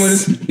That everyone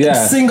was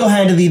is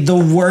single-handedly the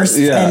worst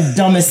and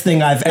dumbest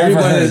thing I've ever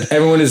heard.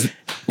 Everyone is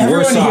Everyone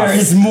worse here off.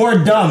 is more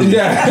dumb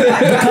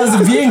because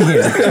of being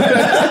here.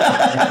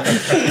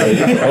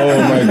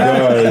 Oh my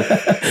God.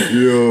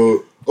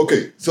 Yo.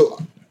 Okay, so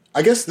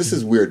I guess this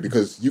is weird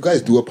because you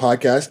guys do a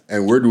podcast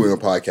and we're doing a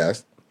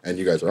podcast and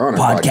you guys are on a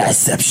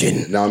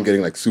Podcastception. Now I'm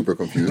getting like super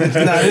confused.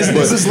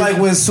 This is like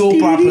when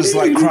soap operas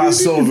like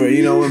crossover,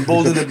 you know, when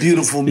Bold and the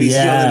Beautiful meets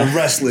Young and the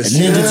Restless.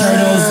 Ninja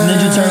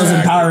Turtles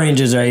and Power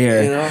Rangers right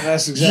here. You know,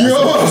 that's exactly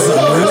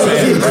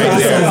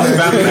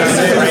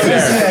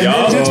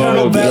Ninja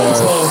Turtle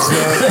Battletoads,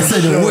 man. That's a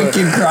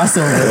wicked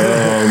crossover.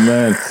 Oh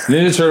man,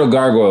 Ninja Turtle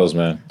Gargoyles,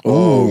 man.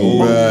 Oh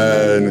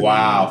man!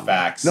 Wow,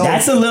 facts.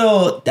 That's a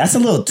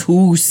little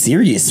too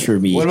serious for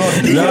me. What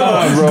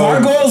about bro.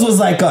 Gargoyles was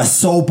like a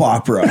soap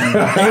opera.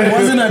 It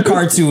wasn't a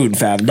cartoon,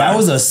 fam. That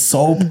was a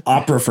soap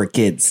opera for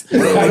kids.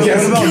 What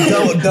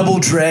about Double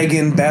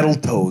Dragon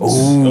Battletoads?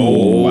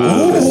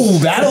 Ooh,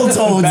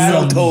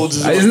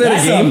 Battletoads. Isn't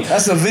that a game?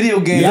 That's a video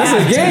game. Yeah,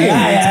 That's a game.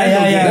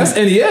 Yeah. That's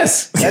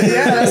NES.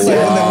 That's like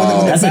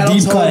when That's a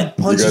deep cut.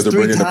 You guys are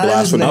bringing the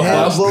blast from the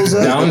head blows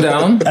up.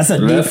 Down. That's a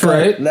left, deep cut.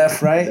 right.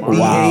 Left, right.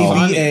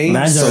 Wow. B-A-B-A.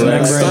 Man's are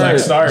Select remembering.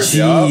 start.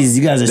 Jeez,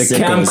 you guys are The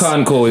sickos.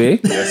 Camcon code, eh?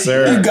 Yes,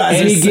 sir. You guys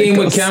Any are game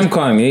with sickos.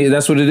 Camcon, eh?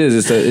 That's what it is.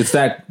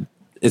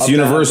 It's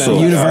universal.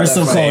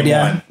 Universal code,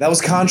 yeah. That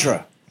was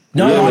Contra.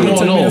 No, it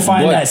took me to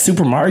find but- that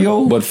Super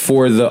Mario. But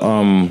for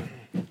the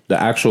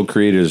actual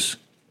creators,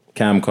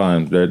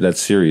 Camcon, that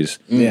series,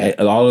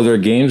 all of their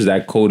games,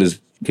 that code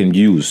can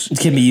use. It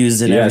can be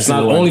used in Yeah, every it's not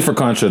single one. only for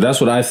Contra.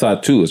 That's what I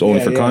thought too. It's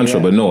only for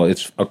Contra, but no,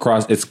 it's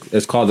across. It's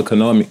called the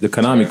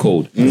Konami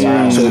code.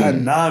 Wow. So,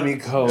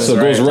 Konami code. so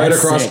it goes right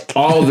That's across sick.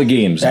 all the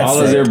games, That's all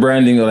of sick. their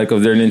branding, like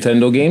of their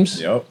Nintendo games.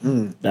 Yep.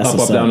 That's Up,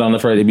 what's down, up.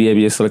 left, right,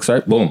 A, select,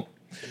 start, boom.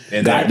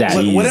 And Got that.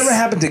 Whatever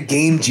happened to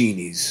Game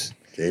Genies?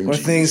 Or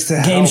things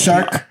to Game help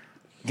Shark.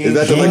 Is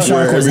that the Game like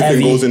Shark where was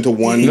everything heavy. goes into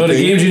one? You know the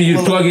thing? games you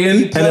plug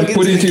in and then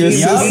put into your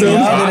system.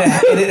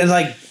 And it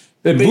like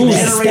It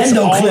boosts. generates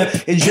Nintendo all, clip.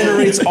 it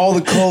generates all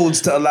the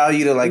codes to allow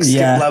you to like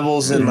skip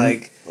levels and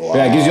like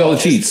Yeah, it gives you all the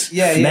cheats.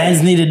 Yeah,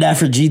 Man's needed that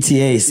for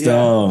GTA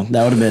still.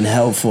 That would have been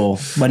helpful.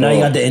 But now you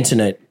got the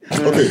internet.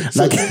 Okay.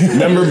 Like,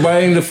 Remember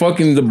buying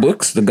the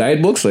books, the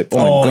guidebooks? Like,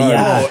 oh my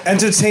god. Oh,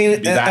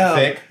 entertainment. that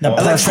thick? The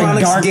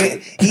Electronics dark.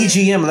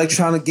 EGM,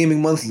 Electronic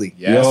Gaming Monthly.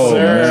 Yes, Yo,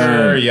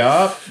 sir. man.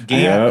 Yup.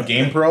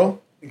 Game Pro.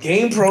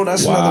 Game Pro,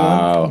 that's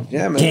another one.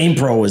 Yeah, man. Game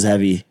Pro was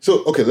heavy.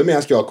 So, okay, let me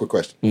ask y'all a quick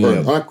question.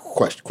 Or not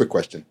quick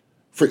question.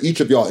 For each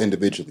of y'all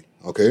individually,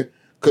 okay?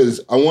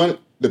 Because I want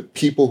the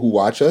people who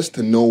watch us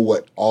to know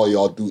what all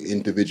y'all do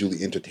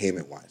individually,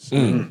 entertainment-wise. You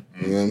know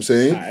what I'm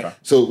saying? Right.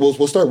 So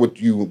we'll start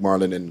with you,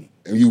 Marlon, and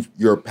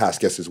you're a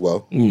past guest as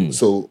well.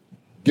 So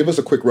give us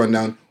a quick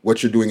rundown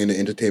what you're doing in the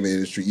entertainment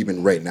industry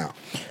even right now.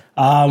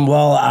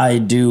 Well, I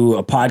do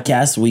a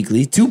podcast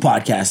weekly, 2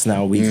 podcasts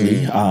now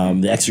weekly.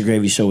 The Extra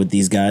Gravy Show with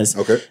these guys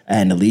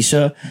and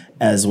Alicia,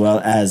 as well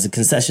as the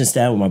Concession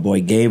Stand with my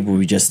boy Gabe, where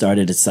we just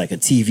started. It's like a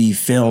TV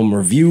film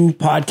review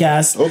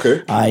podcast.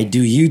 Okay. I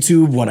do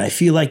YouTube when I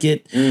feel like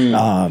it.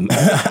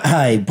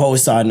 I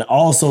post on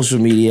all social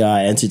media.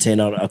 I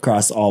entertain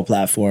across all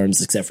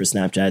platforms except for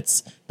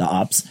Snapchat's the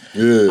ops.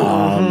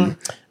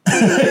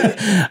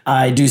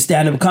 I do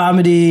stand-up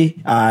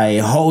comedy. I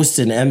host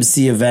and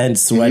MC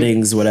events,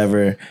 weddings,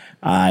 whatever.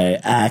 I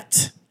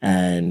act,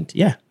 and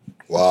yeah.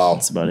 Wow.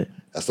 That's about it.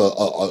 That's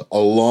a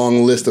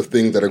long list of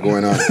things that are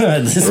going on.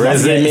 This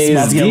resume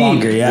is deep.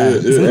 Longer,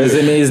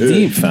 Resume is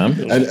deep, fam.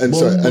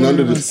 And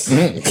under this,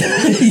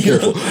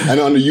 careful. And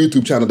on the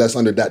YouTube channel, that's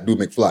under That Dude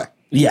McFly.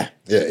 Yeah.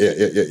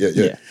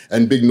 Yeah.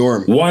 And Big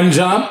Norm. One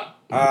job.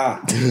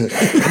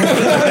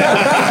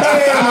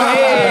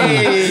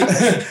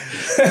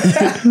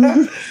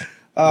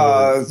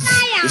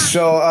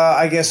 So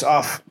I guess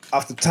off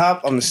the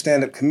top, I'm a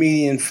stand-up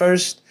comedian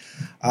first.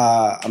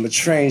 I'm a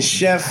trained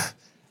chef.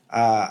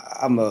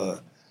 I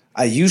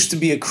used to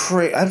be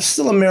I'm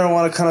still a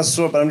marijuana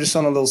connoisseur, but I'm just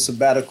on a little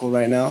sabbatical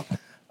right now.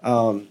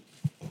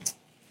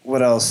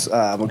 What else?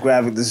 I'm a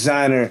graphic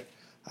designer.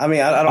 I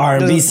mean, I don't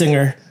R&B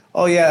singer.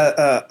 Oh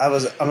yeah,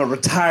 I'm a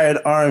retired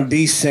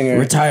R&B singer,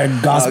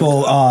 retired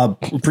gospel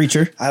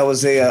preacher. I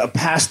was a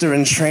pastor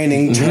in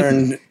training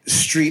turned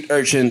street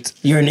urchin.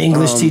 You're an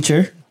English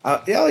teacher.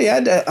 I'm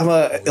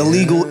an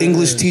illegal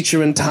English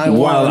teacher in Taiwan.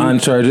 While on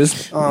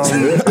charges. On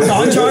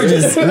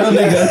charges. Real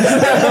nigga.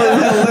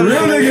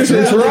 Real nigga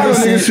shit. Toronto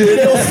nigga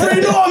shit. Free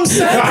Norm,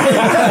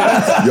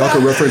 son. Y'all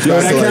can reference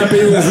back to that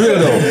campaign was real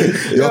though.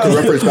 Y'all can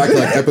reference back to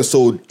like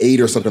episode 8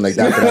 or something like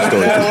that for that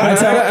story.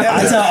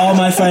 I tell all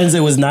my friends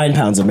it was 9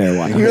 pounds of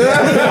marijuana.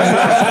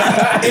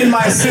 In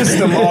my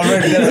system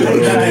already that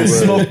I had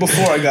smoked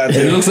before I got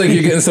there. It looks like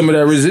you're getting some of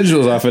that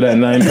residuals off of that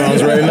 9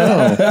 pounds right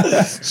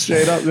now.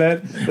 Straight up,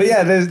 man. But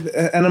yeah,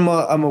 and I'm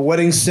a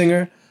wedding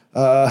singer.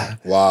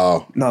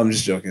 Wow. No, I'm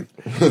just joking.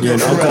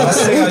 I'll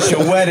sing at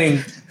your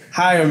wedding.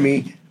 Hire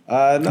me.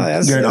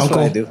 That's what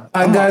I do.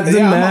 I got the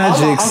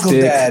magic I'm Uncle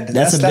stick. Dad.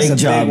 That's a big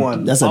job. Big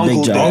one. That's a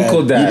big job.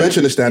 Uncle Dad. You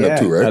mentioned the stand-up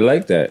too, right? I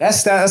like that.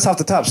 That's off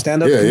the top.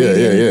 Stand up.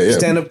 Yeah.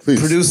 Stand-up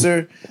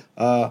producer.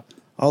 All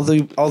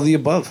the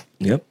above.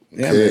 Yep.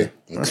 Yeah.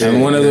 Okay.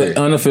 And one of the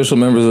unofficial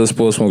members of the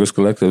Spoil Smokers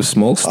Collective,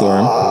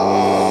 Smokestorm.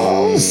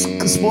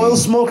 Spoiled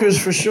smokers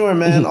for sure,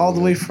 man. All the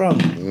way from.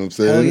 You know what I'm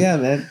saying? Hell yeah,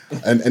 man.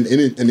 And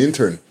an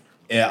intern.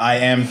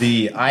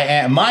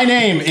 Yeah, my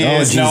name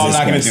is, no, I'm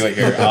not going to do it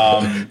here.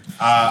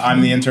 I'm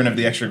the intern of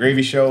the Extra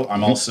Gravy Show.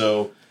 I'm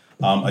also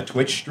a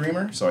Twitch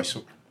streamer, so I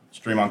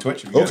stream on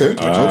Twitch. If you guys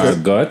know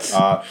Twitch. Guts.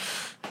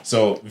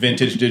 So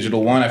Vintage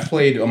Digital 1, I've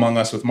played Among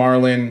Us with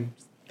Marlon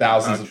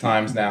thousands of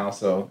times now.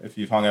 So if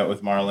you've hung out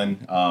with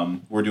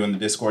Marlon, we're doing the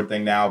Discord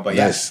thing now. But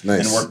Nice.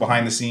 and work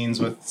behind the scenes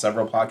with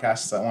several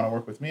podcasts that want to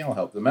work with me. I'll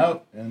help them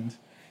out and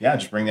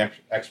just bring the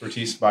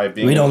expertise by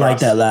being. We don't like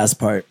that last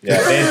part.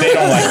 Yeah, they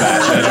don't like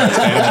that. They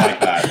don't like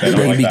that.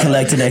 They be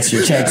collecting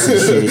extra checks and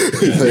shit.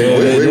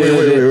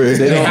 Wait.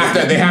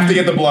 They have to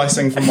get the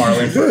blessing from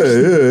Marlon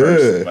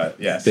first. But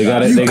yes, They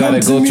gotta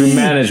go through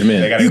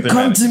management. They gotta You get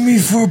their come to me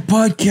for a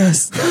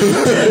podcast.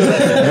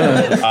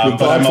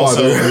 but I'm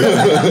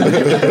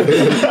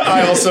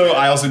also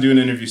I also do an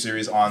interview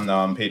series on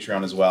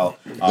Patreon as well.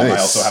 I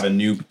also have a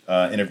new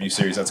interview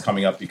series that's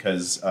coming up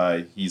because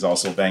he's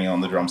also banging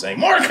on the drum saying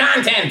more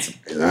content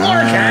for the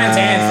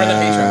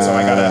Patreon. So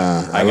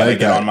I gotta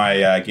get on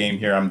my game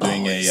here. I'm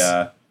doing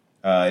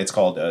it's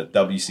called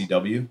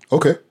WCW.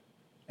 Okay.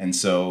 And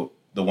so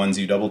the ones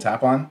you double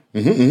tap on,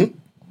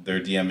 they're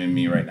DMing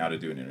me right now to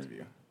do an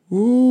interview.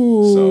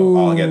 Ooh. So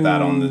I'll get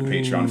that on the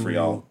Patreon for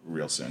y'all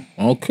real soon.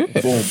 Okay.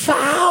 Boom.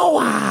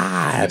 Forward.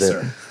 Yes,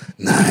 sir.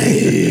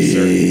 Nice.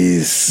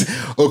 Yes,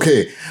 sir.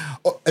 Okay.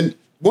 Oh, and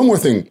one more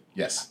thing.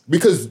 Yes.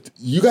 Because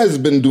you guys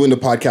have been doing the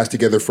podcast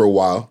together for a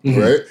while,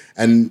 right?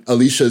 And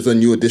Alicia is a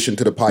new addition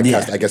to the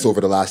podcast, I guess, over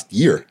the last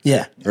year.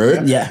 Yeah.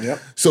 Right? Yeah. Yep.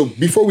 So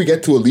before we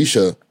get to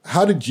Alicia,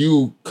 how did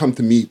you come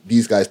to meet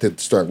these guys to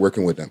start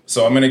working with them?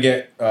 So I'm going to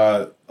get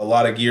a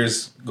lot of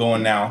gears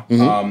going now.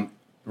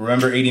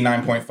 Remember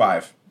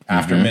 89.5?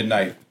 After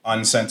Midnight,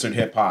 Uncensored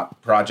Hip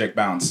Hop, Project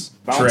Bounce,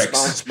 Bounce, Tricks,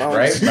 bounce, bounce.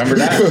 right? Remember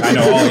that? I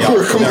know all y'all.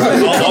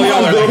 all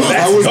y'all are like,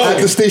 I was let's at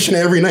go. the station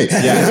every night.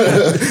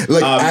 Yeah.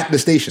 Like at the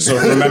station. So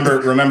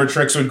remember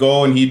Tricks would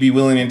go and he'd be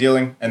wheeling and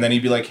dealing, and then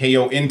he'd be like, "Hey,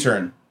 yo,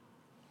 intern."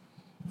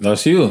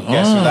 That's you.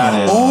 Guess who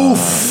that is? Oh,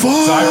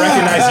 fuck. So I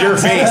recognize your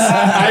face.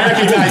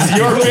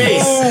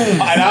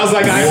 And I was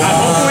like,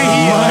 hopefully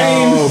he.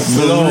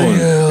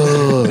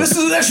 This is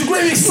an extra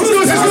gravy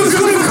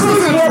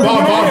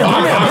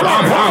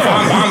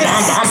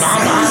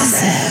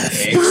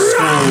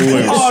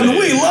on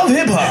We Love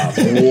Hip Hop.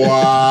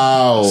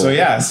 Wow. So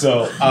yeah,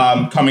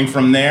 coming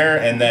from there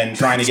and then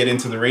trying to get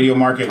into the radio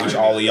market, which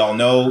all of y'all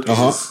know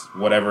is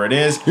whatever it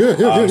is.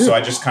 Yeah. So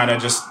I just kind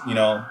of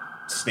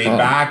stayed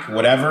back,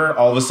 whatever.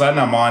 All of a sudden,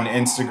 I'm on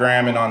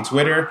Instagram and on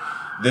Twitter.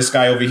 This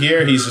guy over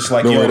here, he's just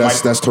like, Don't yo, worry,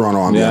 that's Toronto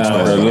ambiance. Yeah,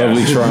 our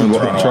lovely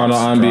Toronto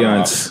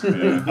ambiance.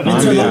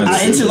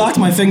 I interlocked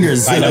my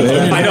fingers. I know.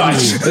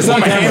 It's not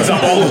my hands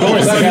up all over.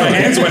 It's like my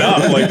hands went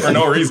up like for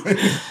no reason.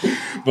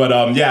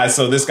 But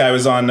so this guy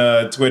was on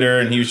Twitter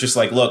and he was just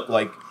like, look,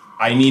 like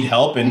I need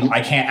help and I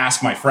can't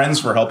ask my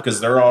friends for help because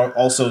they're all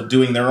also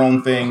doing their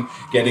own thing,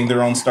 getting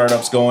their own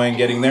startups going,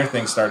 getting their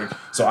thing started.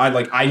 So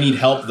I need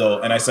help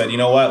though. And I said, you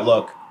know what?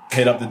 Look,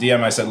 hit up the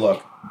DM. I said,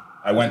 look,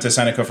 I went to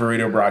Seneca for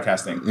radio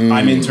broadcasting.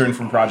 I'm intern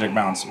from Project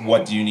Bounce.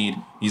 What do you need?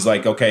 He's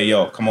like, okay,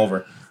 yo, come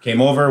over.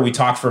 Came over. We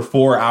talked for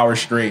 4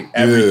 hours straight.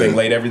 Everything,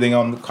 laid everything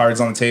on the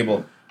cards on the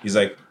table. He's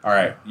like, all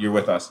right, you're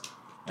with us.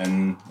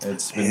 And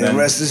it's been the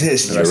rest is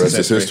history. The rest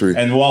is history.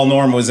 And while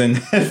Norm was in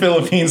the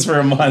Philippines for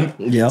a month,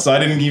 so I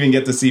didn't even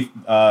get to see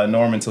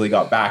Norm until he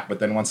got back. But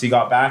then once he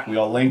got back, we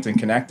all linked and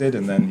connected.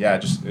 And then,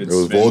 it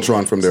was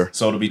Voltron from there.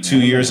 So it'll be 2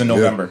 years in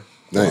November.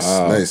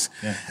 Nice.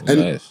 Yeah.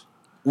 And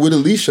with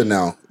Alicia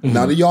now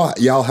that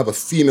y'all have a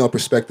female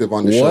perspective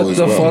on the show as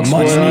well. What the fuck's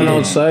going on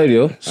outside,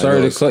 yo? Sorry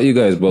to cut you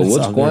guys, but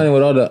what's going on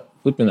with all the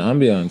flipping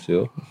ambiance,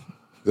 yo?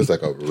 There's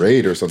like a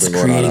raid or something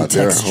going on out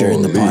there. Texture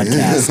in the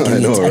podcast. I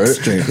know, right?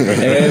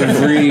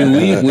 Every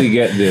week we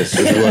get this.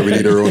 This is why we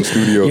need our own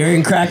studio. You're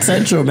in Crack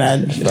Central,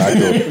 man.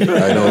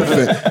 I know.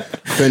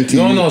 Fenty.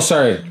 No,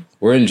 sorry.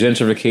 We're in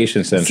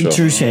Gentrification Central.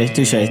 Touche.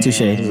 There's a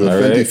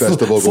Fenty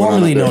festival going on.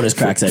 Formerly known as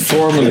Crack Central.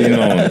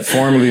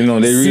 Formerly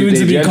known. Soon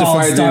to be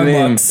called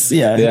Starbucks.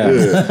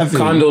 Yeah.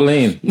 Condo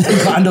Lane.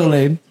 Condo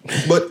Lane.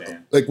 But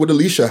like with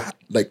Alicia,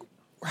 like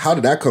how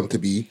did that come to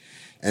be,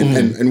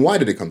 and why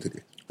did it come to be?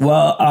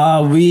 Well,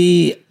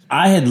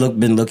 I had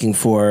been looking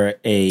for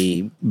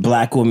a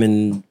black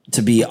woman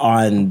to be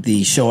on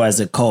the show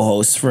as a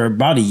co-host for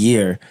about a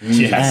year.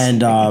 Yes.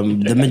 And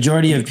the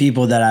majority of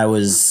people that I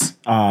was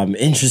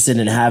interested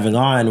in having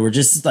on were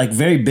just like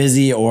very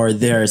busy, or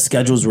their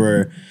schedules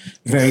were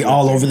very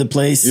all over the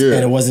place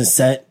and it wasn't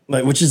set,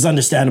 like, which is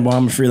understandable.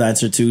 I'm a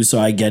freelancer too, so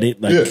I get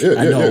it. Like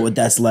I know what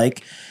that's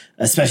like.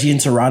 Especially in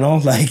Toronto,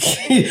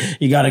 like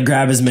you got to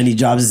grab as many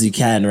jobs as you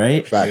can,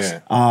 right? Facts.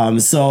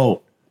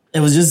 So it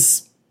was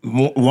just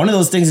one of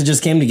those things that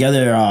just came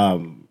together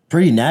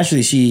pretty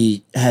naturally.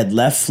 She had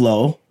left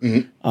Flow,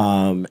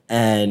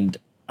 and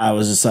I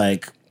was just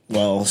like,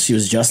 well, she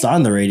was just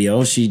on the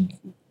radio. She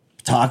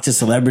talked to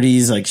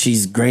celebrities. Like,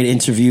 she's a great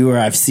interviewer.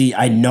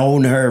 I've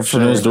known her for... She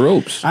knows the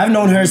ropes. I've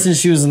known her since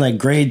she was in like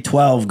grade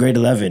 12, grade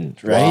 11,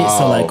 right? Wow.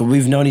 So like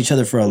we've known each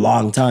other for a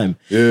long time.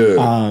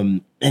 Yeah.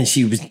 And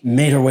she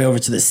made her way over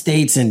to the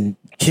States and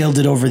killed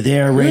it over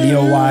there,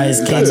 radio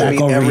wise. Came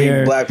back over every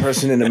here. black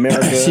person in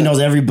America. She knows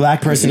every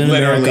black person in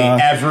Literally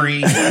America.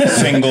 every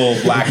single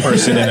black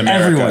person in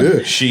America.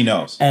 Everyone. She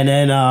knows. And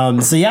then, I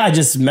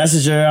just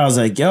messaged her. I was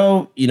like,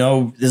 yo,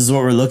 this is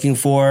what we're looking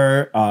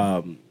for.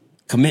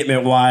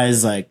 Commitment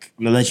wise, like,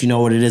 I'm gonna let you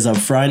know what it is up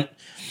front.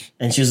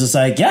 And she was just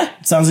like, yeah,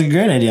 sounds like a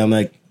great idea. I'm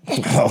like,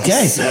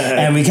 okay.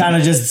 And we kind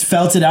of just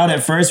felt it out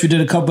at first. We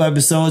did a couple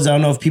episodes. I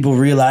don't know if people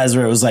realized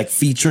where it was like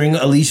featuring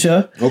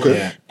Alicia. Okay.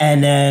 Yeah.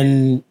 And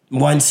then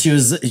once she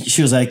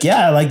was like,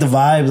 yeah, I like the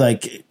vibe.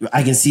 Like,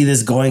 I can see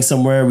this going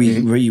somewhere.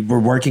 We're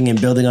working and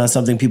building on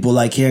something. People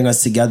like hearing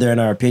us together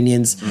and our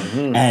opinions.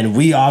 Mm-hmm. And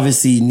we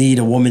obviously need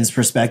a woman's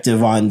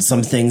perspective on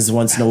some things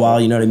once in a while.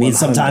 You know what I mean? 100%.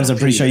 Sometimes I'm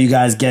pretty sure you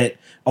guys get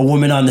a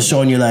woman on the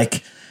show and you're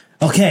like,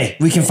 okay,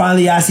 we can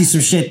finally ask you some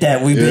shit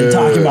that we've been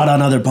talking about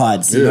on other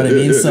pods. You know what I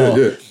mean?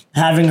 So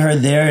having her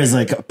there is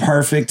like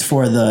perfect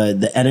for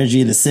the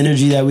energy, the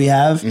synergy that we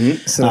have.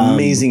 It's an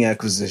amazing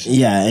acquisition.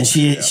 Yeah, and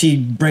she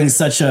brings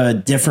such a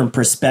different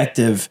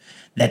perspective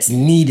that's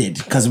needed,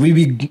 because we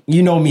be, me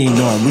and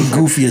Norm, we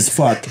goofy as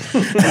fuck,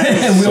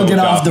 and we'll get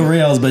off the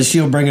rails, but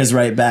she'll bring us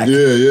right back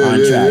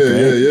on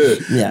track.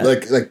 Yeah.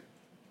 Like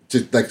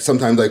just like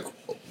sometimes like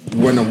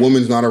when a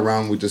woman's not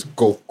around, we just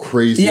go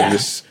crazy and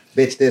just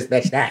bitch this,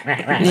 bitch that.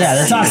 Yeah,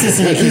 the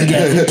toxicity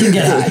can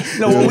get high.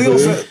 No, well, we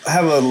also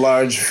have a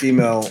large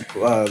female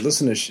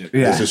listenership.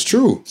 Yeah. This is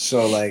true.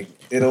 So like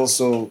it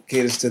also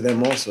caters to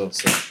them also.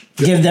 So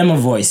give them a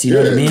voice. You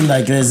know what I mean?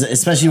 Like,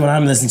 especially when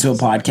I'm listening to a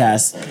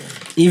podcast,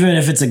 even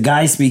if it's a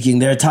guy speaking,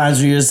 there are times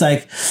where you're just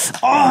like,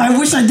 oh, I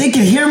wish they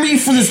could hear me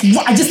for this.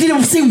 I just need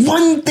to say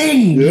one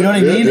thing. You know what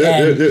I mean?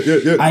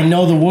 And I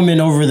know the woman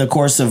over the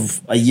course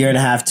of a year and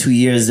a half, 2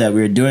 years that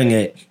we were doing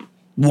it,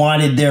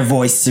 wanted their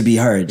voice to be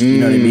heard. You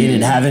know what I mean?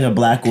 And having a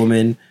black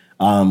woman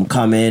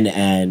come in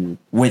and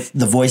with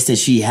the voice that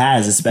she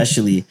has,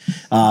 especially,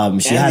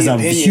 she has a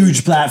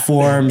huge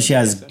platform. She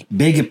has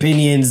big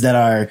opinions that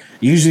are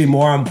usually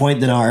more on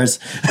point than ours.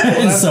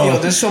 So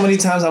there's so many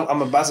times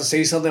I'm about to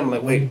say something. I'm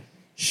like, wait,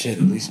 shit,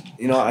 at least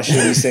I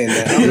shouldn't be saying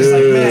that. I'm just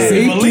like, man,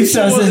 see, keeps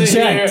us in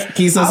check.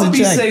 Keeps us in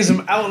check. I'll be saying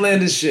some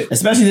outlandish shit.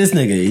 Especially this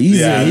nigga. He's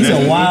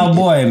a wild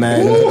boy,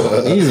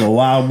 man. He's a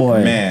wild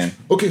boy, man.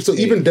 Okay, so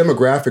even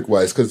demographic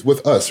wise, because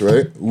with us,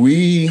 right,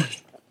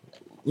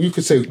 you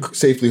could say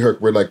safely, Herc,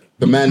 we're like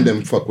the man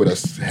them fuck with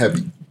us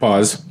heavy.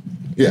 Pause.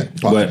 Yeah,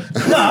 but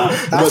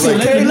that's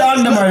what they dog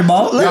them are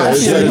about.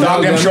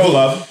 Dog them show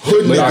love.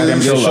 Dog them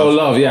show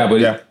love. Yeah,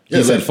 but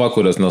he said fuck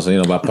with us, no,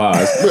 so by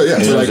pause. But yeah,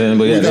 you know what I'm saying?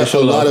 But we they got show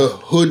a love. lot of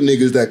hood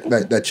niggas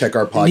that check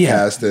our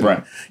podcast, and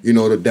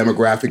the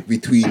demographic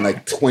between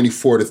like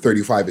 24 to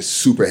 35 is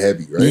super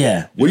heavy, right?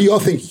 Yeah. What do y'all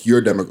think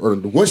your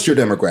what's your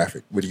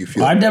demographic? What do you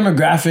feel? Our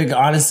demographic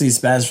honestly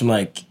spans from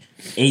like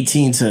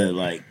 18 to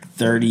like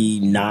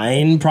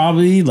 39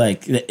 probably.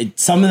 Like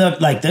some of the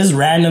like there's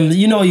random,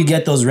 you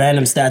get those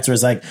random stats where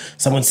it's like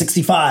someone's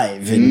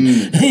 65 and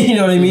you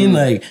know what I mean?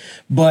 Like,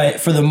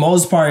 but for the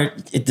most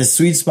part, the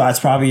sweet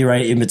spot's probably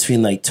right in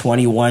between like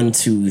 21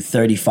 to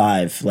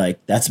 35.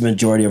 Like that's the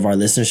majority of our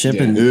listenership.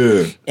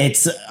 And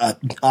it's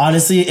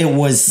honestly, it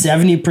was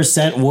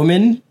 70%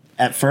 women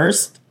at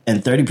first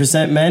and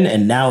 30% men,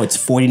 and now it's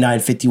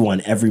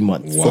 49-51 every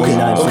month.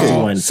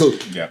 49-51. So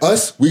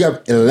us, we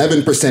got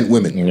 11%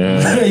 women.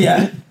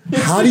 Yeah.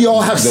 How do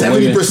y'all have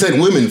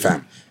 70% women,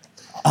 fam?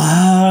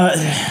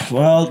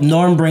 Well,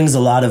 Norm brings a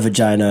lot of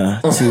vagina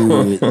to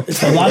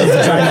a lot of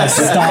vagina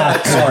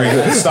stock.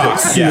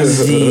 Stock. To Yes.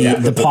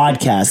 the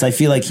podcast. I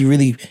feel like he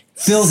really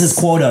fills his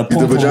quota.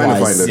 He's a vagina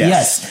finder.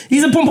 Yes,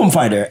 he's a pum pum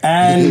finder,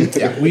 and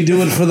we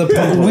do it for the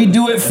pum. We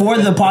do it for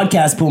the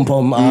podcast pum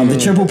pum. The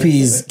triple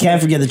P's.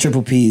 Can't forget the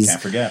triple P's.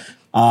 Can't forget.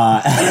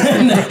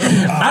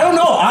 I don't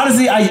know.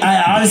 Honestly,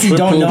 I honestly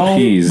don't know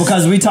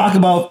because we talk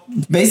about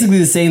basically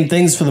the same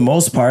things for the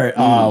most part.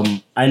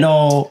 I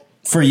know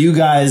for you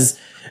guys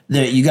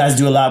that you guys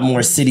do a lot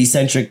more city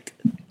centric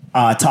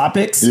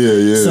topics.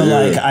 So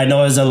like I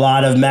know there's a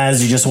lot of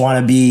mans who just want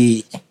to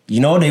be. They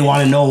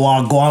want to know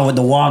Wagwan with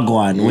the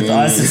Wagwan. With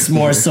us, it's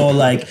more so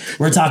like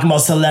we're talking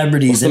about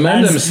celebrities. And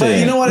mans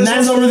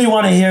don't really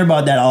want to hear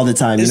about that all the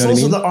time. It's you know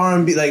also what I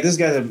mean? the R&B. Like this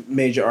guy's a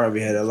major R&B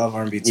head. I love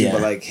R&B too. Yeah.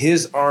 But like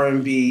his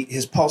R&B,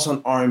 his pulse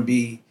on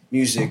R&B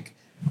music,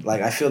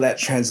 like I feel that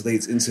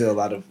translates into a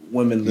lot of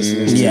women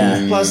listeners.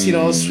 Yeah. Plus,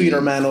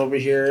 sweeter man over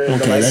here, the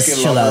Okay, light let's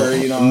skin chill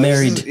lover. out.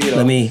 Married.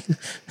 Let me.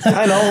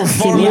 I know.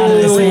 Keep me out of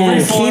this,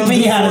 man. Keep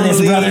me out of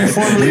this,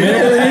 brother.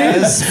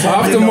 Married.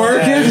 Off the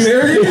market,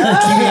 married. Keep me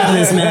out of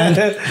this,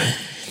 man.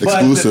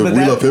 Exclusive. We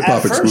love hip hop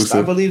At first, exclusive.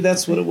 I believe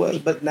that's what it was,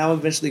 but now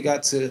eventually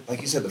got to, like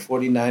you said, the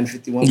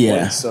 49-51 Yeah.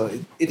 points. So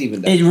it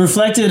evened out. It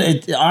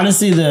reflected.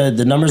 Honestly,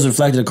 the numbers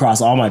reflected across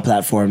all my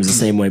platforms the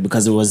same way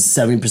because it was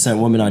 70%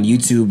 women on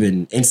YouTube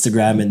and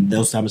Instagram and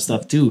those type of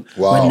stuff too.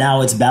 Wow. But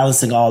now it's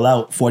balancing all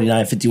out.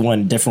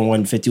 49-51, different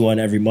one 51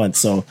 every month.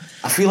 So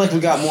I feel like we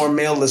got more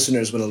male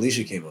listeners when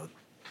Alicia came on.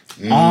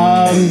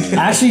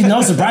 actually,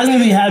 no. Surprisingly,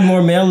 we had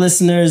more male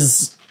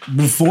listeners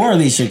before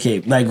Alicia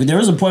came. Like there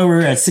was a point where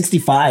we were at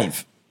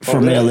 65. For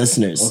male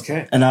listeners,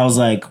 Okay. and I was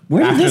like,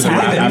 "Where did this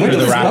happen? After Where the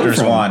did this come Raptors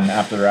from?" won.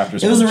 After the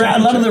Raptors It was won a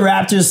lot of the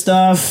Raptors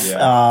stuff,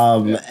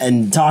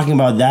 and talking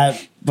about that.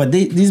 But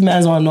these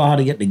mans want to know how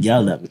to get the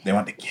gal them. They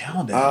want the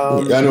gal them.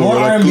 I know. more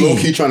We're like R&B. low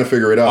key trying to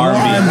figure it out.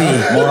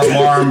 R&B.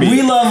 More R&B.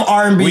 We love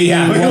R&B We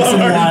once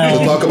in a while.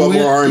 We'll talk about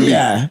more R&B.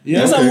 Yeah,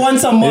 just Okay.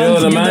 once a month. Yo,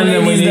 the give man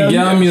them, we ladies need them.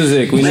 gal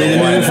music. We need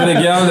music for the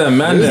gal them,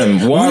 man them.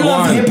 We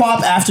love hip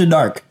hop after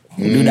dark.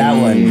 We'll do that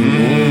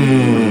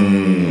one.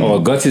 Oh,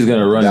 Gutsy's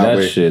gonna run that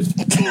way. shit.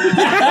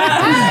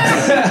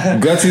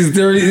 Gutsy's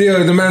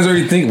 30. The man's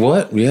already think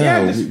what?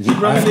 Yeah,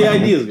 Keep running the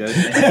ideas,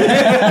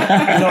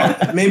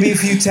 guys. Maybe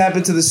if you tap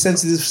into the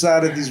sensitive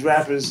side of these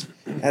rappers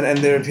and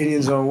their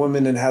opinions on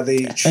women and how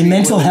they treat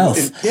mental women,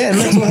 health. and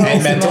mental health,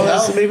 And mental all that,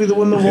 health. maybe the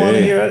women want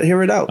to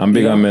hear it out. I'm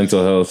big on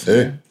mental health.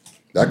 Hey,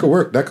 that could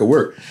work. That could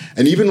work.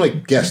 And even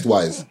like guest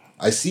wise,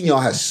 I seen y'all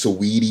have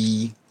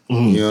Saweetie. You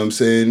know what I'm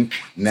saying?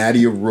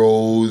 Nadia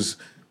Rose.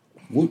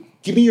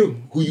 Give me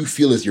who you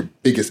feel is your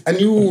biggest.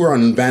 And you were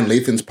on Van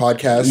Lathan's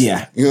podcast.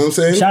 Yeah. You know what I'm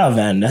saying? Shout out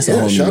Van. That's a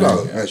whole shout new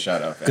out. man.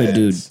 Shout out. Good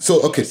dude.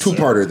 So, okay,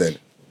 two-parter then.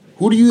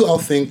 Who do you all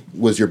think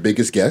was your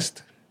biggest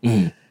guest?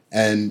 And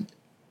then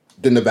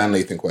the Van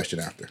Lathan question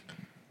after.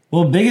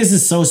 Well, biggest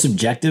is so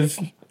subjective.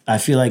 I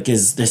feel like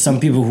there's some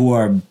people who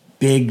are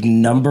big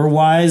number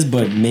wise,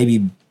 but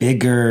maybe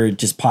bigger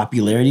just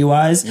popularity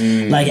wise.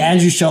 Like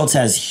Andrew Schultz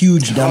has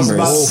huge numbers. I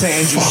was about to say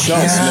Andrew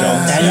Schultz.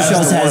 Andrew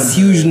Schultz has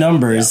huge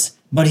numbers.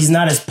 but he's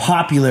not as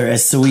popular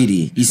as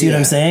Saweetie. You see what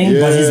I'm saying?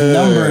 But his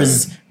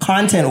numbers,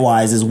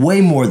 content-wise, is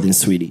way more than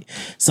Saweetie.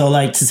 So,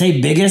 like, to say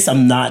biggest,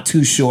 I'm not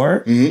too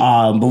sure.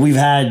 But we've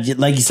had,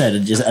 like you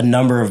said, just a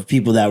number of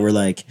people that were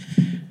like,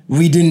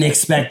 we didn't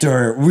expect,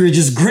 or we were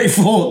just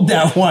grateful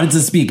that wanted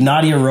to speak.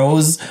 Nadia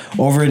Rose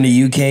over in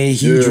the UK,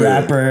 huge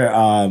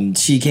rapper.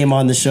 She came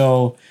on the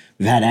show.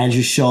 We've had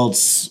Andrew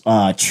Schultz.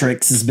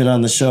 Trix has been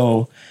on the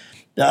show.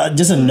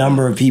 Just a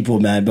number of people,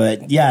 man.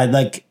 But yeah,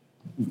 like,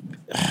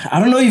 I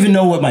don't even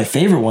know what my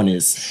favorite one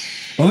is.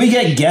 When we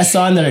get guests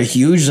on that are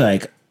huge,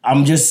 like,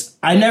 do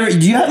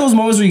you have those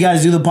moments where you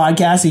guys do the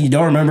podcast and you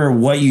don't remember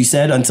what you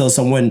said until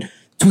someone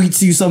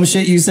tweets you some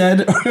shit you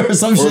said or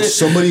some shit? Or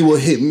somebody will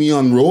hit me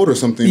on road or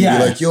something and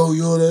be like, yo,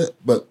 that.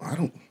 But I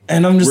don't.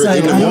 And I'm just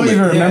like, I don't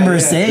even remember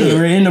saying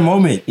we're in the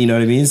moment. You know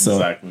what I mean? So,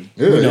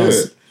 who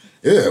knows?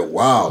 Yeah,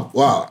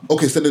 wow.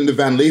 Okay, so then the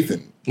Van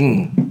Lathan.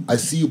 I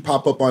see you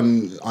pop up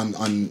on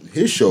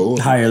his show,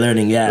 Higher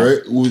Learning. Yeah,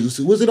 right.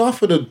 Was it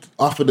off of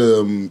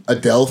the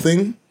Adele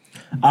thing?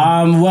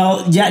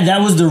 Well, yeah,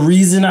 that was the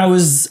reason I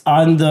was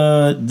on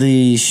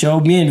the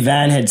show. Me and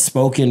Van had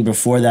spoken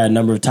before that a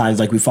number of times.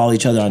 Like, we follow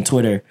each other on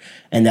Twitter,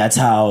 and that's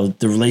how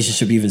the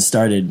relationship even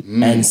started.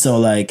 And so,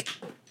 like,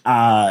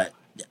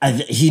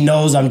 he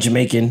knows I'm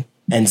Jamaican.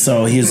 And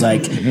so he was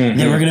like,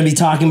 they were going to be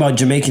talking about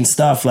Jamaican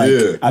stuff. Like,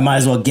 I might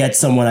as well get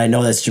someone I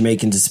know that's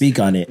Jamaican to speak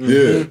on it.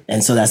 Yeah.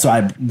 And so that's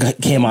why I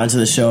came onto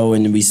the show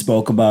and we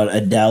spoke about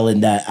Adele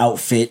and that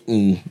outfit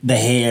and the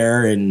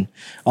hair and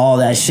all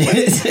that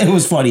shit. It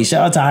was funny.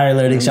 Shout out to Higher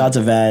Learning. Shout out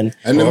to Van.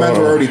 And the men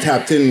were already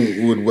tapped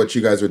in with what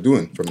you guys were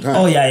doing from time.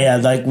 Oh, yeah.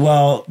 Like,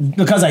 well,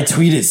 because I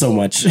tweet it so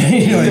much.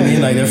 You know what I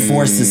mean? Like, they're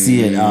forced to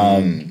see it.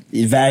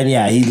 Van,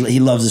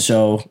 he loves the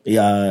show.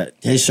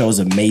 His show is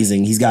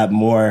amazing. He's got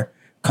more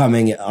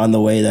coming on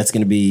the way that's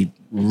going to be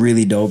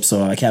really dope.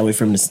 So I can't wait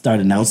for him to start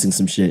announcing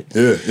some shit.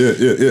 Yeah.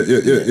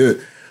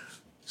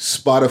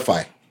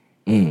 Spotify.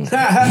 Oh,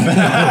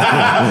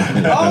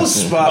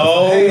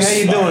 Spotify. Hey, how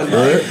you doing?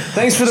 Right.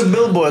 Thanks for the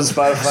billboard,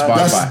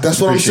 Spotify.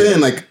 That's what I'm saying.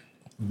 Like,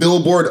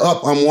 billboard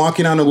up. I'm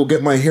walking out to go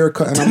get my hair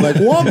cut, and I'm like,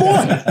 walk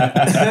on.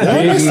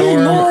 Big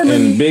Norm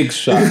and Big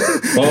Shot.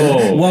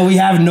 Oh. Well, we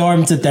have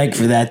Norm to thank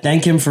for that.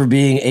 Thank him for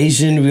being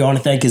Asian. We want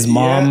to thank his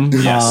mom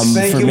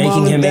Thank for you, making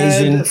Mom him and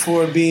Dad, Asian.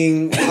 for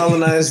being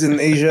colonized in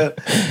Asia.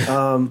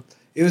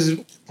 It was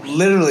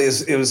literally,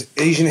 it was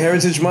Asian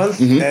Heritage Month,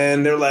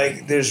 and they're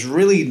like, there's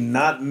really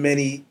not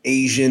many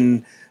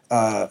Asian,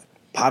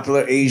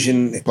 popular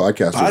Asian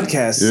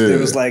podcasts. Yeah. There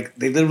was like,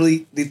 they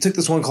took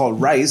this one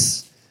called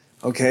Rice,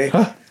 okay?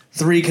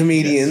 3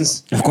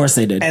 comedians. Of course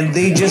they did. And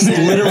they just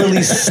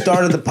literally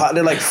started the pod.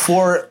 They're like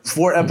 4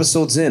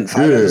 episodes in,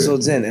 5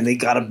 episodes in, and they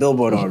got a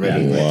billboard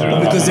already. Wow.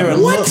 Because they were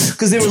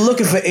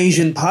looking for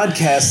Asian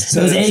podcasts.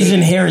 It was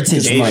Asian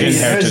Heritage Month.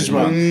 Asian Heritage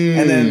Month.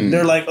 And then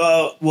they're like,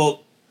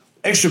 well,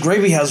 Extra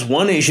Gravy has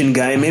one Asian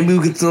guy. Maybe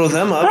we could throw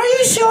them up. Are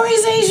you sure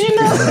he's Asian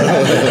now?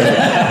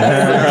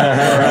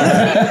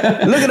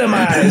 Look at them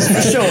eyes,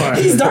 for sure.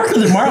 He's darker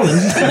than Marlon.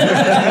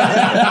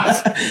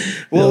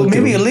 Well,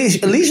 maybe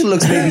Alicia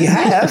looks maybe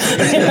half.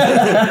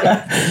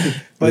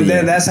 But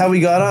then that's how we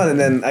got on. And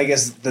then I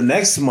guess the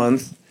next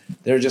month,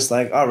 they're just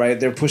like, all right,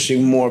 they're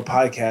pushing more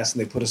podcasts,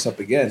 and they put us up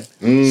again.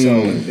 So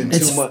in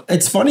 2 months.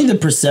 It's funny the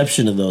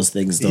perception of those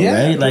things, though,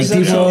 Yeah, right? Like,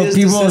 perception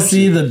people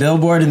see the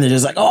billboard and they're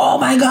just like, "Oh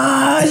my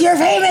god, you're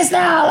famous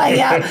now!" Like,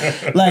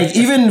 like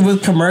even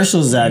with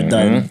commercials I've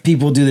done,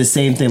 people do the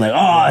same thing. Like,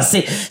 "Oh,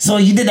 so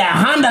you did that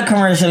Honda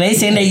commercial? They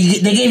saying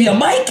they gave you a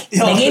mic?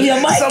 They gave you a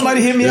mic?"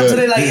 Somebody hit me up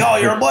today, like, "Yo,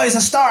 your boy's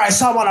a star. I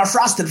saw him on a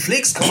Frosted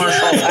Flakes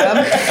commercial, fam."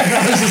 And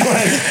I was just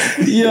like,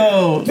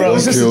 "Yo, bro,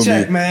 it's just a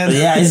check, man."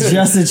 Yeah, it's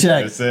just a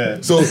check. That's it.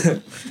 So,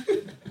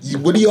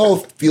 what do y'all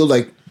feel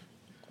like?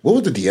 What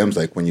were the DMs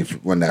like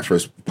when that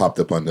first popped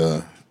up on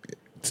the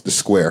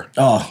square?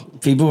 Oh,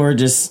 people were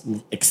just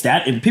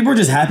ecstatic. People were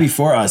just happy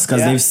for us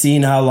because they've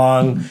seen how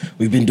long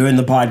we've been doing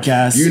the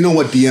podcast. You know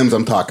what DMs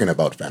I'm talking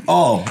about, fam?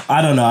 Oh,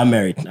 I don't know. I'm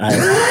married. I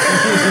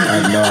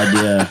have no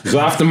idea. It's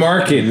off the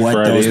market. What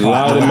Freddie.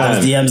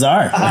 those DMs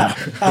are?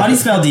 How do you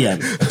spell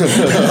DM?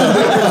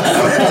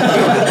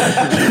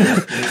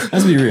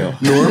 Let's be real.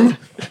 Norm?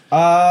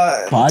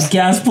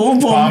 Podcast Pum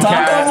Pum.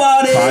 Talk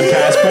about it.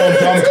 Podcast Pum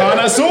Pum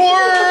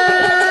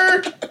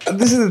Connoisseur.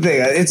 This is the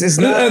thing. It's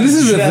not. This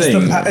is the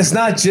thing. It's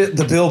not just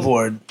the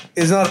billboard.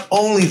 It's not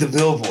only the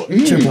billboard.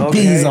 Triple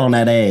P's on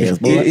that ass,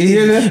 boy. You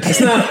hear that?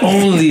 It's not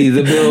only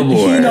the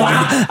billboard. You know,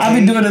 I've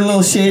been doing a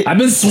little shit. I've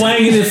been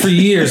swanging it for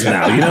years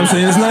now. You know what I'm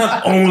saying? It's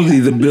not only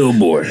the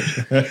billboard.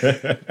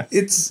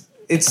 It's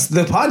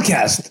the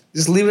podcast.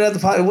 Just leave it at the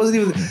podcast. It wasn't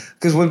even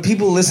because when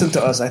people listen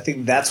to us, I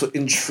think that's what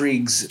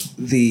intrigues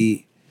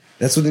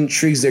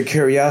their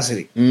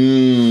curiosity,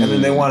 and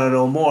then they want to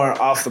know more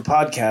off the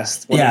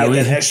podcast. When they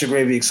get that Extra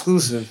Gravy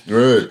exclusive,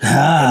 right? And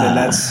then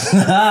that's they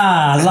get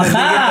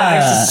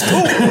that extra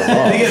scoop.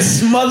 They get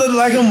smothered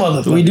like a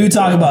motherfucker. We do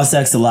talk about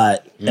sex a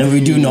lot, and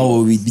we do know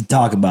what we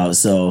talk about.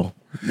 So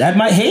That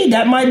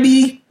might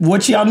be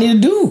what y'all need to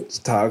do.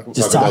 Just talk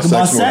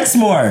about sex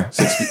more.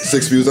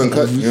 Six views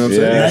uncut. You know what I'm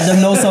saying? Let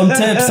them know some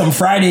tips, some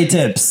Friday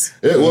tips.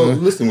 Yeah, well,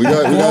 listen, we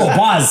got.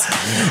 Pause.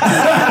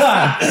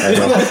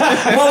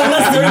 Well,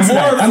 unless they're into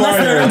that.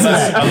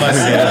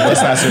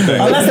 Unless that's your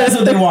thing. Unless that's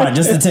what they want,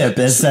 just a tip.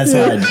 That's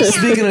fine.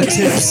 Speaking of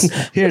tips,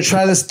 here,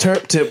 try this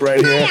terp tip right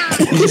here.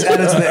 You just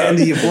add it to the end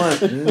of your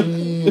blunt.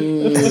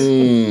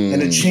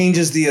 And it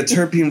changes the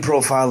terpene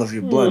profile of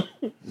your blunt.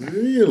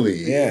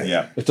 Really?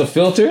 Yeah. It's a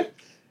filter?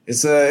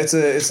 It's a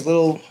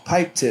little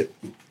pipe tip.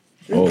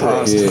 Oh,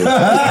 Pause. New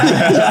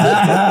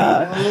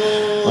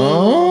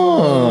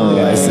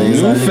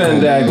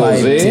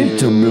Fendagos, eh?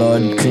 To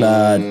blood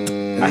clot.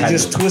 And you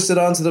just twist it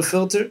onto the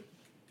filter.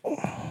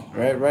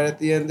 Right at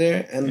the end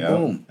there, and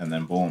boom. And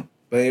then boom.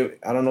 But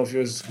I don't know if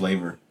yours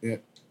flavor. Yeah.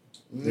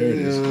 There it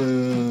is.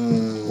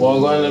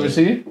 Well, go on, let me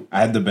see. I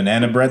had the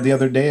banana bread the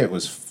other day. It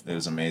was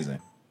amazing.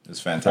 It was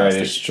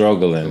fantastic. He's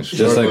struggling.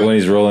 Just like when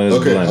he's rolling his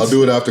Okay, blunts. I'll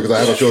do it after because I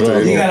have a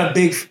filter. You got a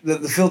big.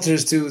 The filter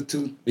is too.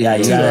 Yeah,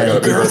 you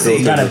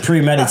gotta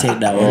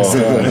premeditate that one.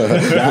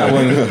 That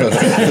one.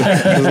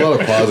 There's a lot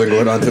of pausing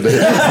going on today. You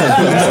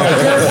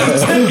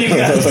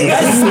guys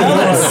smell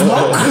that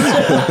smoke?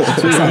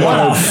 There's a lot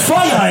of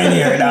fire in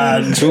here,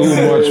 dog. Too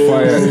much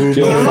fire.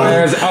 Your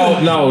fire's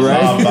out now,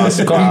 right?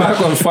 Come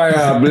back on fire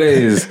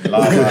ablaze.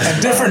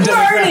 Different.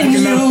 Burning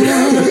you.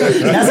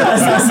 That's what I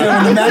start saying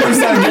when the man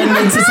start getting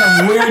into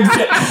some weird.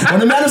 When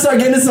the man start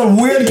getting into some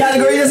weird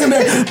category, he's gonna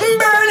be like,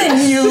 burning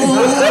you,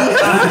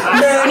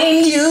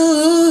 burning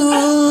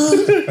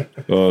you.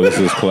 Oh, this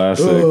is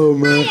classic. Oh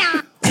man.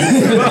 Fire!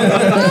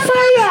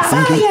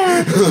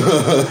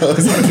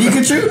 Is that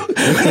Pikachu?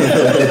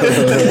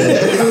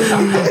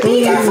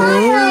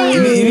 You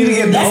need to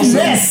get that's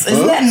Ness.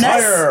 Isn't that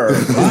Ness?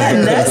 Isn't that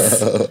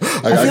Ness?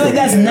 I feel like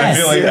that's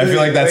Ness. I feel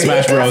like that's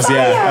Smash Bros.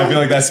 Yeah, I feel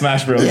like that's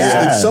Smash Bros.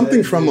 Yeah. It's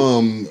something from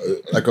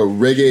like a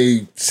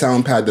reggae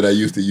sound pad that I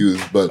used to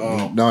use, but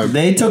now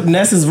they took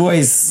Ness's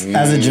voice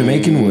as a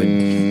Jamaican would.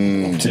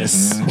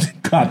 Just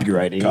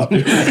copywriting. Don't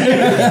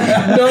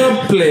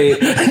play.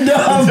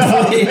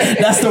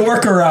 That's the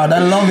workaround. I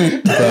love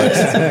it.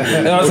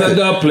 That's a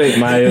dub plate,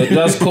 Mario.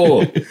 That's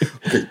cool.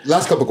 Okay,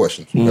 last couple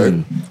questions.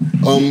 Right?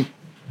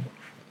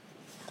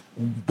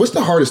 What's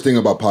the hardest thing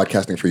about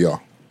podcasting for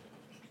y'all?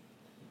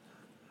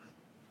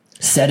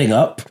 Setting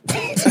up.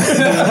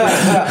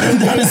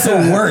 That is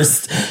the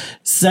worst.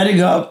 Setting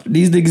up.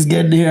 These niggas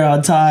getting here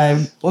on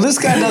time. Well, this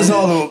guy does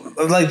all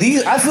the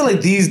these. I feel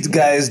like these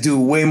guys do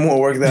way more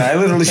work than I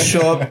literally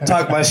show up,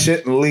 talk my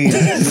shit, and leave,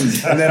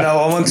 and then I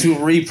want to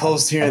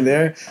repost here and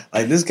there.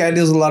 Like this guy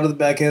does a lot of the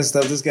backhand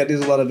stuff. This guy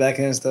does a lot of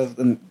backhand stuff,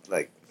 and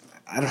like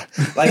I don't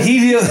like he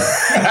deals.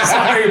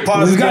 Sorry,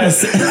 pause. No,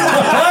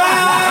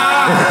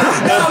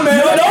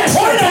 man, don't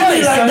point at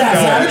me like that.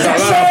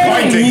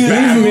 He's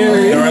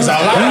married. There was a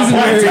lot of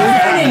pointing.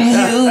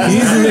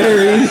 He's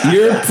married.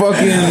 You're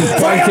fucking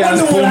podcast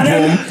pum pum,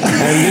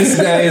 and this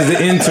guy is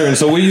the intern.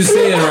 So what are you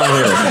saying around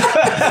here?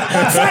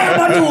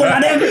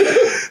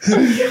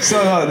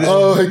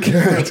 Oh, I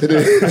can't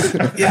today.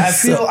 Yeah, I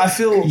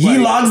feel. He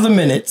logs the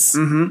minutes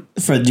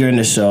for during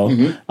the show.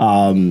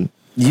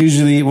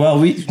 Usually, well,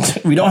 we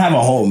don't have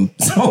a home,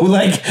 so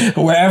like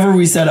wherever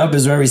we set up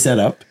is where we set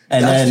up,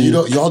 and then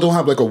y'all don't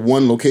have like a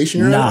one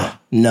location. Nah.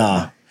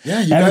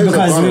 Yeah, you guys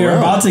because have we were around.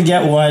 about to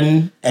get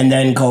one, and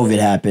then COVID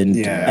happened,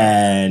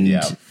 and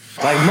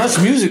like Much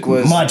Music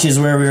was. Much is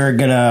where we were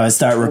gonna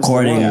start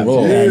recording and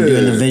doing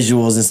the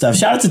visuals and stuff.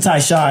 Shout out to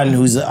Tyshawn,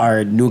 who's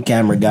our new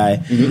camera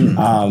guy.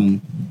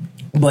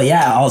 But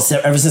yeah,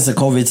 ever since the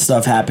COVID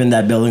stuff happened,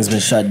 that building's been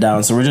shut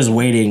down. So we're just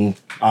waiting,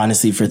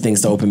 honestly, for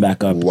things to open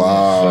back up.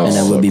 Wow. And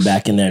then we'll be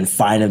back in there and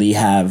finally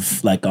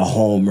have like a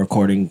home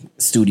recording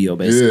studio,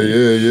 basically.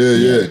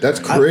 Yeah. That's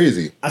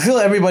crazy. I feel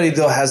everybody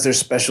though has their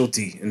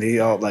specialty, and they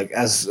all like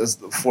as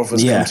the four of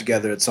us come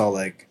together, it's all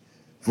like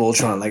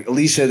Voltron. Like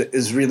Alicia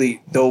is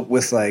really dope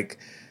with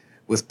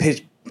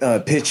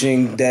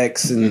pitching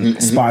decks and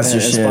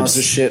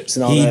sponsorships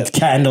and all that. He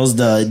handles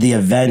the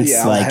events,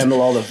 I'll like handle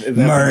all the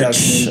event merch,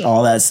 production.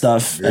 all that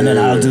stuff, and then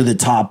I'll do the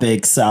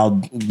topics. I'll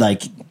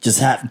like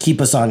just keep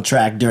us on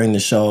track during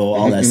the show,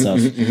 all that stuff.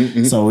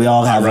 So we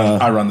all have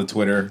I run the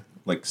Twitter,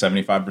 like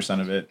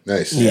 75% of it.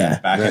 Nice. Yeah.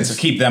 Back so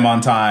keep them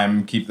on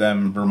time, keep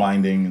them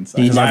reminding and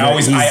stuff. He 'Cause I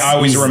always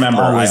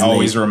remember. I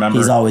always remember.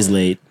 He's always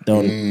late.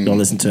 Don't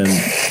listen to him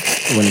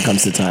when it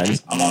comes to time.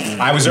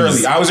 I was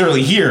early. I was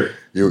early here.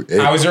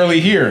 I was early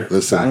here.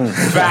 Listen.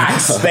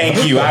 Facts.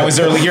 Thank you. I was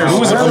early here. Who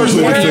was the first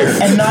one here?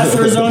 And not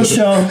for his own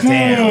show.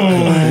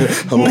 Damn.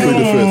 I'm gonna plead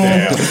the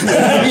fifth.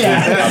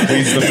 I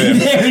pleads the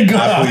fifth. There we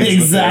go.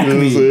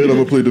 Exactly. I'm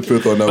gonna plead the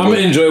fifth on that I'm one.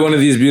 gonna enjoy one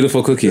of these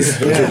beautiful cookies.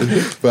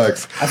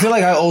 Facts. I feel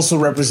like I also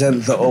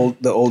represent the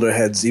older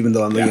heads, even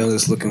though I'm the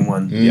youngest looking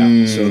one.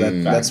 Yeah. So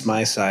that's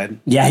my side.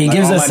 Yeah, he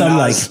gives all us my some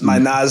Nas, my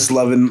Nas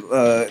loving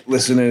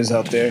listeners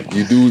out there.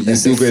 You do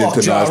get into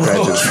Nas Ja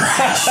patches.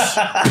 Trash.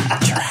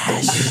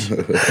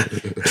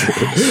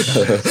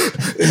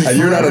 And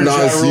you're not a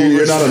Nas.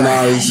 You're not a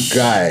Nas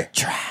guy.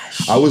 Trash.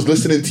 I was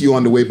listening to you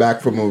on the way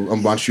back from a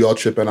Montreal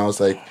trip, and I was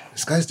like,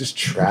 this guy's just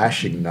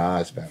trashing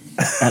Nas, man.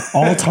 At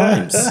all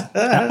times.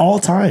 At all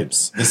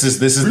times. This is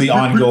the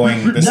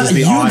ongoing. This is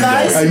the you ongoing.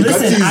 guys,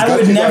 listen,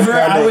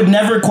 I would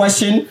never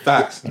question.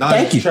 Facts.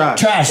 Thank you.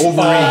 Trash.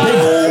 Overrated.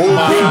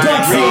 Big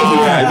gutsy over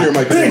there.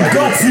 Big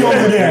gutsy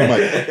over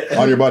there.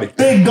 On your body.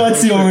 Big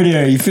gutsy over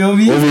there. You feel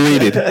me?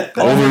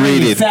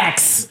 Overrated.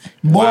 Facts.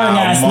 Boring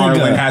ass Marlon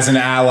nigga. has an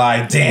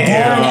ally.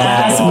 Damn. Boring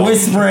ass,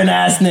 whispering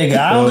ass nigga.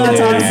 I don't got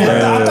time for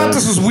it. I thought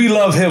this was We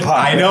Love Hip Hop.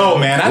 I know,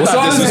 man. I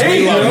thought this was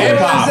We Love Hip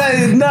Hop.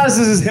 Nas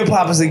is as hip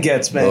hop as it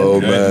gets, man. Oh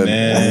man.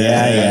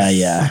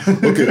 Yeah.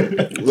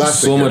 Okay.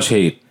 Last So much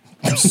hate.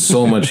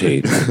 So much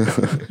hate.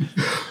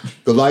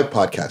 The live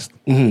podcast.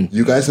 Mm-hmm.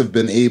 You guys have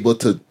been able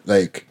to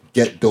like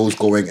get those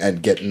going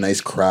and get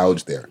nice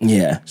crowds there.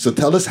 Yeah. So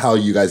tell us how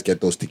you guys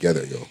get those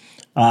together, yo.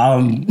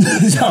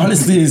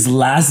 Honestly, it's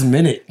last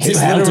minute. It's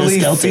Helter literally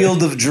Skelter.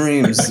 Field of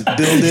Dreams. Build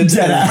it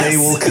Dead and ass. they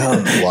will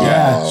come.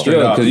 Wow. Straight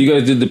up, because you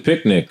guys did the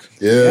picnic.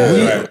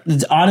 Yeah.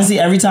 Honestly,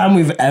 every time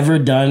we've ever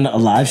done a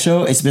live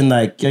show, it's been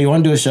like, yo, you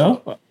want to do a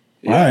show? All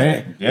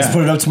right, let's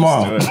put it up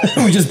tomorrow.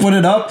 We just put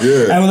it up,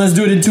 and let's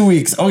do it in 2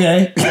 weeks.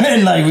 Okay,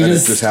 and like it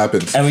just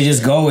happens, and we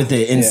just go with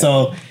it. And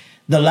so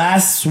the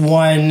last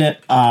one,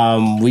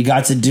 we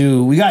had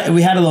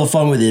a little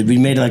fun with it. We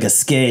made like a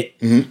skit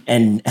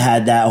and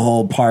had that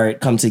whole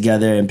part come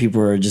together, and people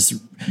were just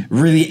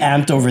really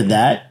amped over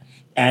that,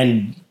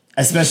 and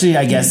especially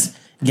I guess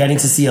getting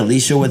to see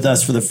Alicia with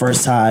us for the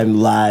first time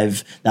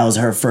live. That was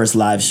her first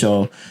live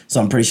show.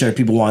 So I'm pretty sure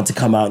people wanted to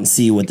come out and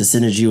see what the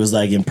synergy was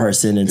like in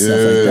person and stuff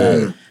like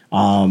that.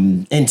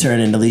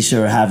 Intern and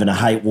Alicia are having a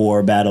height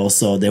war battle,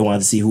 so they wanted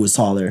to see who was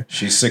taller.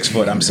 She's 6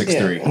 foot. I'm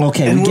 6'3".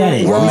 Okay, we get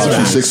it. Wow,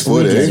 she's 6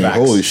 foot, eh?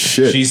 Holy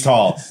shit. She's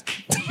tall.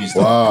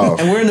 Wow.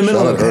 And we're in the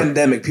middle Shout of a out her.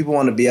 pandemic. People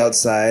want to be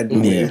outside.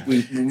 Yeah. We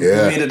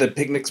made it a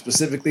picnic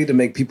specifically to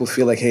make people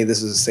feel like, hey,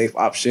 this is a safe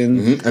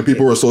option. And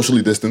people were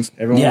socially distanced.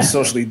 Everyone was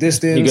socially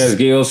distanced. You guys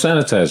gave us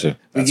sanitizer.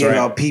 We gave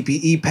out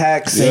PPE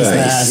packs, Face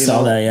masks,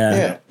 all that,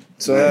 yeah.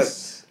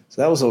 So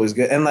that was always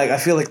good. And like I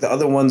feel like the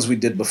other ones we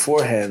did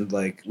beforehand,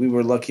 like we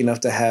were lucky enough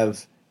to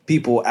have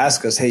people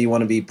ask us, "Hey, you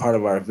want to be part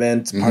of our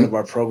event, part of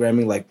our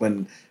programming?" Like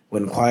when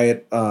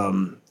Quiet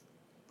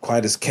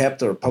as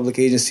Kept or Public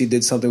Agency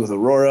did something with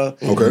Aurora.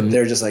 Okay,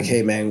 they're just like,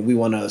 "Hey, man, we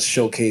want to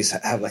showcase,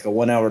 have like a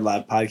 1 hour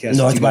live podcast."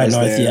 North with you by guys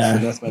North, there yeah.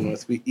 for North by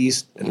North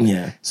East. And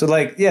Yeah. So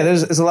like,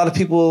 there's a lot of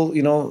people,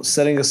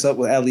 setting us up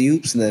with alley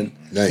oops, and then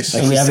nice.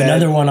 And we have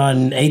another one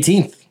on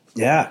 18th.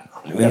 Yeah.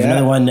 We have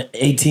another one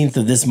 18th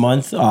of this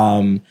month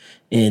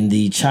in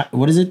the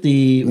what is it?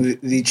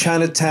 The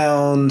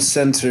Chinatown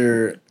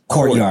Center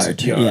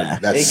Courtyard. Yeah.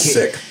 That's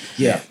sick.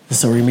 Yeah.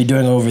 So we're gonna be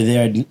doing it over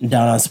there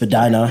down on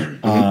Spadina.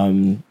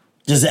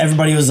 Just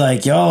everybody was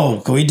like,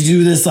 "Yo, can we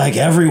do this like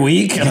every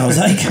week?" And I was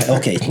like,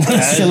 "Okay,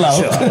 let's chill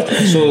out."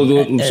 So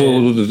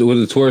with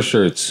the tour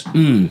shirts,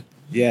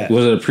 Yeah.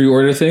 was it a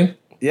pre-order thing?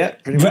 Yeah.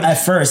 Pretty But much.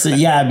 at first,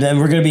 yeah, then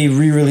we're gonna be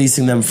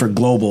re-releasing them for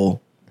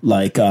global.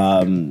 Like,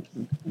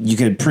 you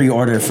could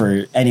pre-order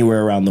for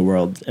anywhere around the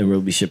world, and we'll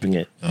be shipping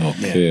it.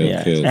 Okay.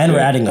 And we're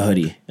adding a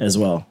hoodie as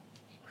well.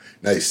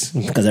 Nice.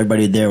 Because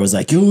everybody there was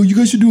like, "Yo, you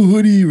guys should do a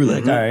hoodie." We're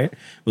like, "All right,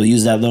 we'll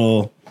use that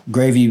little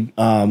gravy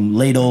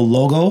ladle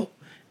logo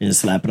and just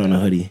slap it on a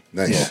hoodie."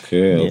 Nice.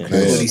 Okay.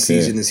 Hoodie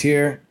season is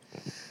here.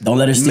 Don't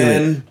let her steal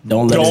Men, it.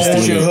 Don't let her don't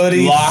steal your it.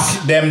 hoodie.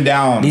 Lock them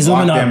down. These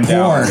Lock women are them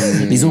poor.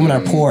 down. These women are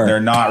poor. They're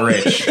not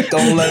rich.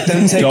 Don't let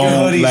them take your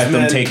Don't hoodies, let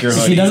them man. take your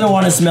hoodie. She doesn't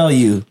want to smell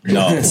you.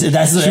 No. So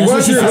that's wants what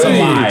your she's hoodie.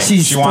 saying.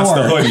 She's She wants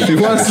the poor. hoodie. She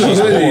wants the She's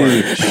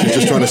hoodie. She's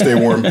just trying to stay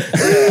warm.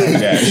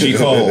 Yeah, she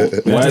cold.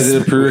 Why is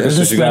it a pre-order? Just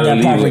You spread gotta that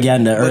leave it.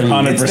 propaganda early.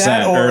 100% It's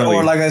that early.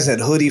 or like I said,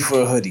 hoodie for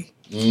a hoodie.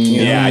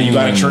 Yeah, you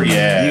gotta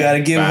yeah. You got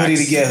to give Facts.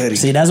 hoodie to get hoodie.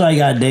 See, that's why you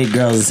gotta date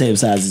girls the same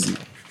size as you.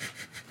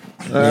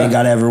 You ain't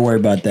gotta ever worry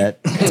about that.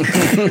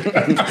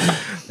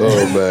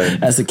 Oh man.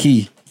 That's the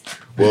key.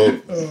 Well,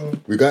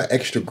 we got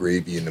extra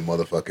gravy in the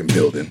motherfucking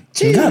building.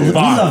 We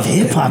love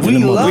hip hop. We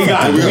love We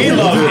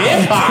love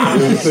hip hop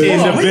in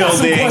the we got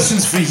some building.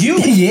 questions for you.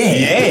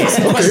 Yeah.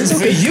 Some questions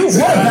for you.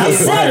 What about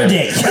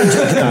Saturday?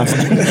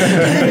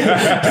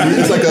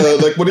 It's like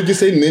what did you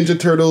say? Ninja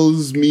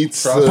Turtles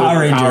meets Power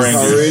Rangers. Power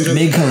Rangers.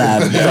 Big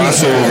collab.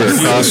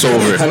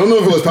 Crossover. I don't know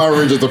if it was Power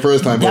Rangers the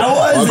first time, but That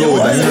was- I'll go it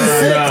with was.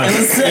 that. It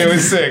was sick. It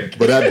was sick.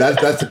 But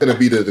that's gonna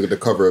be the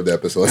cover of the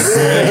episode.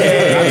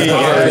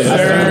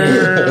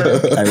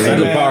 We're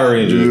the Power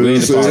Rangers. We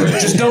ain't the Power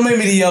Rangers. Just don't make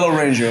me the Yellow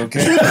Ranger,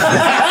 okay? You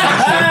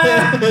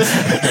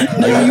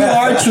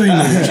are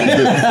Trina.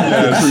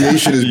 The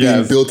creation is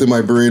being built in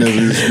my brain as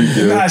we speak.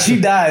 yo. Nah, she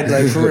died,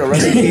 like for real.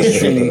 Rest in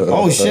peace, Trini.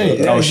 Oh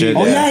shit. Oh shit.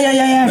 Oh yeah.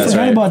 I That's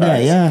forgot right. about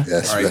that. Yeah.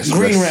 Yes, yes,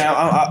 Green yes. Ranger.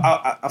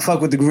 I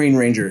fuck with the Green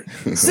Ranger.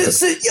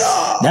 Sit,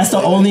 yeah. That's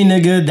the only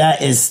nigga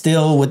that is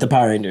still with the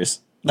Power Rangers.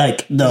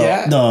 Like the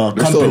Yeah. the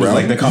They're still company. around.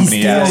 Like the company,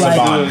 He's yeah. still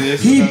Saban. like,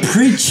 he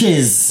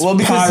preaches Well,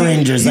 because Power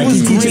Rangers. he Like was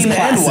he teaches green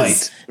classes. and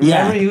white.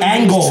 Yeah, Remember? He was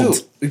and green gold.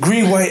 too.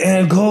 Green, white,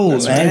 and gold.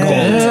 And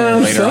man.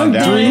 gold. Later on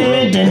down.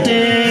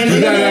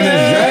 You got on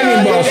that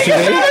Dragon Ball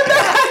shit.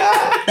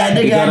 That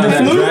that nigga had the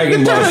flute.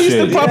 Dragon Ball used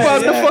to shit. pop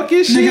out the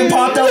fucking shit. Nigga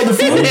popped out with the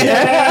flute.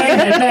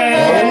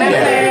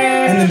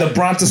 And then the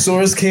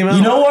Brontosaurus came out.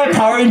 You know what?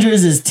 Power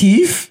Rangers is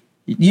teeth.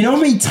 You know how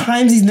many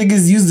times these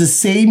niggas use the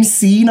same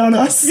scene on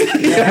us? That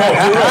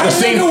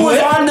nigga was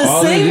on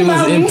the same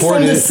mountain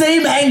from the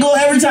same angle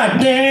every time.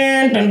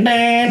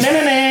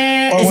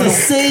 It's the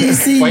same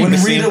scene. When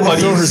Rita would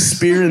throw her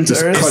spear into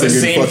Earth.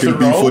 Cutting in fucking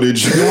B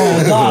footage.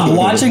 Yo, dog,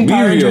 watching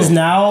Power Rangers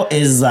now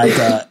is like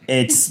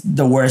it's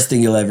the worst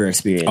thing you'll ever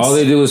experience. All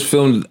they did was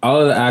film all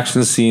of the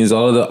action scenes,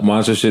 all of the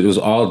monster shit. It was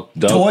all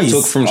dubbed, Toys.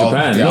 took from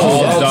Japan. yeah, No,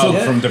 all all dubbed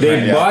took- from Japan,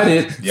 They yeah. bought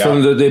it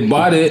Yeah. they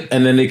bought it,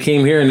 and then they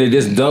came here and they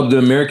just dubbed the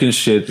American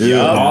shit.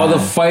 Yeah. All the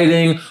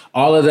fighting,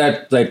 all of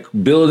that like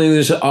buildings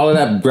and shit, all of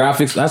that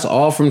graphics. That's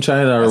all from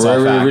China or That's all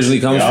wherever it facts. originally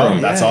comes Yeah,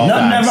 from. that's all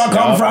None facts. never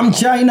come Yeah. from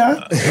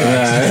China.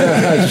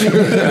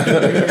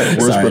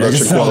 Worst Sorry,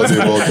 production quality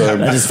of all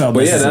time. I just felt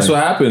But yeah, that's necessary.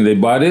 what happened. They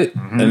bought it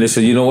and they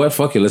said, you know what,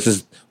 fuck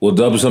it, we'll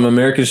dub some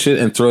American shit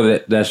and throw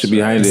that shit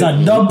behind It's it.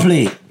 a dub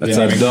plate. That's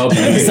a dub.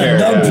 It's a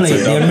dub plate,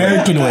 the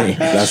American way.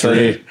 That's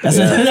right. That's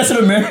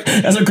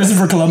what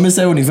Christopher Columbus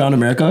said when he found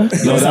America. No,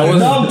 It's that a wasn't-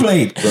 dub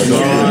plate. No,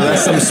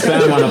 that's some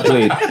spam on a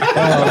plate.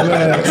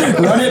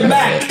 Run it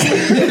back.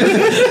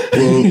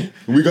 Well,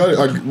 we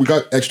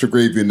got extra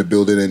gravy in the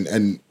building,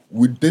 and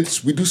we do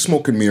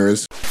smoke and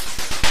mirrors.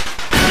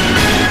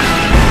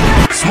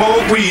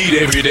 Smoke weed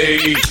every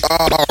day.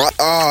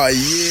 Oh,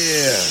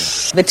 yeah.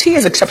 The tea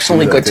is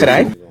exceptionally good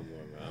today.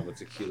 I'm a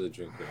tequila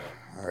drinker.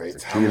 All right,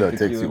 Tequila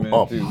takes you man,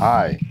 up too.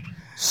 high.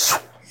 So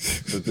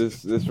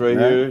this right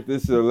here,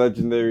 this is a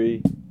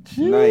legendary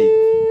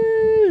night.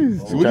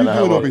 So what are you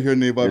doing over here,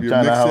 Nabob? You're You're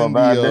trying to have a mixing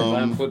bad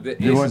the day?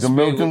 You going to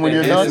Milton when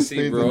you're done?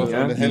 Hennessy, bro. The You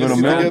Hennessy going to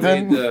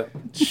together?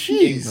 Milton?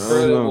 Jeez.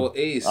 Incredible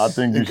Ace. I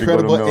think you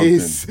Incredible should go to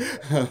Milton. Ace.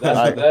 That's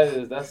what that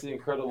is. That's the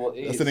Incredible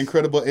Ace. That's an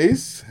incredible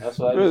ace. That's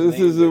what I Bro, just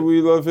this is named a it.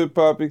 We Love Hip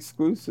Hop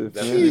exclusive.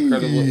 That's man. an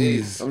Incredible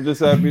Ace. I'm just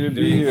happy to There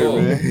be you here,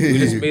 go. man. We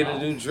just made a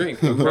new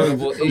drink.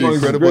 Incredible Ace. Amongst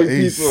Incredible great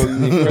Ace.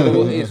 people.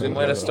 Incredible Ace. We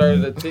might have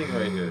started a thing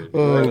right here.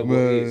 Oh Incredible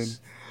man. Ace.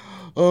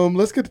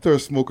 Let's get to our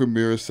smoke and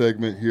mirror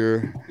segment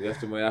here. We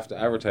might have to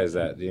advertise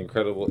that. The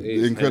Incredible Ace.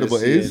 The Incredible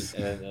Hennessy Ace?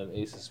 and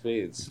Ace of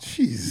Spades.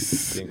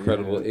 Jeez. The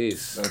Incredible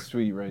Ace. That's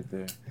sweet right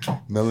there.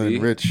 Melon See?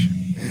 Rich.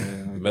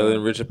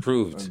 Melon Rich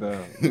approved.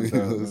 That's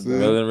it.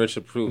 Melon Rich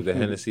approved. The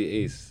Hennessy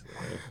Ace.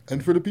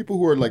 And for the people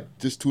who are like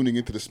just tuning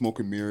into the smoke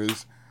and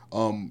mirrors,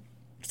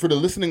 for the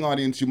listening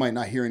audience, you might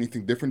not hear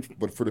anything different.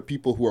 But for the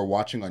people who are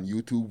watching on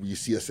YouTube, you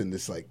see us in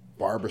this like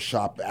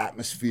barbershop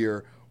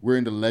atmosphere. We're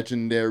in the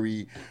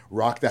legendary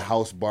Rock the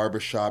House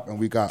barbershop, and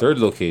we got Third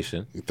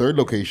location,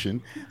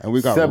 and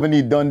we got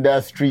 70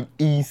 Dundas Street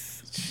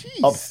East,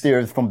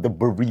 upstairs from the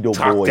Burrito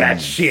Talk Boys. that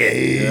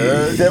shit.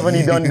 Yeah.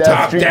 70 Dundas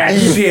Talk Street that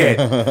East, shit.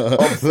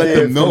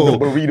 upstairs from the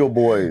Burrito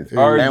Boys.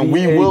 And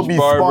we will be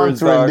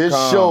sponsoring this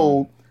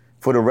show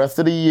for the rest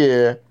of the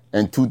year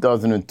in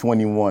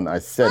 2021. I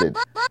said it.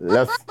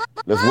 Let's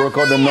work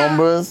out the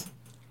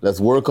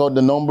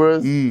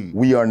numbers.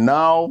 We are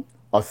now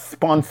a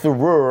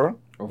sponsorer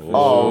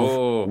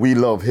of We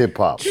Love Hip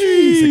Hop.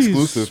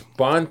 Exclusive.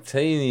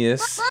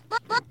 Spontaneous.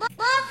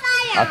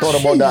 I thought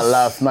about that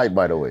last night,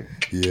 by the way.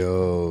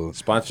 Yo.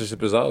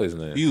 Sponsorship is always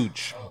nice.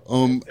 Huge.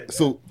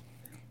 So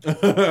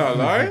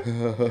Alright.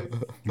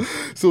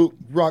 So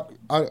Rock,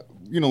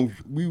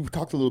 we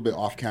talked a little bit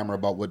off camera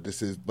about what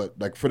this is, but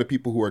like for the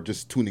people who are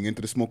just tuning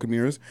into the Smoke and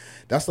Mirrors,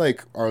 that's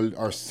like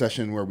our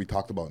session where we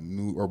talk about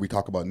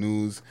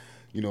news.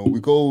 You know, we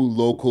go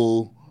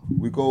local,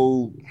 we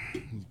go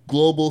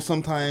global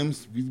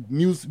sometimes,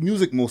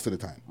 music most of the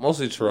time.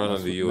 Mostly Toronto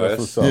in the U.S. That's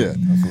what's up. Yeah.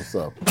 That's what's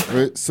up.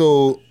 Right.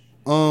 So,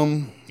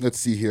 let's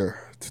see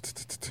here.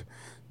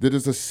 There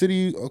is a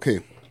city.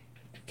 Okay,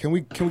 can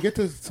we get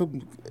to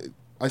some?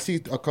 I see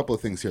a couple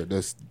of things here.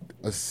 There's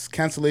a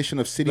cancellation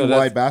of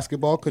citywide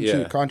basketball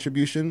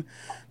contribution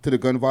to the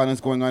gun violence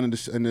going on in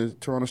the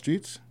Toronto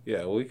streets. Yeah,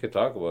 well, we could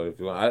talk about it if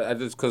you want. I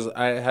just because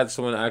I had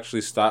someone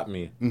actually stop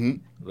me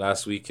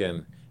last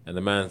weekend, and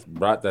the man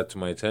brought that to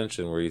my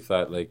attention where he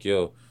thought like,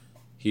 yo,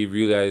 he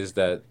realized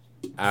that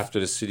after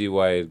the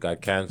citywide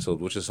got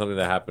canceled, which is something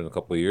that happened a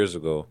couple of years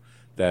ago,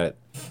 that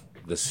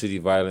the city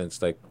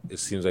violence, like, it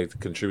seems like to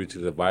contribute to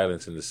the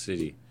violence in the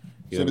city.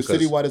 You So know, the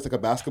because- citywide is like a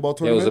basketball Yeah, it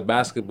tournament? was a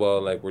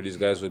basketball, like, where these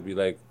guys would be,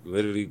 like,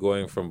 literally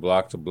going from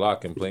block to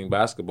block and playing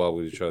basketball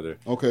with each other.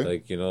 Okay.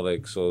 Like, you know,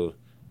 like, so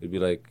it'd be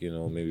like, you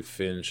know, maybe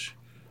Finch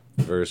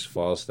versus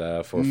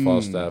Falstaff, or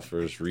Falstaff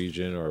versus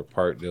Region, or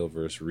Parkdale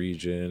versus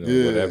Region, or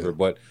Yeah. whatever.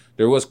 But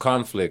there was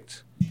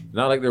conflict.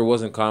 Not like there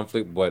wasn't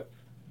conflict, but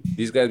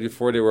these guys,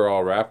 before they were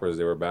all rappers,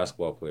 they were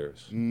basketball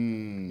players. You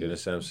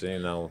understand what I'm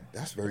saying? Now,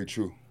 That's very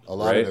true. A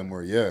lot of them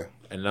were, yeah.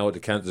 And now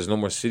with the there's no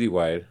more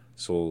citywide,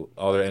 so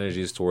all their energy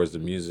is towards the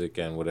music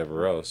and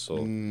whatever else. So,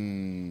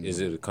 is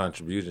it a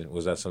contribution?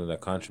 Was that something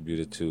that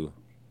contributed to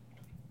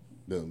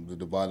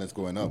the violence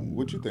going up?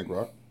 What you think,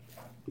 Rock?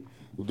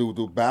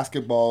 The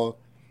basketball,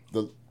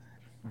 the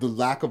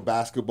lack of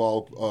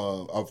basketball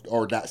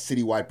or that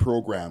citywide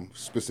program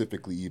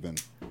specifically, even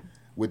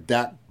with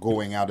that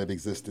going out of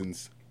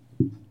existence,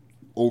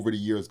 over the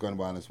years gun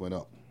violence went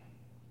up?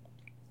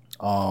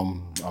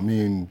 I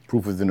mean,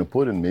 proof is in the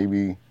pudding.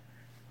 Maybe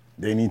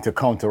they need to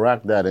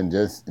counteract that and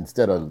just,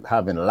 instead of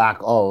having lack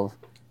of,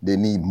 they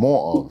need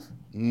more of.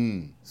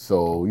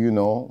 So, you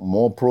know,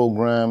 more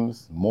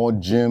programs, more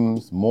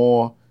gyms,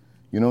 more,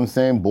 you know what I'm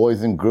saying,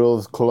 boys and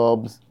girls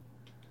clubs,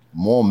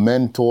 more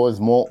mentors,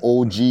 more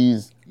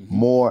OGs,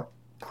 more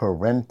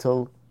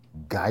parental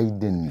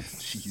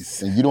guidance.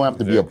 Jeez. And you don't have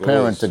to be a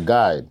parent to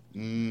guide,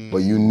 but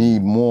you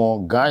need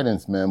more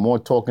guidance, man, more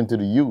talking to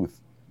the youth.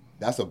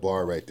 That's a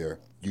bar right there.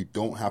 You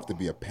don't have to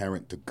be a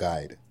parent to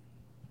guide.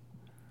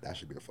 That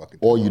should be a fucking...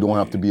 Or you don't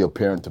have to be a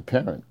parent to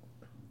parent.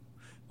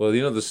 Well,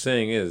 you know, the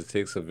saying is, it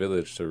takes a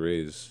village to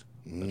raise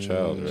a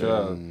child,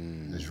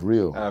 right? It's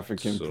real.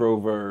 African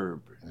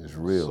proverb. It's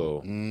real. So,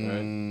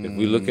 right? If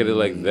we look at it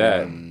like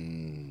that,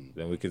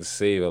 then we can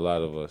save a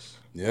lot of us.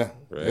 Yeah.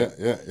 Right?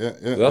 Yeah.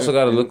 We also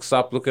got to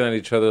stop looking at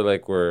each other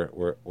like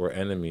we're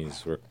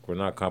enemies. We're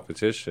not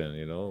competition,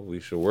 you know? We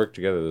should work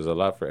together. There's a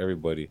lot for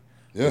everybody.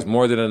 Yeah. There's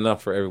more than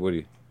enough for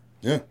everybody.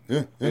 And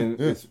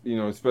it's, you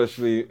know,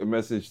 especially a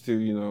message to,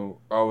 you know,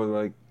 all of,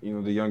 like, you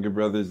know, the younger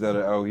brothers that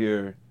are out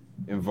here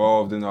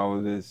involved in all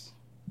of this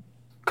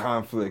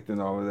conflict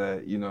and all of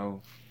that, you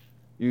know.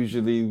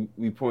 Usually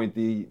we point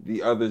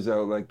the others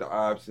out, like the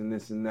ops and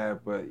this and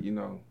that, but, you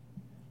know,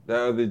 that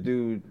other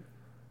dude,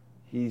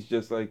 he's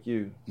just like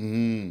you.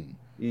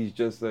 He's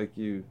just like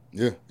you.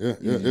 He's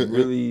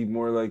really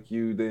more like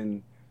you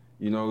than,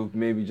 you know,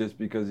 maybe just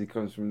because he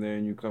comes from there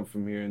and you come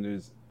from here and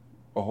there's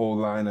a whole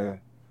line of,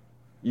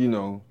 you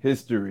know,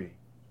 history.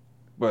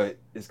 But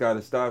it's got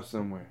to stop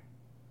somewhere.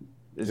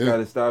 It's got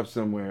to stop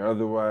somewhere.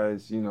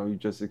 Otherwise, you know, you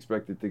just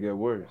expect it to get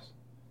worse.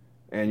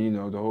 And, you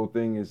know, the whole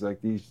thing is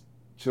like these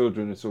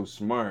children are so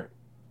smart.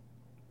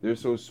 They're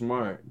so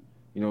smart.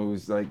 You know,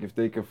 it's like if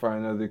they could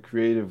find other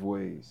creative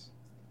ways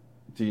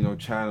to, you know,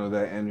 channel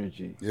that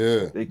energy.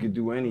 They could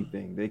do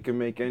anything. They could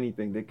make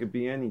anything. They could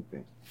be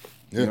anything.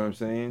 You know what I'm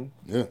saying?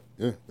 Yeah.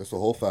 That's the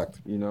whole fact.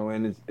 You know,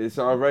 and it's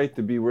all right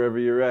to be wherever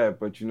you're at,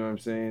 but you know what I'm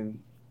saying?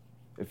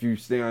 If you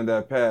stay on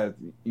that path,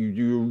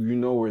 you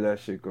know where that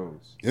shit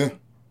goes. Yeah.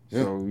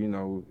 So, you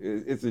know,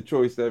 it's a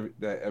choice that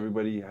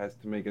everybody has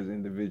to make as an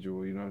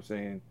individual, you know what I'm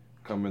saying?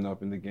 Coming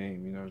up in the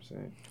game, you know what I'm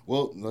saying?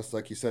 Well, that's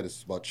like you said,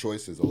 it's about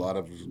choices. A lot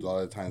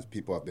of times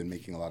people have been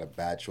making a lot of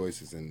bad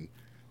choices, and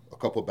a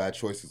couple bad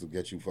choices will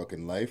get you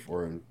fucking life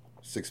or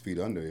 6 feet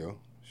under, yo.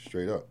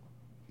 Straight up.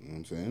 You know what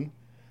I'm saying?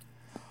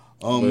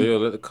 Yo,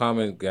 let the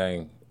comment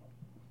gang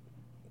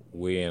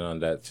weigh in on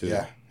that too.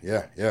 Yeah.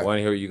 Want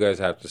to hear what you guys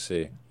have to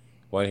say.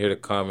 Want to hear the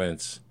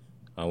comments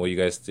on what you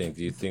guys think.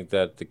 Do you think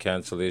that the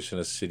cancellation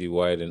of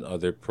Citywide and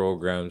other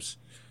programs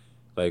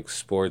like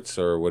sports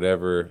or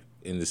whatever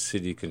in the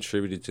city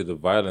contributed to the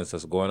violence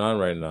that's going on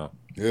right now?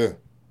 Yeah.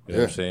 You know what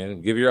I'm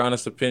saying? Give your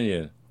honest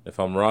opinion. If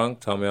I'm wrong,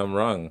 tell me I'm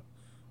wrong.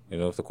 You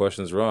know, if the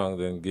question's wrong,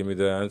 then give me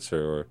the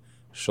answer or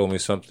show me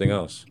something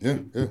else. Yeah.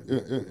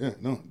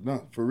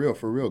 No, for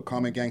real.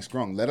 Comment gang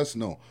strong. Let us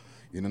know.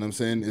 You know what I'm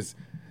saying? Is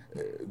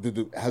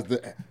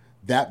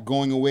that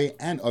going away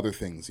and other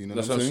things, you know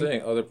That's what I'm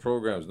saying? Other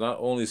programs, not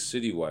only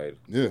Citywide.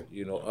 Yeah.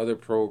 You know, other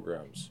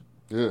programs.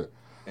 Yeah.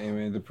 Hey,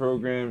 man, the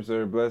programs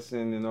are a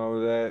blessing and all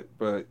of that,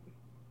 but,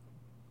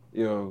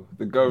 you know,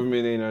 the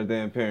government ain't our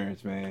damn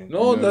parents, man.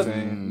 No, you know what I'm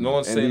saying? No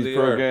one's and saying these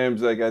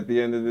programs, like, at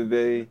the end of the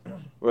day,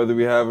 whether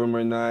we have them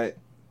or not,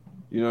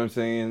 you know what I'm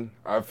saying?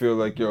 I feel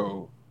like,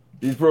 yo,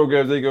 these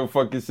programs ain't gonna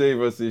fucking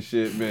save us this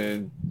shit,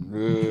 man.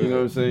 You know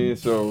what I'm saying?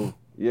 So,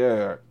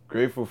 yeah,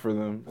 grateful for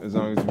them as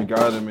long as we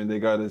got them and they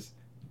got us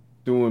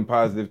doing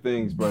positive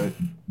things. But,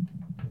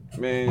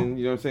 man,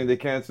 you know what I'm saying? They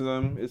cancel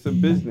them. It's a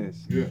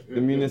business.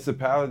 The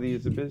municipality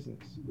is a business.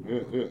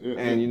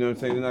 And, you know what I'm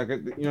saying? They're not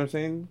gonna, you know what I'm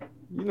saying?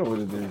 You know what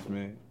it is,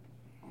 man.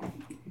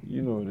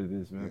 You know what it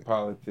is, man.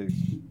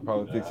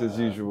 Politics as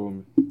usual,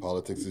 man.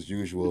 Politics as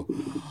usual.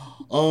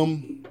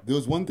 There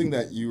was one thing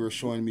that you were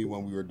showing me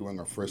when we were doing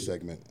our first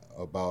segment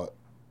about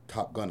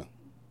Top Gunner.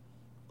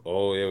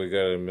 Oh, yeah, we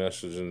got a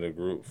message in the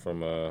group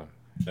from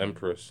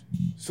Empress.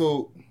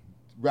 So,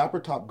 rapper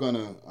Top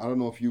Gunner, I don't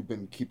know if you've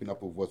been keeping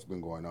up with what's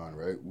been going on,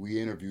 right? We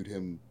interviewed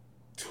him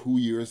 2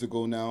 years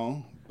ago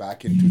now,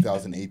 back in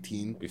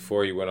 2018.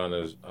 Before he went on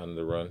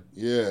the run.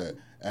 Yeah,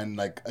 and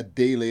like a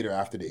day later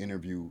after the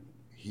interview,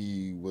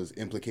 he was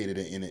implicated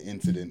in an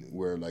incident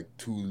where like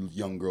 2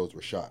 young girls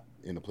were shot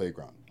in the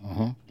playground.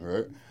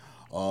 Right?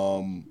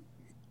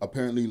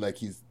 Apparently, like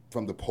he's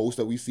from the post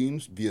that we've seen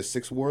via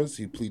 6 Wars,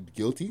 he pleaded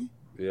guilty.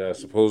 Yeah,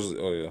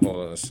 supposedly. Oh yeah,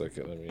 hold on a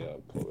second. Let me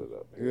pull it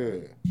up.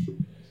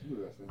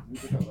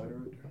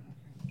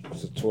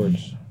 It's a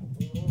torch.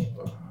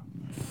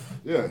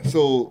 Yeah.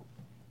 So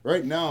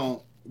right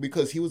now,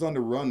 because he was on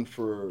the run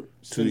for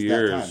 2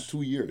 years, that time,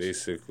 2 years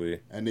basically,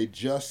 and they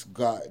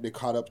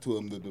caught up to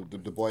him.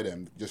 The boy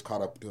them just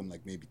caught up to him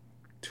like maybe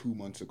 2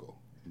 months ago,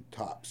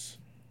 tops.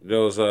 There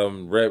was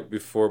right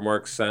before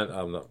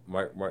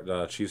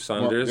Chief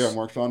Saunders.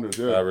 Mark Saunders.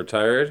 Yeah,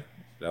 retired.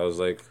 That was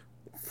like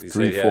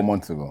 3-4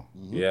 months ago.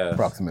 Yeah,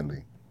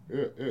 approximately.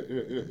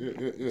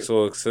 Yeah.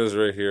 So it says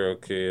right here,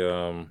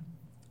 okay.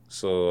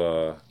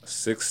 So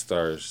 6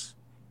 stars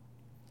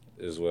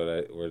is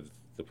where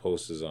the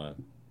post is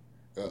on.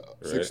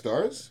 6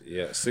 stars?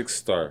 Yeah, 6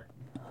 star.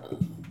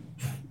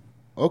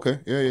 Okay.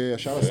 Yeah.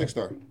 Shout out 6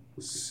 star.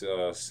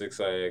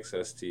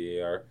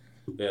 6IXSTAR.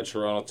 Yeah,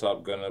 Toronto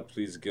Top Gunner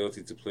pleads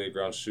guilty to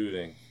playground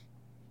shooting.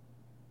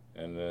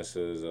 And then it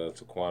says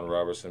Taquan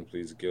Robertson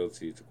pleads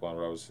guilty.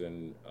 Taquan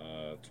Robertson,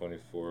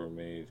 24,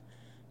 made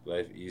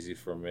life easy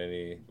for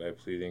many by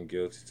pleading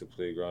guilty to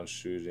playground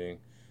shooting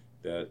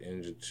that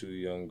injured 2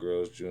 young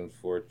girls June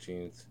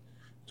 14th,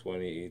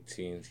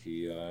 2018.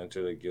 He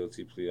entered a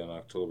guilty plea on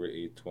October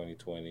 8th,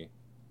 2020.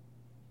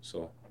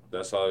 So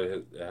that's all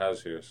it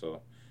has here. So,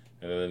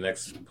 and then the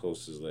next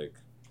post is like,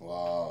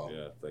 wow.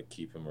 Yeah, like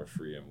keep him or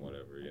free him,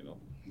 whatever, you know.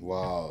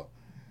 Wow.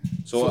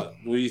 So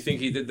do you think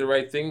he did the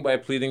right thing by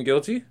pleading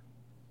guilty?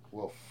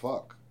 Well,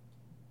 fuck.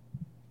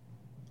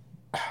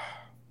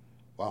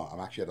 Wow, I'm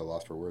actually at a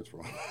loss for words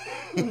for him.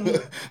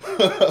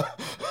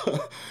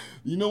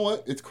 You know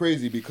what? It's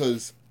crazy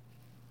because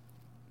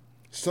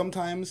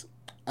sometimes,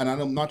 and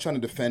I'm not trying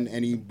to defend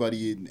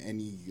anybody in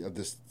any of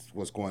this,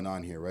 what's going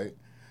on here, right?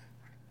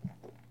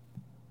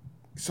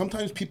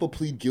 Sometimes people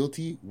plead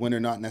guilty when they're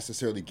not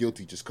necessarily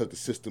guilty just because the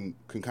system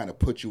can kind of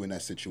put you in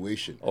that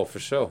situation. Oh, for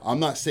sure. I'm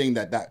not saying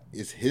that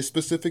is his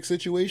specific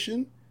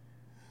situation,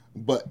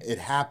 but it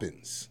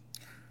happens.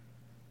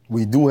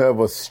 We do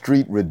have a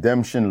street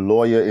redemption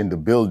lawyer in the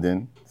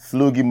building,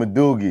 Sloogie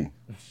Madoogie.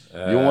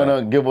 You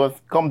want to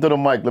come to the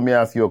mic, let me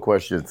ask you a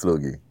question,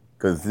 Sloogie.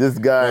 Because this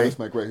guy, this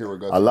mic right here,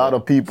 a lot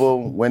of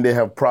people, when they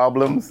have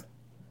problems,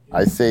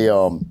 I say,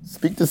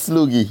 speak to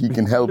Sloogie, he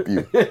can help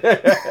you.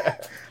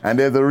 And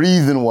there's a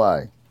reason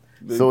why.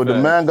 So the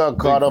man got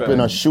caught up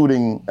in a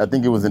shooting, I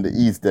think it was in the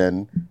East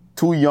End.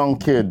 2 young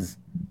kids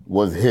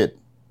was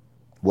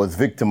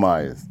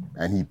victimized,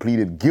 and he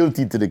pleaded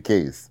guilty to the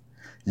case.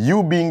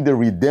 You being the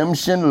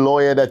redemption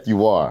lawyer that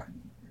you are,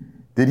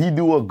 did he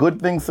do a good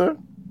thing, sir?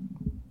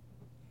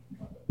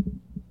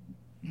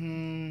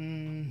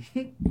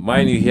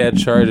 Mind you, he had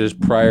charges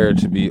prior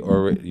to be,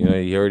 or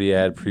he already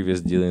had previous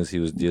dealings he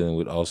was dealing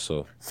with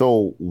also.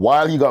 So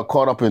while he got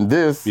caught up in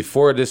this,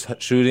 before this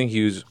shooting,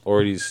 he was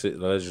already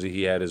allegedly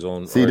he had his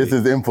own. See, this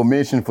is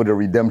information for the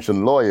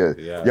redemption lawyer.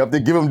 Yeah. You have to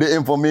give him the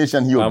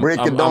information. He'll break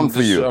it down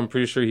for you. I'm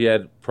pretty sure he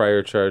had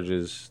prior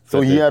charges.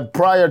 So he had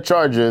prior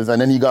charges,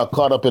 and then he got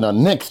caught up in a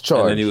next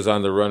charge. And then he was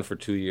on the run for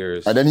 2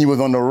 years. And then he was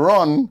on the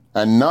run,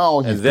 and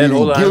now he's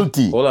pleading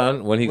guilty. Hold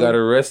on. When he got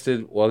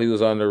arrested while he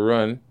was on the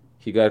run,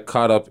 he got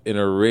caught up in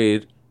a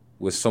raid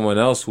with someone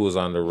else who was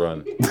on the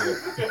run.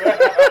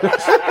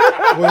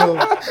 Well,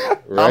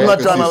 right? I'm not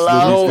trying to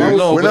laugh.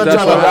 No, we're not trying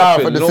to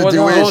laugh at the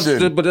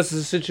situation. But this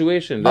is a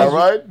situation. All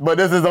right? But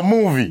this is a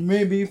movie.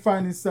 Maybe he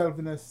find himself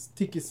in a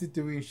sticky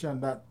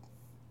situation that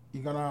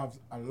he's going to have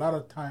a lot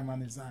of time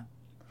on his hand.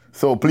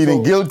 So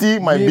pleading guilty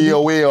might be a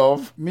way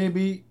of...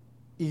 Maybe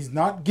he's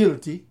not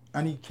guilty,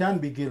 and he can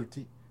be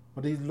guilty,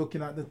 but he's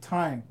looking at the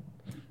time.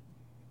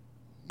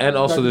 And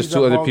also there's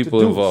 2 other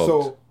people involved.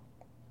 So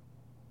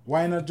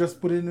why not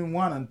just put it in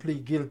one and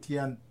plead guilty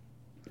and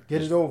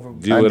get it over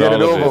with? Get it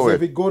over with.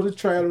 If he go to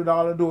trial with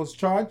all of those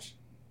charges,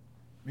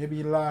 maybe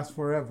he lasts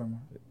forever,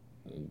 man.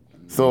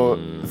 So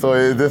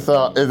is this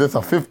a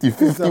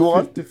 50-50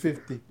 one?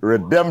 50-50.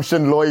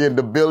 Redemption lawyer in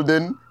the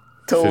building.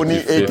 Tony,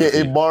 50-50.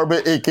 a.k.a.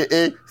 Barber,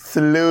 a.k.a.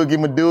 Sloogie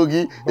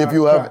Madoogie. If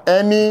you have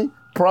any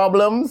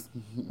problems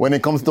when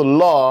it comes to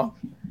law,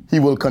 he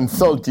will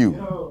consult you.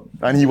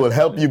 And he will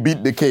help you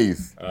beat the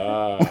case.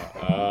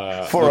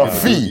 For a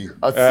fee.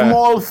 A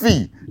small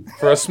fee.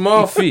 For a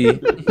small fee.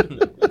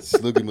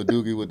 Sloogie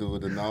Madoogie with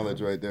the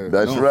knowledge right there.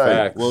 That's right.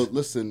 Facts. Well,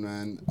 listen,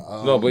 man.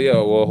 No, but yeah,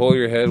 well, hold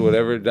your head,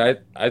 whatever.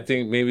 I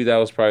think maybe that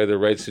was probably the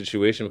right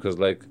situation because,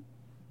 like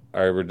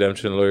our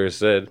redemption lawyer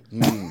said,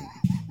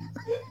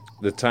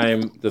 the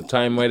time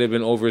might have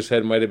been over his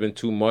head, might have been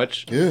too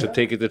much to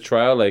take it to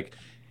trial. Like,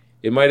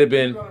 it might have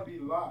been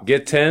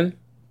get 10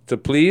 to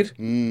plead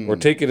or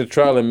take it to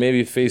trial and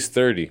maybe face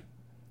 30.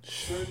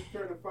 30,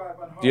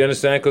 35 Do you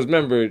understand? Because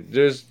remember,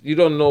 you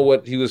don't know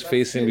what he was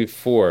facing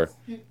before.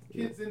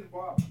 Kids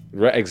involved.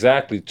 Right,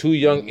 exactly. 2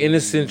 young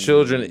innocent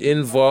children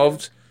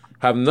involved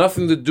have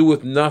nothing to do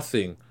with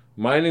nothing,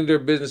 minding their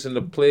business in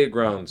the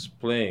playgrounds,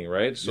 playing.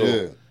 Right,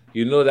 so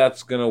you know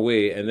that's gonna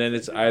weigh, and then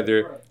it's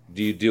either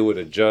do you deal with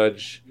a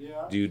judge,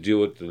 do you deal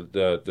with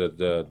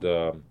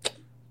the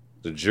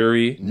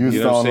jury? You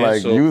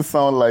know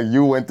sound like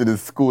you went to the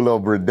school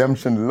of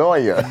redemption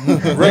lawyer. You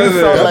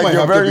sound like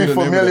you're very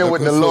familiar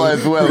with the law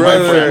as well.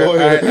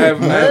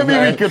 Maybe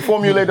we could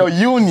formulate a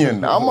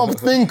union. I'm a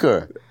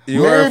thinker.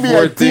 Maybe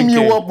I team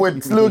you up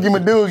with Sloogie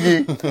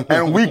Madoogie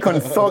and we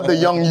consult the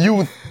young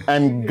youth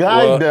and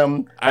guide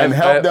them and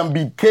help them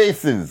beat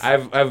cases.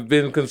 I've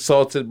been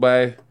consulted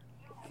by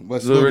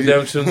the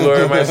redemption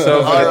lawyer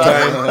myself at the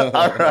time.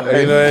 All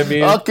right. You know what I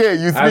mean? Okay,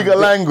 you speak a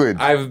language.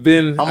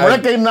 I'm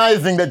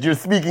recognizing that you're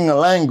speaking a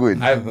language.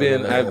 I've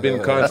been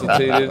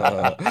consulted.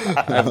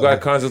 I've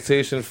got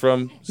consultation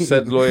from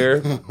said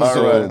lawyer.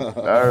 All right.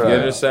 You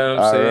understand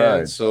what I'm saying?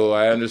 Right. So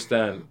I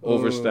understand,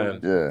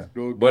 overstand. Yeah.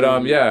 But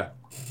yeah.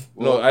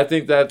 No, I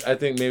think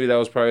maybe that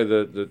was probably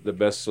the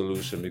best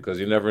solution because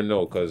you never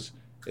know because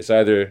it's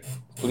either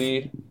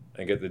plead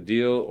and get the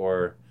deal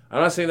or I'm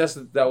not saying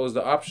that was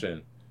the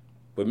option,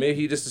 but maybe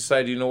he just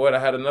decided, you know what, I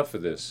had enough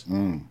of this.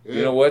 You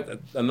know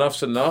what,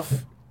 enough's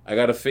enough. I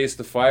gotta face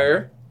the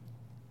fire.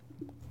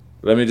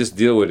 Let me just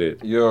deal with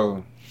it.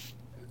 Yo,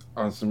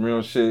 on some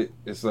real shit,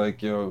 it's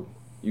like, yo,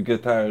 you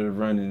get tired of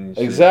running and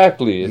shit.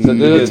 Exactly.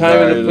 There's a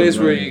time and a place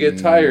where you get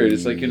tired.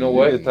 It's like, you know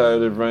what? You get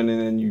tired of running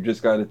and you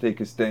just got to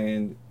take a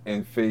stand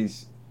and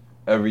face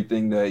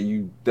everything that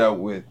you dealt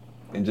with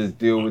and just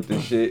deal with the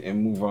shit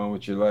and move on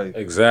with your life.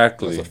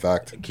 Exactly. That's a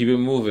fact. Keep it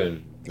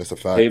moving. That's a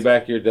fact. Pay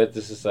back your debt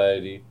to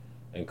society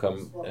and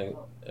come. And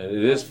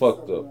it is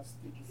fucked up.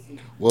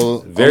 Well,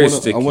 very I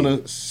sticky. want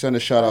to send a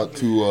shout out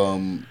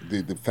to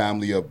the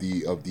family of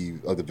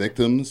the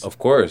victims. Of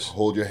course,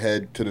 hold your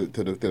head to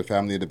the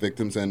family of the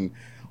victims, and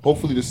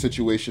hopefully the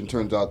situation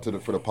turns out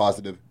for the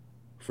positive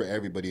for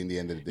everybody in the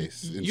end of the day,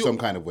 in some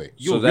kind of way.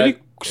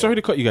 Sorry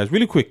to cut you guys.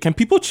 Really quick, can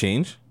people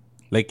change?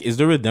 Like, is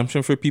there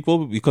redemption for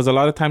people? Because a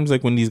lot of times,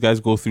 like when these guys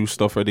go through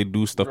stuff or they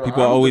do stuff,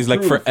 people are always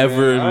like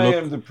forever. Man. I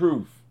am the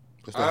proof.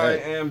 I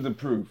am the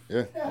proof.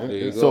 Yeah.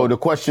 So the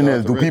question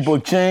is, do people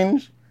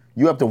change?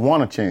 You have to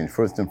want to change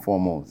first and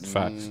foremost.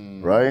 Facts.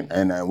 Right?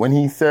 And when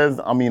he says,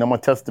 I mean, I'm a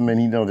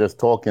testament, he's not just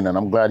talking, and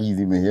I'm glad he's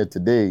even here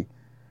today.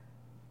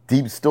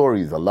 Deep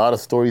stories, a lot of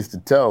stories to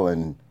tell,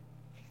 and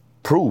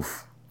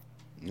proof.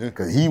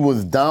 Because he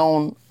was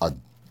down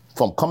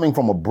from coming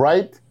from a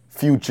bright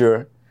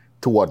future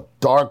to a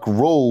dark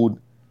road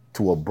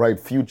to a bright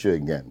future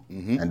again.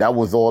 And that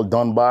was all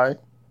done by,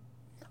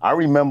 I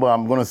remember,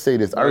 I'm going to say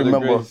this,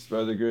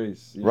 Brother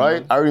Grace.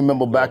 Right? I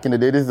remember back in the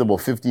day, this is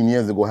about 15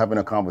 years ago, having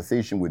a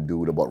conversation with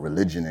dude about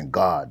religion and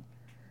God.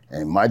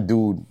 And my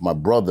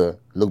brother,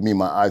 looked me in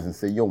my eyes and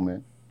said, yo,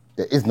 man,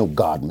 there is no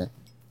God, man.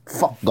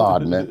 Fuck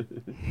God, man.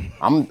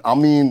 I'm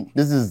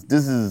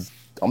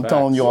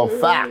telling y'all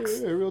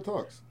facts. Yeah, real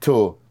talks.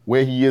 To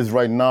where he is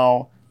right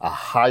now, a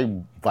high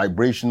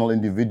vibrational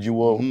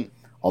individual,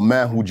 a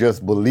man who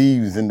just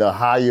believes in the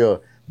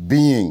higher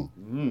being.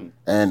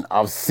 And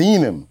I've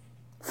seen him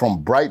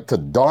from bright to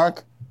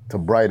dark to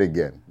bright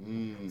again.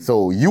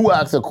 So you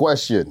ask a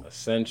question.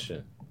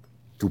 Ascension.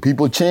 Do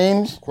people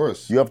change? Of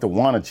course. You have to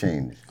want to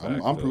change.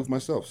 I'm proof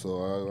myself,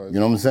 so you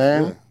know what I'm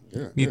saying?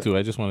 Yeah. Me too.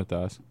 I just wanted to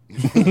ask.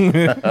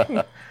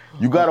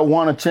 You gotta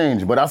want to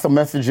change, but that's a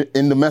message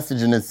in the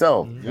message in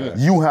itself. Yeah.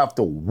 You have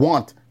to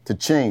want to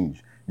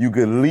change. You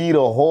can lead a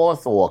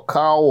horse or a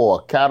cow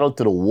or a cattle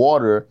to the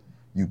water.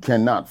 You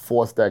cannot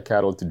force that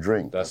cattle to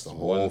drink. That's the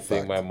one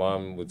thing my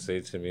mom would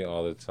say to me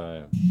all the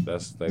time.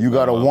 That's like you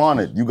gotta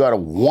want it. You gotta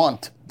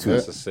want to.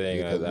 That's a saying.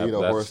 You can lead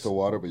a horse to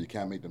water, but you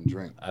can't make them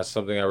drink. That's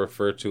something I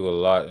refer to a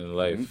lot in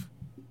life.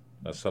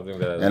 That's something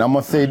that. And I'm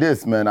gonna say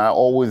this, man. I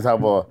always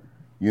have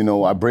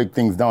I break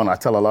things down. I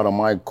tell a lot of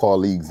my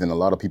colleagues and a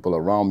lot of people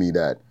around me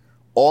that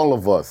all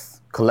of us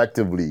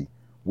collectively,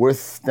 we're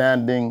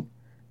standing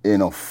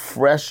in a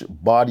fresh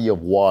body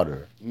of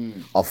water,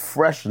 a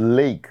fresh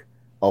lake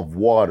of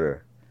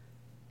water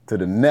to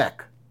the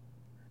neck.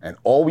 And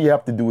all we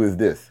have to do is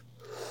this,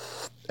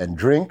 and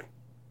drink,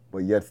 but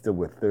yet still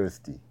we're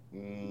thirsty.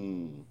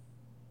 I'm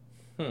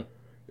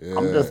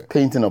just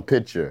painting a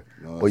picture,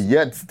 but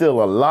yet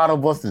still a lot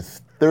of us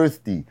is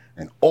thirsty.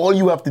 And all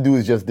you have to do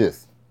is just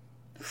this.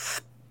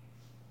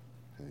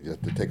 You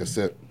have to take a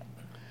sip.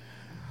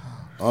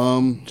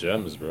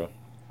 Gems, bro.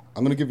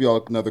 I'm gonna give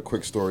y'all another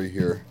quick story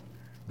here.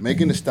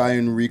 Megan Thee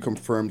Stallion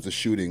reconfirms the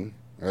shooting.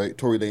 All right,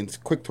 Tory Lanez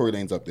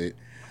update.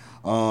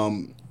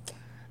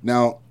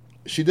 Now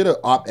she did an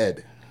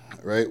op-ed,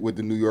 right, with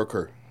the New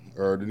Yorker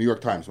or the New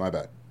York Times. My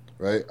bad,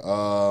 right?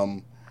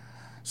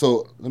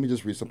 So let me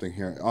just read something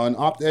here. An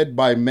op-ed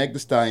by Meg Thee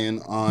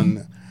Stallion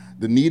on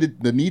the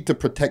need to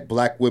protect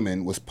black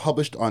women was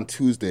published on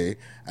Tuesday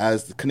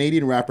as the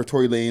Canadian rapper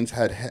Tory Lanez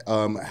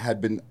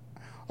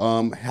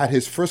had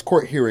his first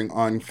court hearing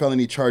on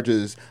felony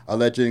charges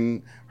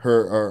alleging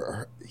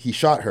he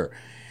shot her.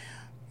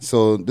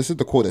 So this is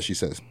the quote that she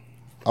says.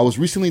 "I was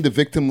recently the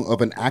victim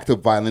of an act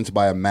of violence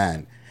by a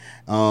man,"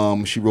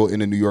 she wrote in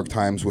the New York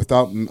Times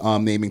without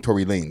naming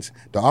Tory Lanez.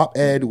 The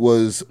op-ed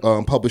was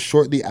published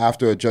shortly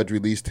after a judge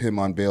released him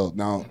on bail.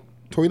 Now,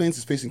 Tory Lanez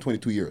is facing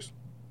 22 years.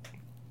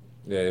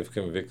 Yeah, they've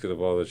convicted of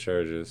all the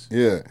charges.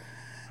 Yeah.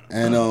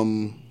 And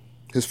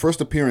his first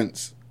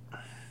appearance,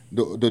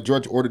 the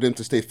judge ordered him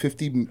to stay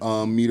 50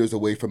 meters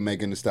away from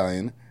Megan Thee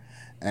Stallion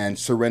and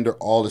surrender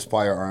all his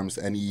firearms,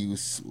 and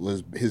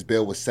his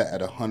bail was set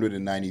at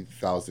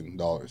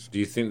 $190,000. Do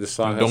you think the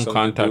song has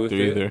something to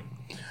do with it?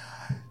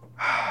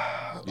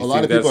 A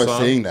lot of people are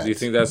saying that. Do you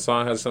think that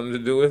song has something to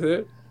do with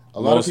it? A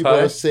lot of people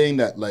are saying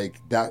that,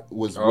 like, that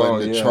was when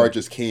the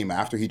charges came.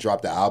 After he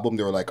dropped the album,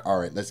 they were like, all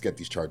right, let's get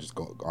these charges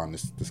on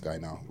this guy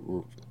now.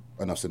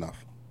 Enough's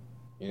enough.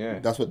 Yeah.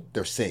 That's what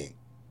they're saying.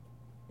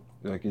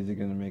 Like, is he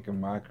going to make a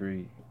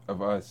mockery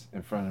of us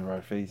in front of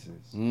our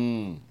faces?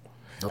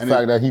 The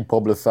fact that he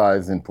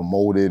publicized and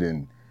promoted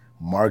and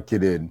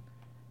marketed,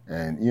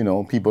 and,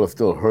 people are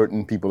still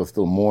hurting, people are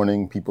still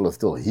mourning, people are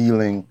still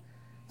healing.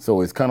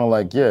 So it's kind of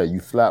like, yeah, you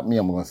slap me,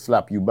 I'm gonna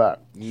slap you back.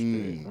 I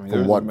mean, From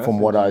there's a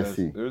what I message,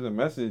 see. There's a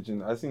message,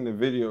 and I seen the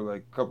video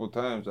like a couple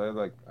times. I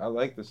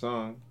like the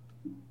song.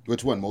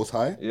 Which one? Most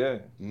High? Yeah.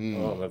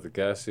 Oh, I'm at the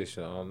gas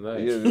station all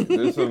night. Yeah,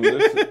 there's some,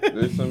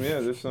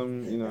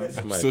 you know.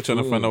 I'm still trying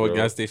to find out what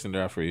gas station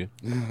they're at for you.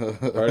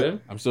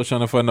 Pardon? I'm still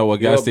trying to find out what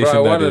gas Bro, station I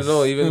that want to is.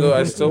 know, even though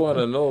I still want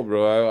to know,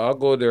 bro. I'll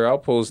go there. I'll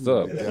post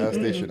up. Gas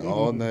station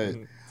all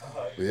night.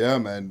 But yeah,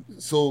 man.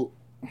 So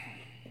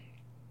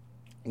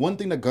one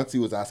thing that Gutsy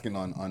was asking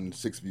on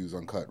 6 Views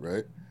Uncut,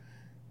 right?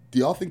 Do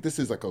y'all think this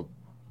is like a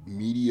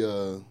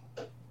media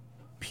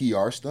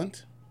PR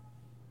stunt?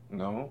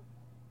 No.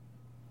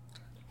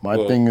 My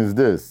thing is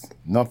this: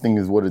 nothing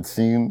is what it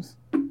seems.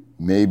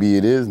 Maybe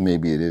it is,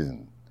 maybe it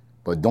isn't.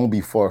 But don't be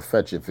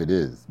far-fetched if it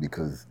is,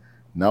 because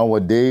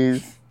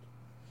nowadays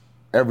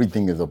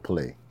everything is a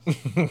play.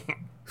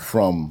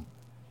 From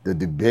the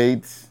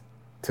debates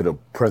to the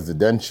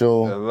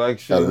presidential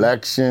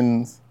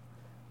elections.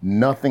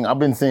 Nothing. I've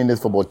been saying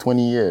this for about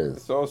 20 years.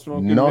 It's all smoke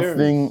and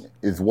Nothing mirrors.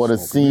 is what it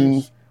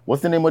seems.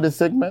 What's the name of this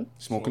segment?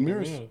 Smoke and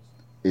Mirrors.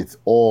 It's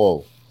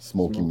all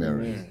smoky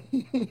mirrors.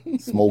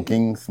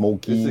 Smoking.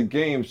 It's a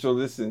game, so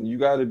listen, you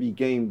got to be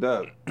gamed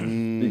up.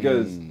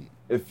 Because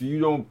if you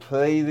don't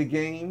play the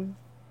game,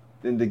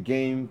 then the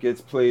game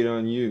gets played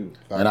on you.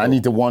 And I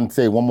need to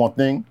say one more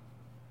thing.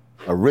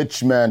 A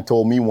rich man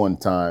told me one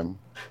time,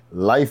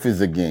 life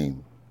is a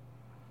game.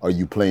 Are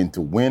you playing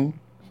to win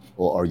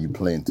or are you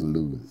playing to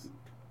lose?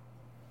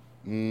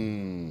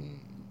 There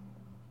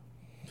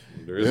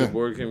is a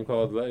board game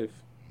called Life.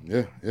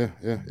 Yeah.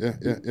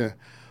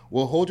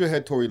 Well, hold your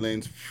head, Tory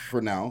Lanez,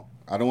 for now.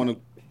 I don't want to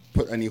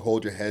put any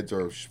hold your heads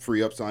or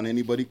free ups on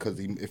anybody, because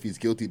if he's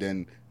guilty,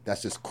 then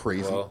that's just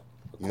crazy. Well,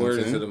 You know what I'm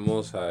according to saying? the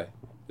Most High,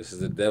 this is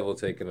the devil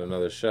taking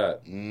another shot.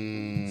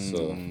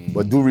 So,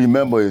 But do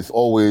remember, it's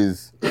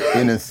always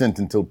innocent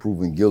until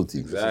proven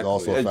guilty. Exactly. This is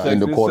also a Hey, fact. check In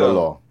the this court of out.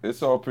 law.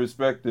 It's all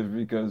perspective,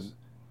 because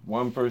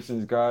one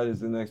person's God is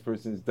the next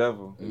person's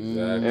devil.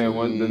 Exactly.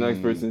 And the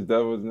next person's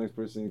devil is the next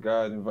person's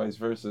God, and vice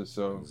versa.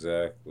 So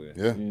exactly.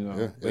 Yeah. You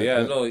know. But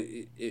yeah, no.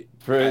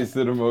 Praise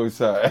to the Most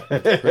High.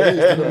 Praise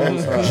to the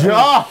Most High.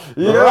 Jah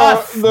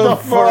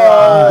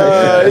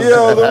Rastafari.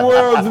 Yo, the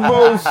world's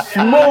most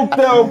smoked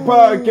out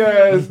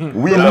podcast.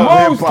 We the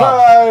love Most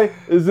hip-hop. High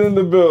is in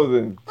the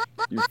building.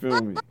 You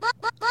feel me?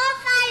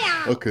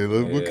 Okay,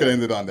 we could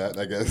end it on that,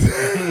 I guess.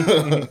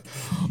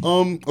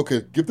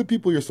 Okay, give the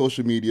people your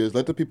social medias.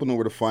 Let the people know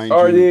where to find you.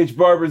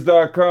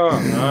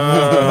 RDHbarbers.com.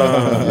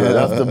 Yeah,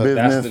 that's the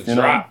business. That's the you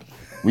know. drop.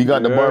 We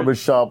got the Yeah.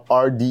 barbershop,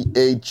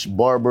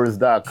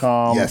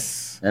 rdhbarbers.com.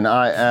 Yes. And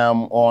I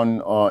am on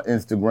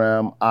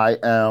Instagram. I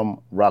am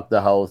Rock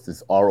the House.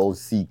 It's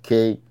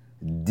ROCKDA.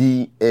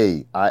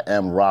 I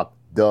am Rock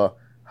the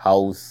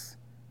House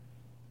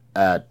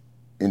at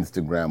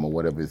Instagram or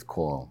whatever it's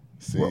called.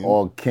 We're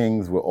all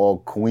kings. We're all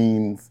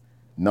queens.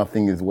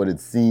 Nothing is what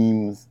it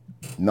seems.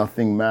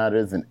 Nothing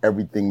matters and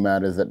everything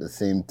matters at the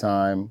same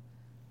time.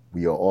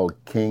 We are all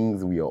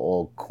kings. We are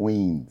all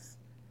queens.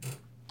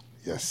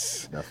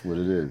 Yes. That's what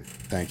it is.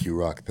 Thank you,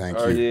 Rock. Thank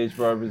you.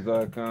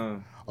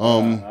 RDHbarbers.com.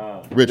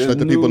 Rich, let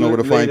the people know where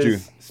to find you.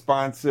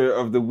 Sponsor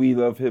of the We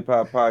Love Hip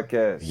Hop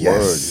podcast.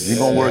 Yes. We're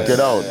going to work it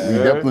out. We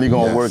definitely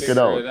going to work it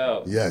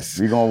out. Yes.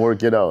 We're going to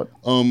work it out.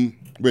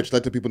 Rich,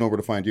 let the people know where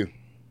to find you.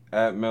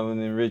 At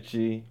Melanin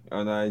Richie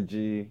on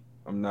IG.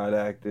 I'm not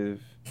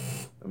active.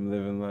 I'm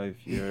living life,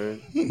 you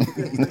heard?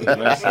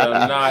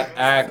 I'm not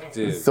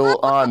active. So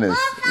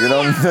honest. You know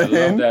what I'm I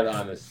saying? love that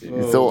honesty.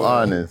 So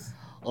honest.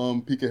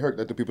 PK Herc,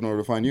 let the people know where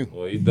to find you.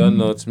 Well, you done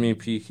know it's me,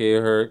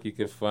 PK Herc. You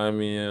can find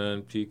me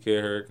on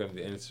PK Herc on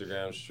the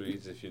Instagram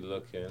streets if you're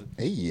looking.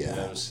 Hey, You know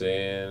what I'm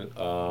saying?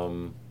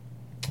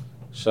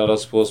 Shout out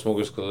Sports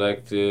Smokers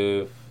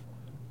Collective.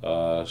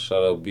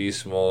 Shout out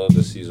Beast Mode, the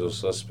CISO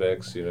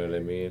Suspects, you know what I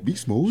mean?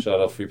 Beast Mode? Shout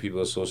out Free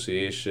People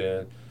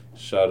Association.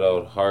 Shout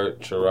out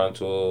Heart,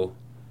 Toronto.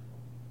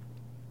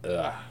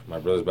 My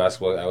brother's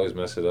basketball, I always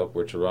mess it up.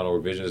 Where Toronto, where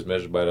vision is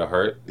measured by the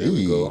heart. There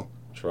we go.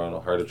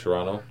 Toronto, Heart of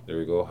Toronto. There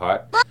we go.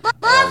 Hot. Shout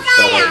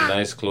out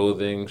Nice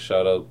Clothing.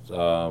 Shout out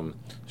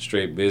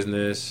Straight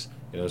Business.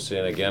 You know what I'm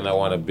saying? Again, I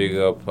want to big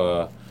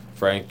up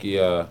Frankie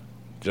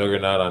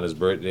Juggernaut on his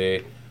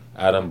birthday.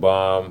 Adam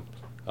Baum.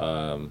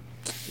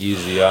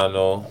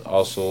 Easiano.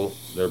 Also,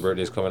 their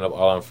birthday's coming up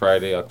all on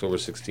Friday, October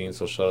 16th.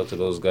 So shout out to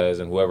those guys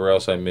and whoever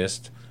else I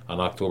missed on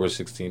October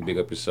 16th. Big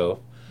up yourself.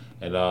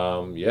 And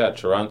yeah,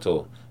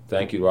 Toronto.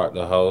 Thank you, Rock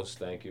the House.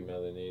 Thank you,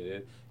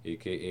 Melanated,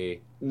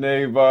 a.k.a.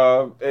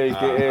 Nabob,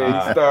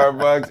 a.k.a.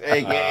 Starbucks,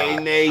 a.k.a.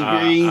 Nay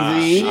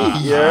Greasy.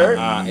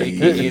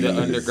 A.k.a.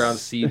 the Underground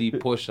CD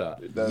Pusher.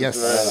 Yes,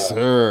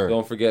 sir.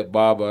 Don't forget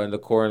Baba in the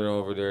corner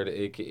over there,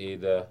 the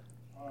a.k.a.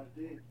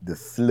 The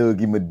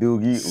Sluggy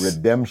Madoogie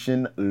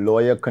Redemption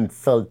Lawyer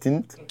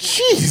Consultant.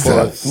 Jesus.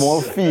 For a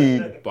small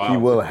fee, he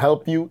will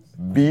help you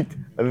beat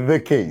the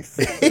case.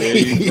 There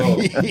you go.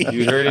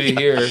 You heard it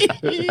here. I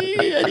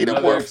need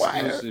Another more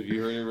fire. exclusive.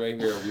 You heard it right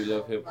here. We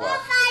Love Hip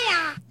Hop.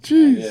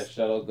 Jeez. Yeah,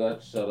 shout out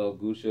Guts, shout out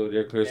Guccio,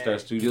 there, Clear Star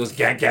Studios.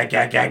 Gang, gang,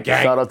 gang, gang,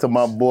 gang. Shout out to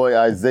my boy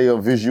Isaiah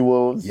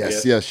Visuals.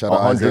 Yes, shout out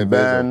 100 Isaiah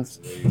bands.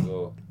 There you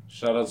go.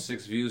 Shout out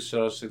 6 Views,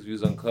 shout out 6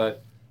 Views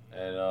Uncut.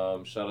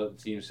 And shout out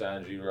to Team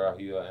Sanji,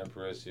 Rahila,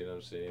 Empress, you know what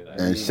I'm saying?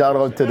 And shout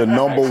out to the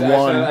number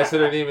one, I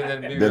said her name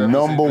and then the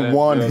number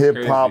one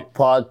hip hop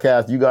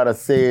podcast. You gotta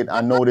say it.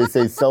 I know they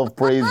say self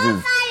praise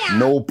is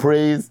no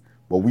praise,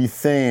 but we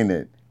saying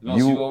it. No,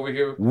 see over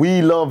here.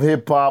 We love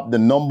hip hop, the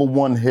number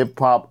one hip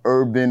hop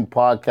urban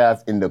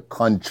podcast in the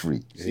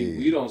country. See,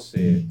 we don't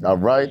say it. All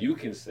right, you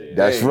can say it.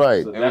 That's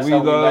right. So And that's we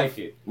how love, we like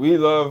it. we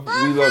love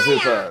hip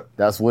hop.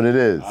 That's what it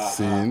is.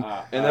 And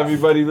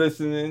everybody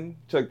listening,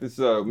 check this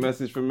out.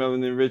 Message from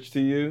Melanin Rich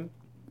to you.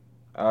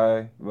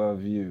 I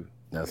love you.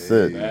 That's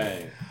it.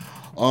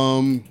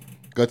 Bang.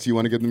 Guts, you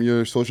want to give them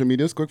your social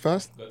medias quick,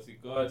 fast?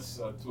 Guts,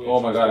 Twitter, Oh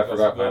my God, I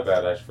forgot. My Guts.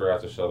 bad. I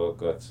forgot to shout out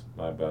Guts.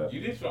 My bad.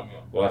 You did shout me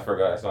out. Well, I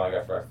forgot. It's not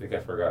like I think I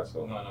forgot.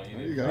 So. No, you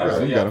You did. got it, Alright,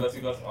 so you yeah, got it.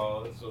 Gutsy Guts,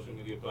 all the social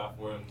media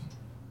platforms.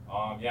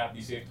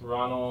 Be safe,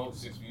 Toronto.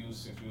 6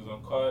 Views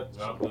Uncut.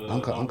 Drop the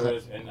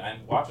numbers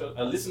and watch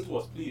and listen to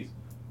us, please,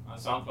 on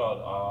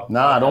SoundCloud.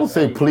 Nah, don't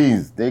say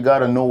please. They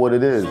gotta know what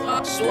it is.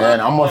 And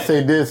I'm gonna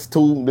say this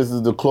too. This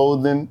is the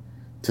clothing.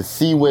 To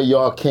see where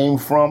y'all came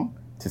from,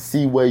 to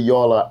see where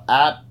y'all are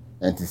at,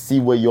 and to see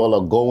where y'all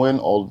are going,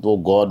 although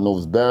God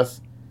knows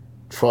best.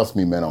 Trust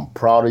me, man. I'm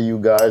proud of you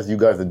guys. You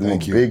guys are doing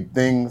big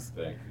things.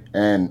 Thank you.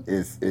 And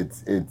it's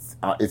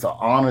an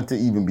honor to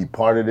even be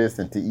part of this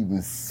and to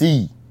even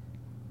see.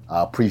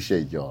 I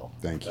appreciate y'all.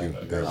 Thank you.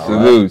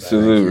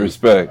 Salute,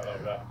 respect.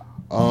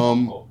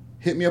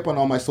 Hit me up on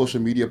all my social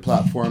media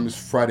platforms.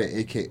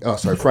 Friday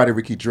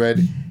Ricky Dread.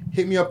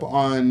 Hit me up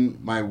on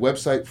my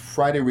website,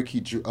 Friday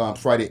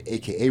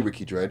aka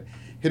Ricky Dread.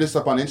 Hit us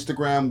up on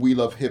Instagram, We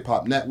Love Hip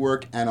Hop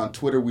Network, and on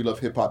Twitter, We Love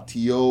Hip Hop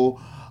TO.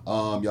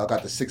 Y'all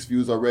got the 6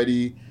 views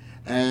already,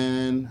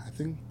 and I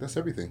think that's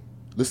everything.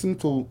 Listen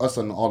to us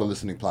on all the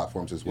listening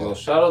platforms as well. Yo,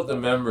 shout out the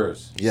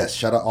members. Yes,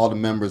 shout out all the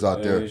members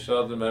out there. Shout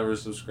out the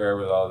members,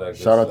 subscribers, all that.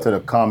 Shout out to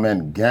the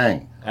comment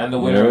gang. And the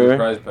winner of the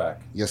prize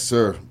pack. Yes,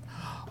 sir.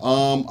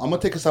 I'm gonna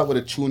take us out with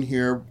a tune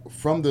here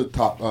from the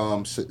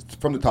top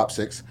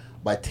six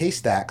by Tay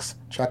Stacks.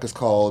 Track is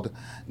called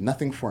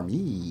 "Nothing for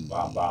Me."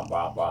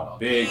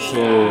 Big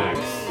tune.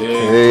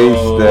 Tay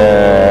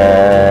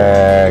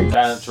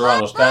Stacks.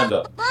 Toronto, stand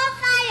up.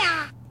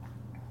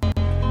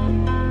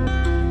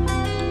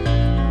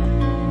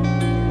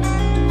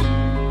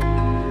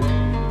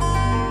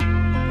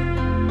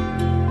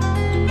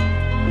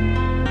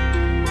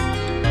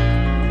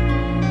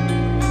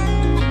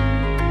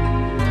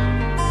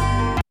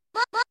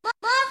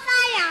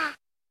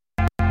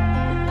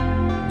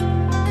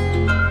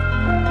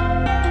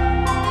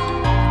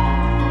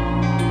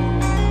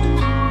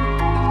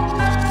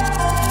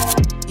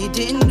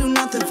 Didn't do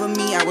nothing for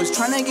me. I was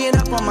trying to get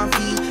up on my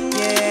feet.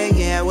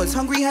 Yeah. I was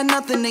hungry, had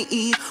nothing to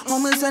eat.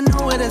 Homeless, had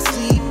nowhere to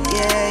sleep.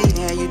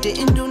 Yeah. You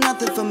didn't do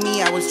nothing for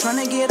me. I was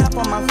trying to get up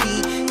on my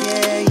feet.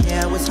 Yeah. I was